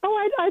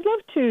 Oh, I'd love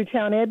to,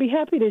 Townie. I'd be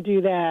happy to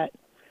do that.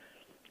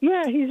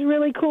 Yeah, he's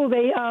really cool.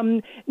 They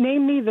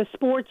named me the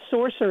sports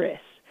sorceress.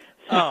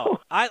 So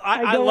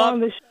I go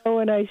on the show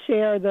and I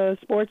share the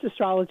sports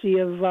astrology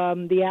of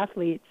the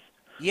athletes.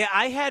 Yeah,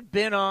 I had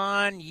been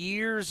on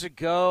years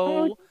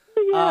ago.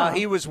 Oh, yeah.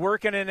 He was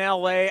working in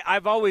L.A.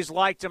 I've always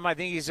liked him. I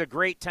think he's a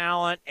great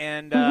talent,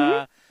 and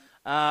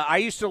I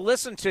used to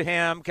listen to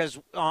him because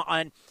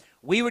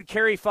we would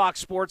carry Fox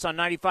Sports on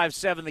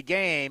 95.7 The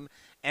Game.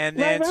 And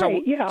then,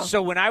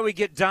 so when I would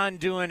get done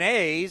doing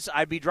A's,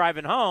 I'd be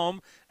driving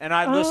home, and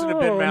I'd listen to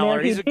Ben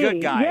Maller. He's a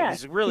good guy. Yeah.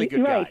 He's a really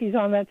good guy. Right, he's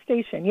on that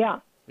station, yeah.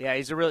 Yeah,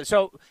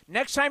 so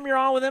next time you're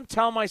on with him,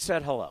 tell him I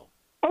said hello.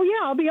 Oh,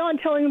 yeah, I'll be on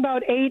telling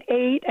about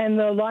 8/8 and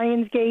the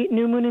Lionsgate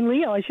New Moon in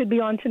Leo. I should be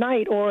on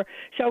tonight, or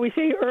shall we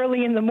say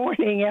early in the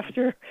morning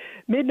after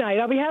midnight.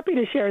 I'll be happy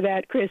to share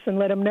that, Chris, and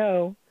let him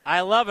know.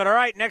 I love it. All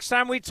right, next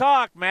time we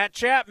talk, Matt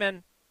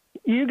Chapman.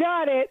 You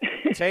got it.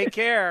 Take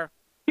care.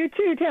 You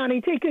too,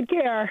 Townie. Take good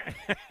care.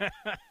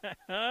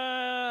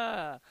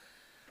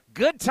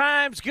 Good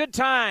times, good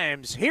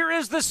times. Here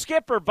is the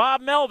skipper,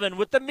 Bob Melvin,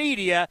 with the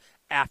media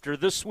after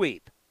the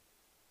sweep.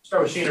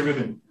 Start with Sheena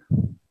Rubin.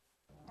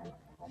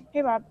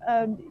 Hey, Bob.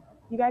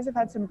 You guys have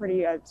had some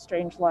pretty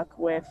strange luck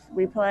with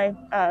replay.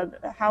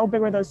 How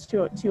big were those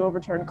two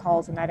overturned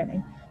calls in that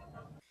inning?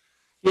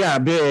 Yeah,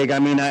 big. I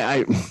mean,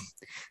 I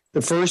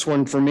the first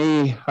one for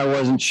me, I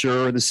wasn't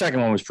sure. The second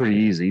one was pretty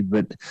easy,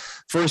 but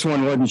first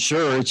one wasn't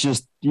sure. It's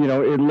just,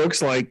 it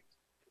looks like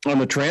on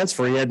the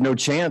transfer, he had no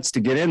chance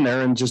to get in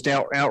there and just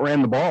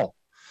outran the ball.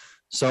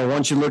 So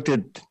once you looked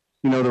at,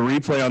 the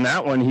replay on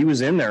that one, he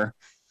was in there.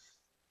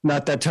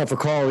 Not that tough a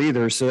call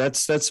either. So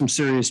that's some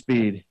serious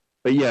speed.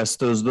 But yes,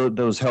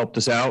 those helped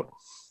us out,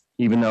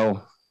 even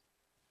though,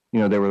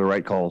 they were the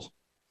right calls.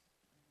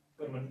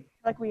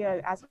 Like we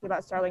ask you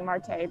about Starling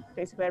Marte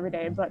basically every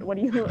day, but what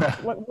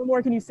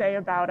more can you say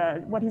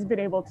about what he's been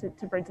able to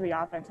bring to the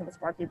offense and the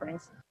spark he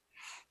brings?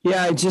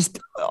 Yeah, just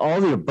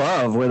all the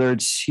above, whether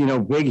it's,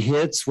 big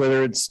hits,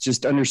 whether it's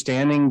just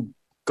understanding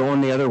going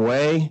the other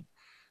way,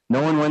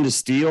 knowing when to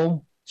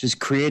steal, just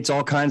creates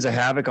all kinds of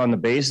havoc on the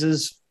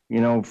bases,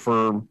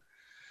 for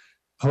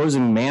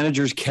opposing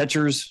managers,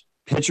 catchers,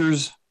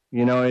 pitchers,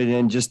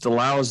 and just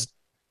allows,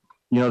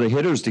 the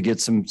hitters to get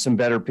some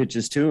better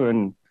pitches too,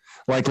 and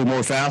likely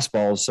more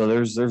fastballs. So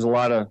there's a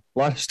lot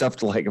of stuff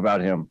to like about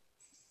him.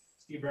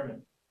 Steve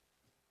Berman.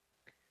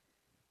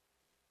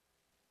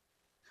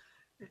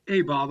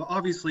 Hey, Bob,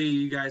 obviously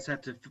you guys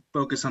have to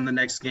focus on the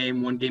next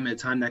game, one game at a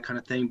time, that kind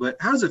of thing. But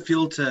how does it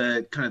feel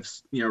to kind of,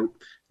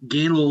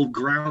 gain a little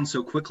ground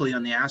so quickly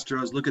on the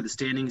Astros? Look at the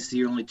standings, see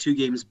you're only 2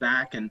 games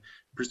back and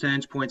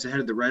percentage points ahead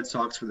of the Red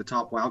Sox for the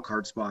top wild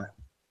card spot.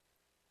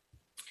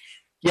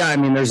 Yeah, I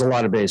mean, there's a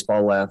lot of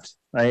baseball left.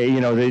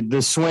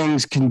 The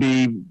swings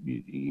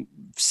can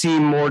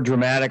seem more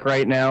dramatic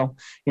right now.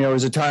 There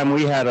was a time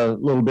we had a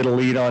little bit of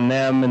lead on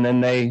them, and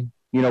then they,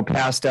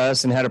 passed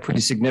us and had a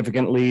pretty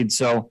significant lead.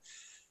 So,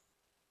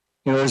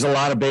 there's a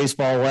lot of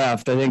baseball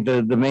left. I think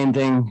the main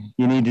thing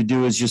you need to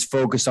do is just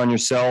focus on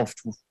yourself.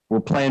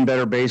 We're playing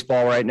better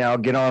baseball right now.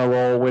 Get on a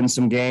roll, win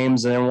some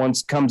games, and then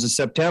once it comes to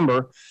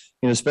September,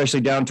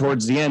 especially down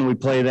towards the end, we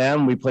play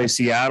them. We play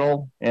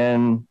Seattle,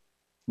 and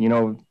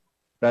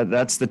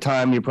that's the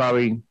time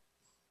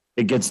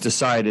it gets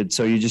decided.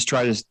 So you just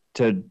try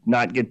to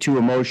not get too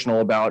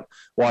emotional about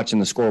watching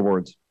the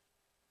scoreboards.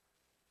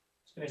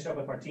 Let's finish up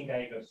with Martin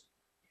Gallegos.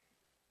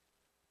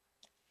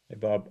 Hey,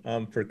 Bob.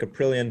 For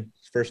Caprillion,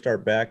 his first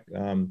start back,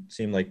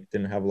 seemed like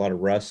didn't have a lot of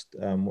rust.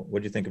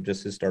 What do you think of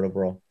just his start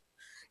overall?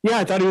 Yeah,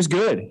 I thought he was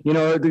good.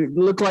 It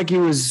looked like he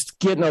was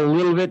getting a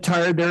little bit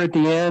tired there at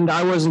the end.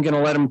 I wasn't going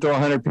to let him throw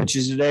 100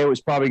 pitches today. It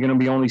was probably going to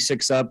be only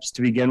 6 ups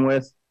to begin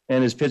with,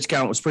 and his pitch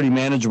count was pretty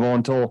manageable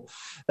until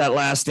that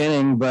last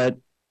inning. But,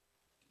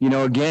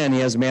 again,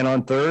 he has a man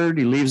on third.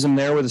 He leaves him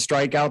there with a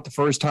strikeout the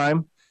first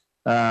time.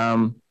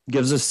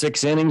 Gives us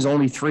 6 innings,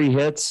 only 3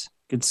 hits,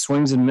 gets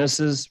swings and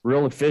misses,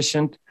 real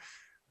efficient.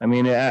 I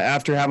mean,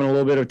 after having a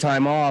little bit of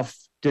time off,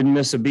 didn't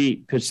miss a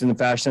beat, pitched in the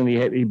fashion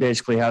he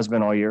basically has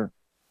been all year.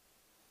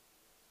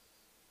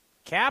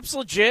 Cap's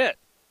legit.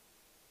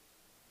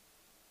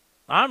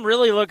 I'm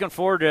really looking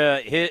forward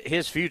to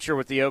his future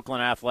with the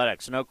Oakland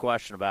Athletics, no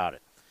question about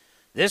it.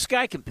 This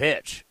guy can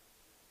pitch.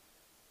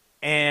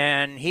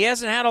 And he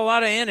hasn't had a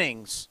lot of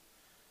innings,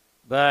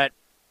 but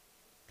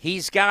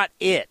he's got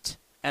it,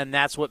 and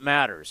that's what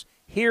matters.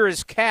 Here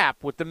is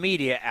Cap with the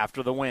media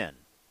after the win.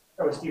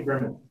 That was Steve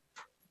Berman.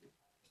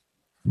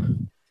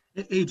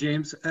 Hey,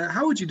 James,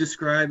 how would you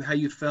describe how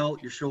you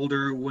felt your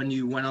shoulder when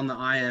you went on the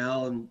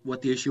IL and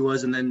what the issue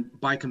was, and then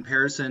by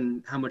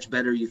comparison, how much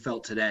better you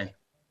felt today?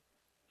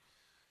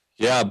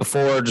 Yeah,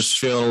 before just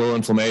feeling a little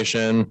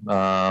inflammation,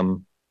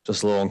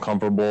 just a little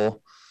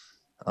uncomfortable.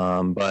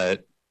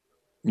 But,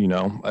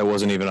 it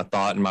wasn't even a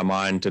thought in my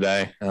mind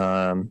today.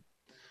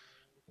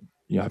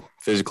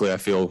 Physically, I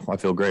feel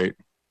great.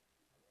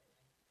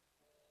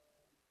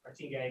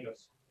 Martin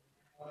Gallegos.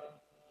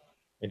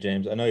 Hey,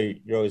 James, I know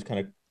you're always kind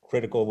of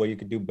critical of what you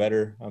could do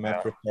better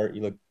after a start.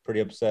 You look pretty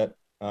upset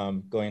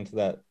going into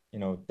that,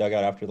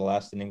 dugout after the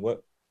last inning.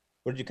 What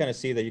did you kind of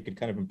see that you could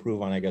kind of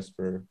improve on, I guess,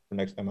 for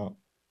next time out?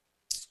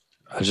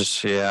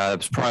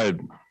 It's probably,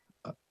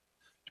 to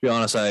be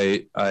honest,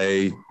 I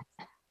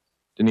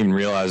didn't even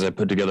realize I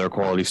put together a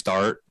quality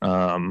start.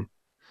 So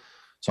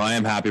I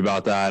am happy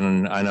about that.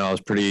 And I know I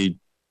was pretty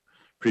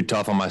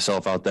tough on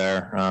myself out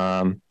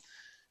there.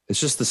 It's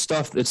just the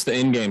stuff. It's the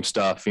in-game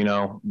stuff,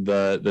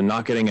 the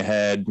not getting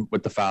ahead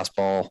with the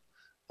fastball,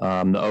 the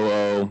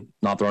 0-0,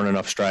 not throwing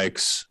enough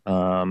strikes,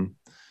 the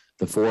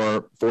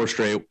four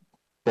straight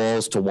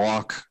balls to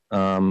walk.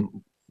 I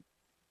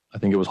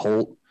think it was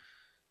Holt.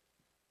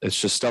 It's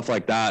just stuff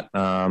like that.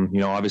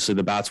 Obviously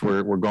the bats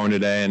were going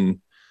today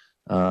and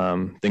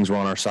things were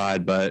on our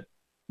side, but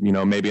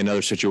maybe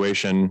another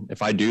situation,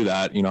 if I do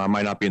that, I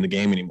might not be in the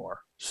game anymore.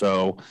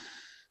 So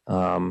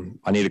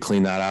I need to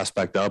clean that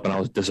aspect up, and I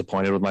was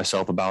disappointed with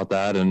myself about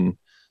that. And,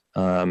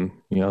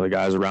 the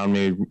guys around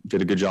me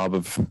did a good job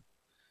of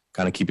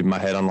kind of keeping my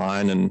head on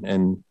line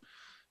and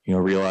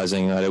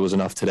realizing that it was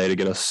enough today to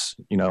get us,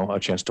 a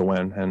chance to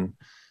win. And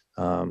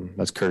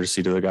that's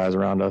courtesy to the guys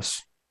around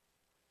us.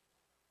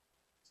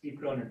 Steve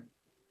Kroner.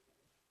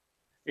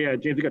 Yeah,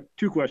 James, I got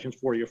 2 questions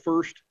for you.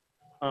 First,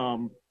 a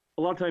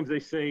lot of times they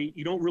say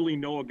you don't really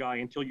know a guy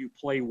until you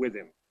play with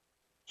him.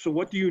 So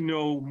what do you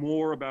know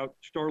more about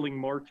Starling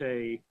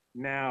Marte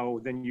now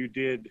than you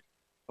did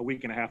a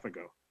week and a half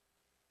ago?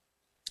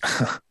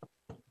 I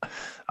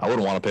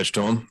wouldn't want to pitch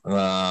to him.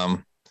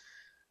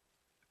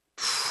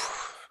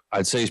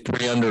 I'd say he's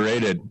pretty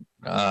underrated.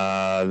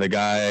 The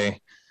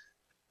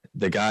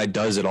guy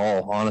does it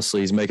all.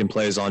 Honestly, he's making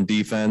plays on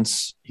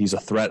defense. He's a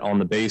threat on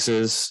the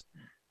bases.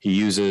 He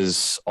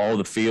uses all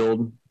the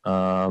field.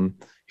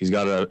 He's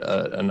got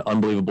an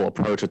unbelievable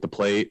approach at the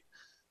plate.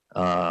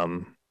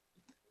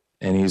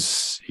 And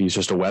he's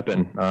just a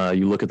weapon.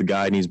 You look at the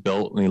guy and he's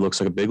built and he looks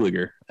like a big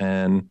leaguer.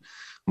 And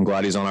I'm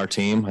glad he's on our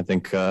team. I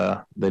think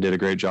they did a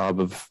great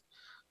job of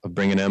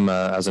bringing him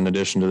as an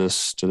addition to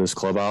this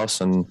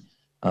clubhouse. And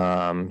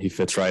he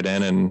fits right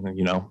in. And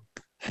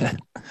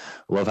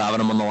love having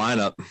him on the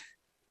lineup.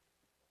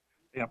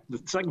 Yeah.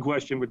 The second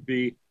question would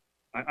be,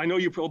 I know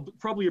you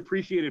probably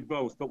appreciated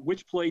both, but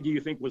which play do you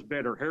think was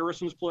better,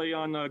 Harrison's play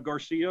on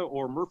Garcia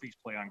or Murphy's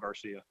play on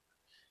Garcia?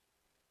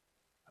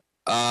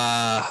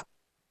 I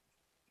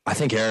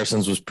think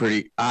Harrison's was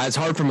pretty. It's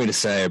hard for me to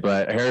say,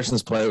 but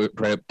Harrison's play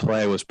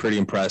was pretty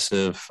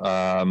impressive.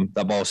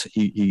 That ball,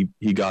 he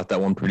got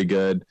that one pretty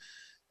good.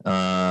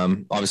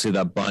 Obviously,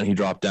 that bunt he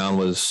dropped down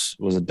was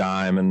a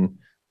dime, and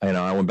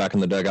I went back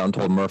in the dugout and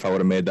told Murph I would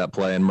have made that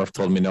play, and Murph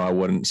told me no, I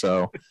wouldn't.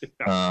 So.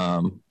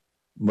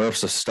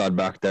 Murph's a stud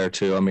back there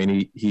too. I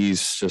mean,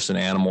 he's just an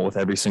animal with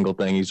every single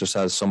thing. He just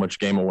has so much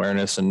game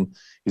awareness, and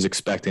he's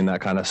expecting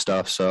that kind of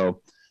stuff.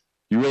 So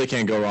you really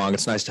can't go wrong.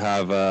 It's nice to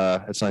have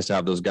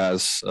those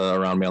guys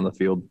around me on the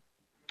field.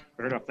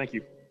 Fair enough. Thank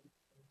you.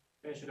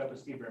 Finish it up with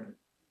Steve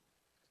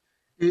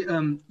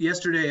Berman.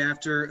 Yesterday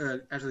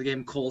after the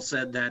game, Cole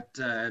said that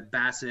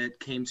Bassett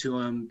came to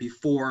him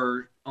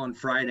before on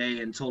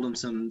Friday and told him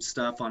some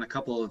stuff on a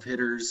couple of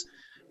hitters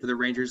for the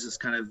Rangers as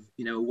kind of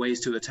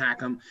ways to attack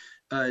them.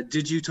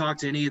 Did you talk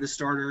to any of the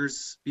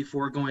starters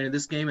before going to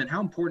this game, and how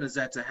important is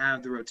that to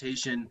have the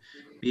rotation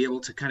be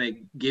able to kind of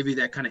give you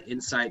that kind of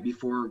insight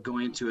before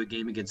going into a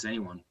game against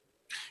anyone?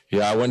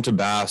 Yeah, I went to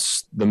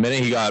Bass the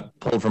minute he got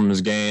pulled from his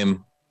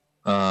game.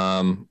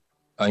 I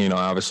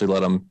obviously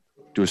let him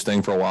do his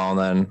thing for a while, and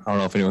then I don't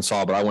know if anyone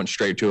saw, but I went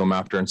straight to him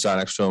after and sat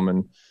next to him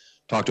and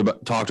talked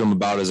to him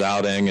about his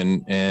outing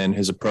and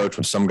his approach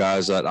with some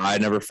guys that I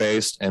had never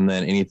faced, and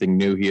then anything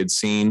new he had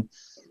seen.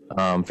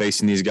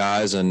 Facing these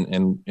guys and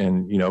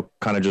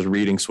kind of just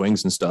reading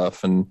swings and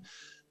stuff. And,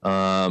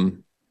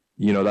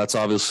 that's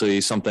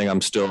obviously something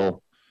I'm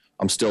still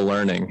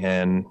learning.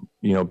 And,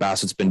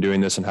 Bassett's been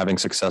doing this and having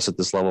success at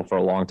this level for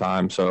a long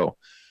time. So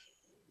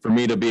for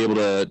me to be able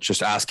to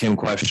just ask him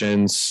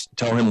questions,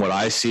 tell him what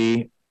I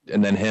see,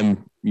 and then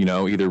him,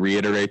 either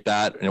reiterate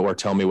that or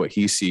tell me what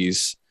he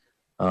sees,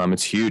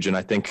 it's huge. And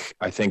I think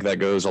that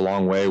goes a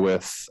long way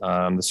with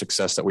the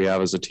success that we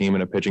have as a team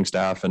and a pitching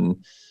staff.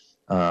 And,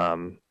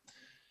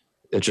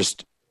 it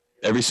just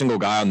every single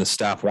guy on the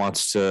staff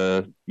wants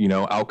to,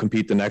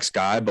 outcompete the next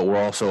guy, but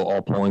we're also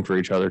all pulling for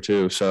each other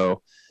too.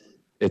 So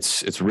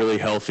it's really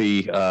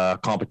healthy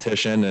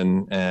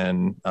competition,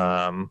 and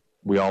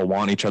we all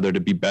want each other to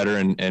be better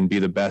and be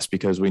the best,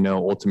 because we know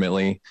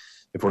ultimately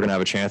if we're going to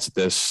have a chance at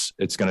this,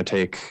 it's going to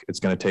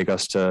take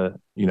us to,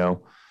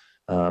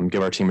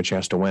 give our team a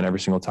chance to win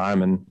every single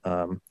time.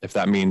 And if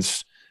that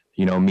means,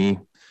 me,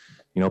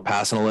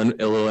 passing a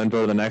little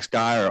info to the next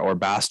guy, or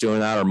Bass doing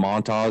that, or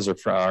Montaz,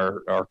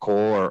 or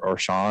Cole, or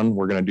Sean,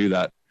 we're going to do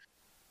that.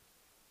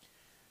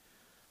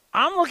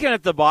 I'm looking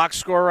at the box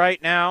score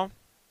right now,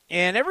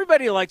 and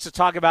everybody likes to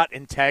talk about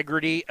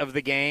integrity of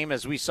the game,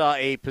 as we saw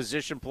a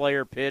position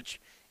player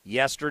pitch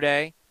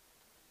yesterday.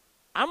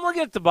 I'm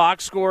looking at the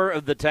box score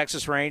of the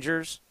Texas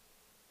Rangers.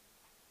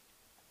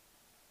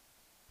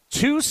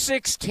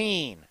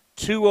 216,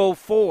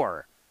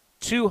 204,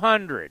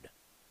 200.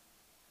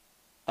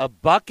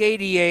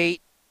 $188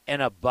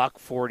 and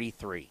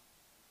 $143.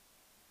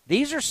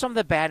 These are some of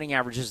the batting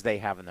averages they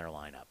have in their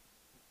lineup.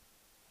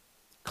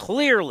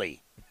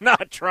 Clearly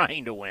not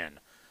trying to win.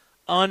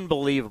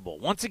 Unbelievable.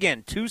 Once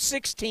again,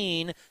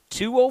 216,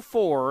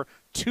 204,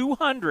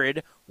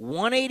 200,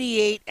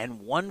 188, and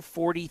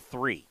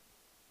 143.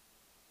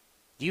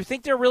 Do you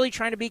think they're really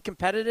trying to be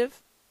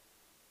competitive?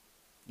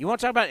 You want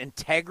to talk about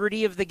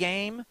integrity of the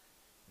game?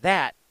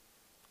 That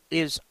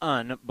is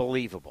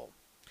unbelievable.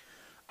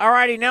 All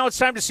righty, now it's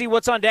time to see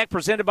what's on deck,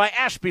 presented by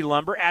Ashby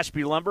Lumber.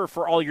 Ashby Lumber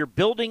for all your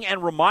building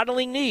and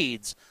remodeling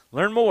needs.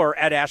 Learn more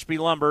at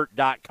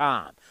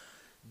ashbylumber.com.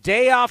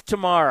 Day off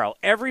tomorrow.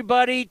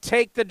 Everybody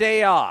take the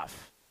day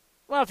off.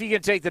 Well, if you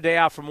can take the day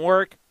off from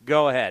work,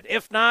 go ahead.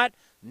 If not,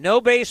 no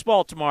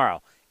baseball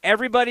tomorrow.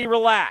 Everybody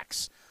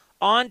relax.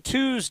 On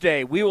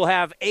Tuesday, we will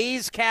have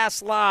A's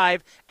Cast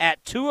Live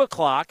at 2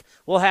 o'clock.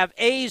 We'll have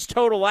A's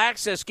Total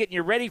Access getting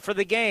you ready for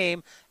the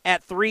game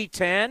at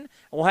 3:10.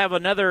 We'll have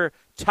another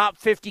Top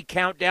 50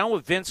 countdown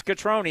with Vince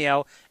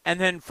Cotroneo. And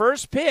then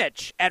first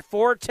pitch at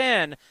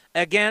 4:10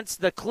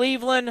 against the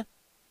Cleveland,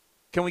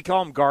 can we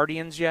call them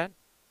Guardians yet?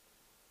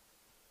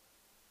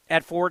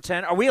 At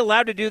 4:10. Are we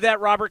allowed to do that,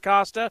 Robert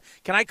Costa?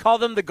 Can I call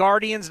them the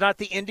Guardians, not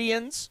the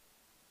Indians?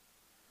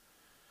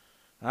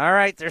 All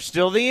right, they're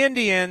still the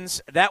Indians.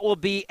 That will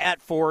be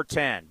at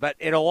 4:10. But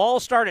it'll all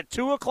start at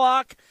 2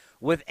 o'clock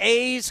with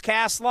A's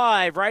Cast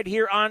Live right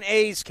here on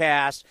A's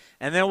Cast.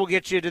 And then we'll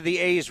get you to the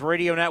A's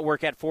Radio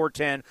Network at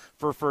 4:10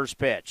 for first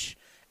pitch.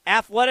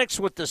 Athletics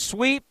with the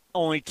sweep,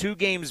 only 2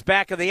 games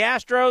back of the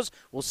Astros.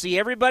 We'll see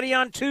everybody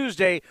on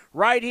Tuesday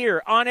right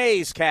here on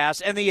A's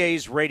Cast and the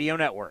A's Radio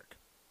Network.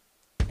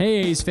 Hey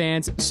A's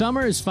fans,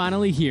 summer is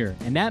finally here,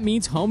 and that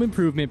means home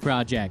improvement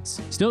projects.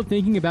 Still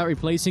thinking about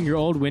replacing your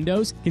old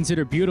windows?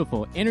 Consider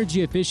beautiful,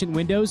 energy-efficient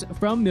windows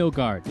from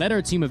Milgard. Let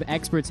our team of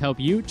experts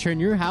help you turn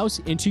your house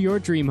into your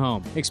dream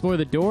home. Explore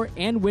the door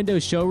and window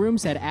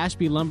showrooms at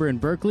Ashby Lumber in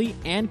Berkeley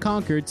and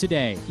Concord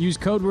today. Use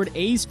code word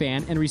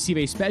A'sFan and receive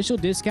a special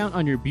discount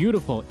on your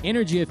beautiful,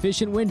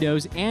 energy-efficient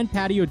windows and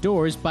patio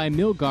doors by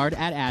Milgard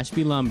at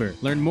Ashby Lumber.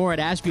 Learn more at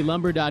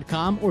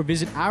ashbylumber.com or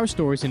visit our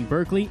stores in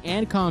Berkeley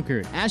and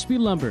Concord. Ashby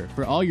Lumber,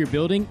 for all your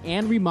building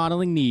and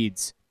remodeling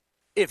needs.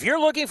 If you're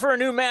looking for a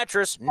new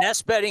mattress,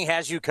 Nest Bedding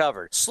has you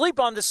covered. Sleep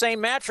on the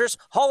same mattress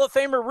Hall of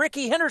Famer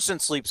Ricky Henderson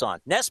sleeps on.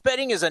 Nest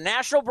Bedding is a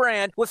national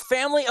brand with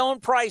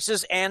family-owned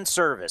prices and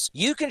service.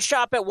 You can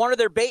shop at one of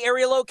their Bay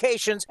Area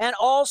locations, and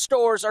all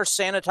stores are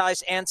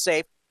sanitized and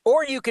safe.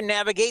 Or you can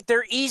navigate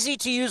their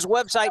easy-to-use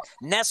website,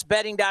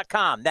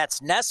 nestbedding.com. That's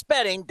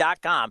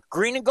nestbedding.com.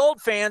 Green and gold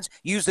fans,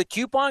 use the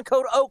coupon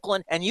code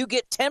Oakland, and you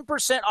get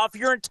 10% off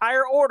your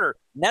entire order.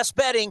 Nest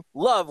Bedding,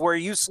 love where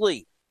you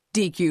sleep.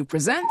 DQ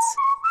presents,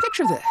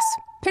 picture this.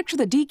 Picture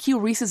the DQ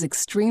Reese's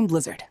Extreme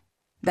Blizzard.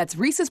 That's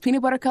Reese's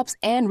Peanut Butter Cups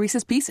and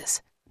Reese's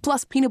Pieces,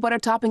 plus peanut butter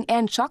topping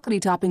and chocolatey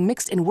topping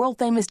mixed in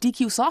world-famous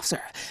DQ soft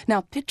serve.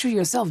 Now picture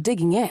yourself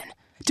digging in.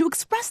 To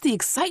express the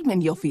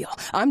excitement you'll feel,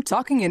 I'm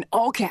talking in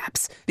all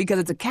caps, because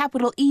it's a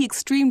capital E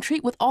extreme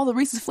treat with all the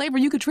Reese's flavor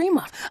you could dream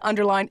of.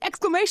 Underline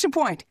exclamation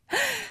point.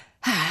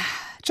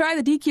 Try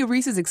the DQ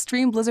Reese's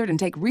Extreme Blizzard and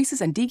take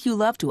Reese's and DQ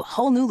love to a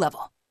whole new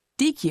level.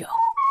 DQ.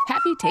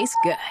 Happy tastes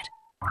good.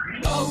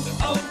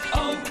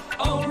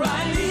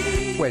 O'Reilly.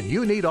 When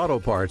you need auto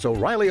parts,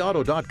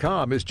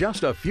 O'ReillyAuto.com is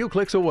just a few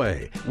clicks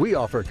away. We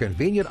offer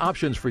convenient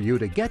options for you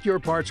to get your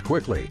parts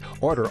quickly.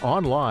 Order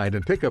online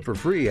and pick up for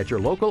free at your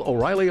local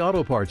O'Reilly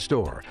Auto Parts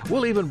store.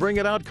 We'll even bring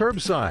it out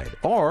curbside.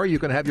 Or you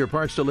can have your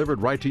parts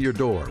delivered right to your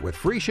door with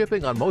free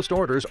shipping on most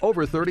orders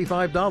over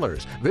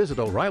 $35. Visit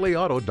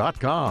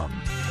O'ReillyAuto.com.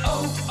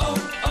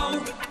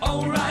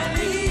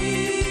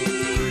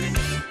 O'Reilly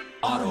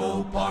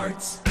Auto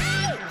Parts.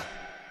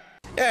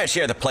 Yeah,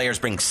 sure, the players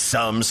bring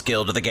some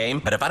skill to the game,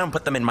 but if I don't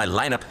put them in my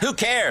lineup, who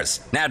cares?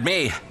 Not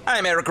me.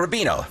 I'm Eric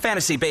Rubino,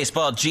 fantasy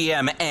baseball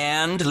GM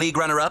and league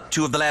runner-up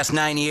 2 of the last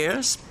 9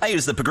 years. I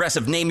use the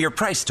Progressive Name Your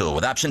Price tool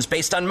with options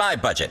based on my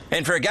budget.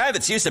 And for a guy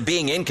that's used to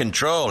being in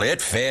control, it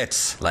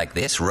fits. Like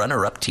this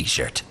runner-up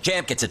t-shirt.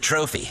 Champ gets a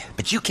trophy,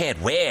 but you can't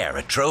wear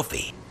a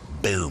trophy.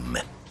 Boom.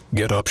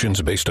 Get options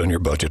based on your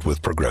budget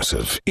with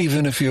Progressive,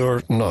 even if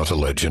you're not a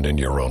legend in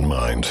your own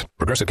mind.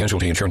 Progressive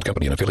Casualty Insurance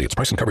Company and affiliates.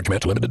 Price and coverage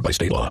match limited by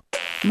state law.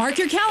 Mark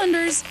your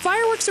calendars.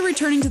 Fireworks are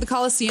returning to the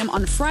Coliseum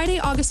on Friday,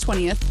 August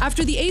 20th,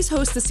 after the A's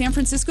host the San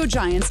Francisco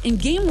Giants in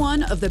Game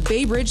 1 of the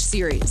Bay Bridge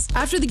Series.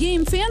 After the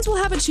game, fans will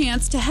have a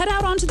chance to head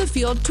out onto the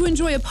field to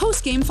enjoy a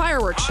post-game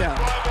fireworks show.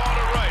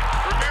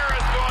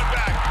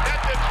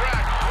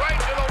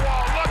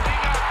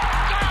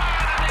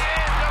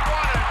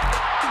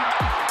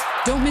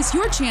 Don't miss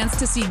your chance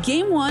to see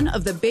Game 1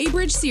 of the Bay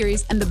Bridge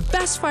Series and the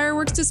best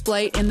fireworks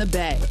display in the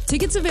Bay.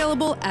 Tickets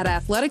available at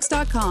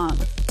athletics.com.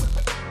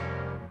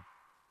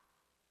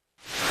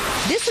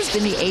 This has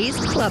been the A's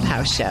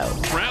Clubhouse Show.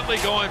 Brantley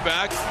going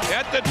back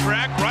at the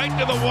track, right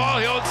to the wall.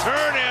 He'll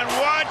turn and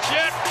watch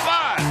it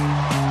fly.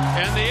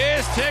 And the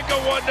A's take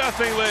a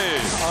 1-0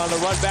 lead. On the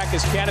run back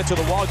is Cannon to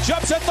the wall.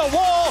 Jumps at the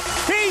wall.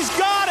 He's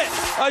got it.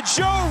 A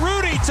Joe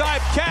Rudy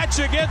type catch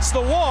against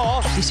the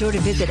wall. Be sure to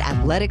visit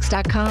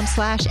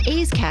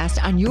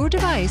athletics.com/A'sCast on your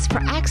device for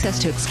access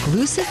to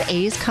exclusive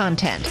A's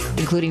content,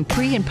 including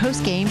pre- and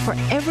post-game for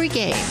every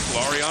game.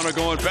 Laureano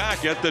going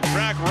back at the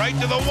track, right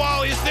to the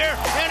wall. He's there,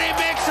 and he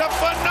makes a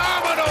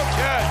phenomenal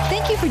catch.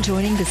 Thank you for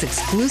joining this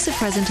exclusive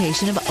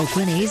presentation of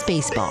Oakland A's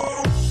baseball.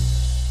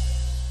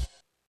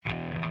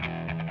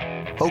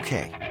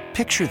 Okay,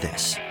 picture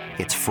this.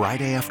 It's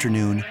Friday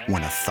afternoon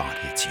when a thought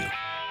hits you.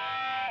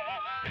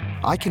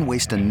 I can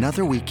waste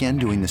another weekend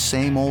doing the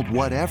same old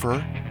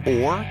whatever,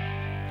 or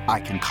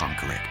I can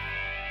conquer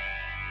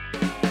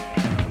it.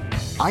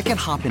 I can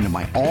hop into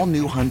my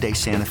all-new Hyundai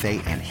Santa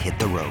Fe and hit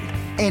the road.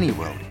 Any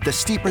road. The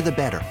steeper, the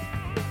better.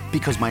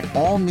 Because my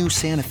all-new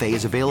Santa Fe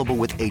is available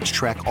with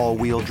H-Track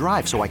all-wheel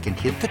drive, so I can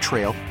hit the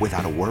trail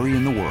without a worry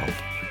in the world.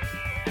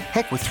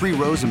 Heck, with 3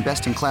 rows and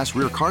best-in-class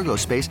rear cargo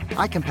space,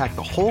 I can pack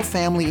the whole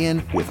family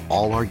in with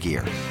all our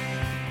gear.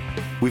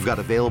 We've got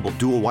available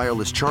dual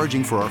wireless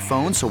charging for our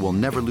phones, so we'll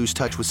never lose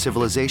touch with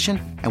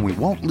civilization, and we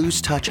won't lose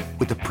touch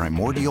with the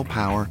primordial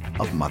power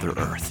of Mother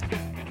Earth.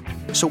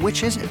 So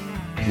which is it?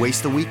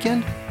 Waste the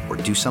weekend or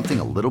do something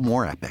a little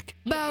more epic?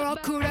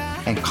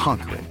 And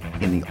conquer it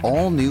in the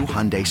all-new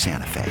Hyundai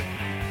Santa Fe.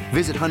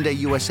 Visit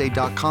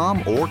HyundaiUSA.com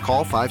or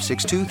call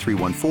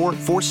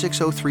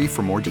 562-314-4603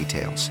 for more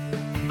details.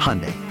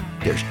 Hyundai,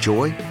 there's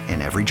joy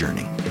in every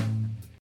journey.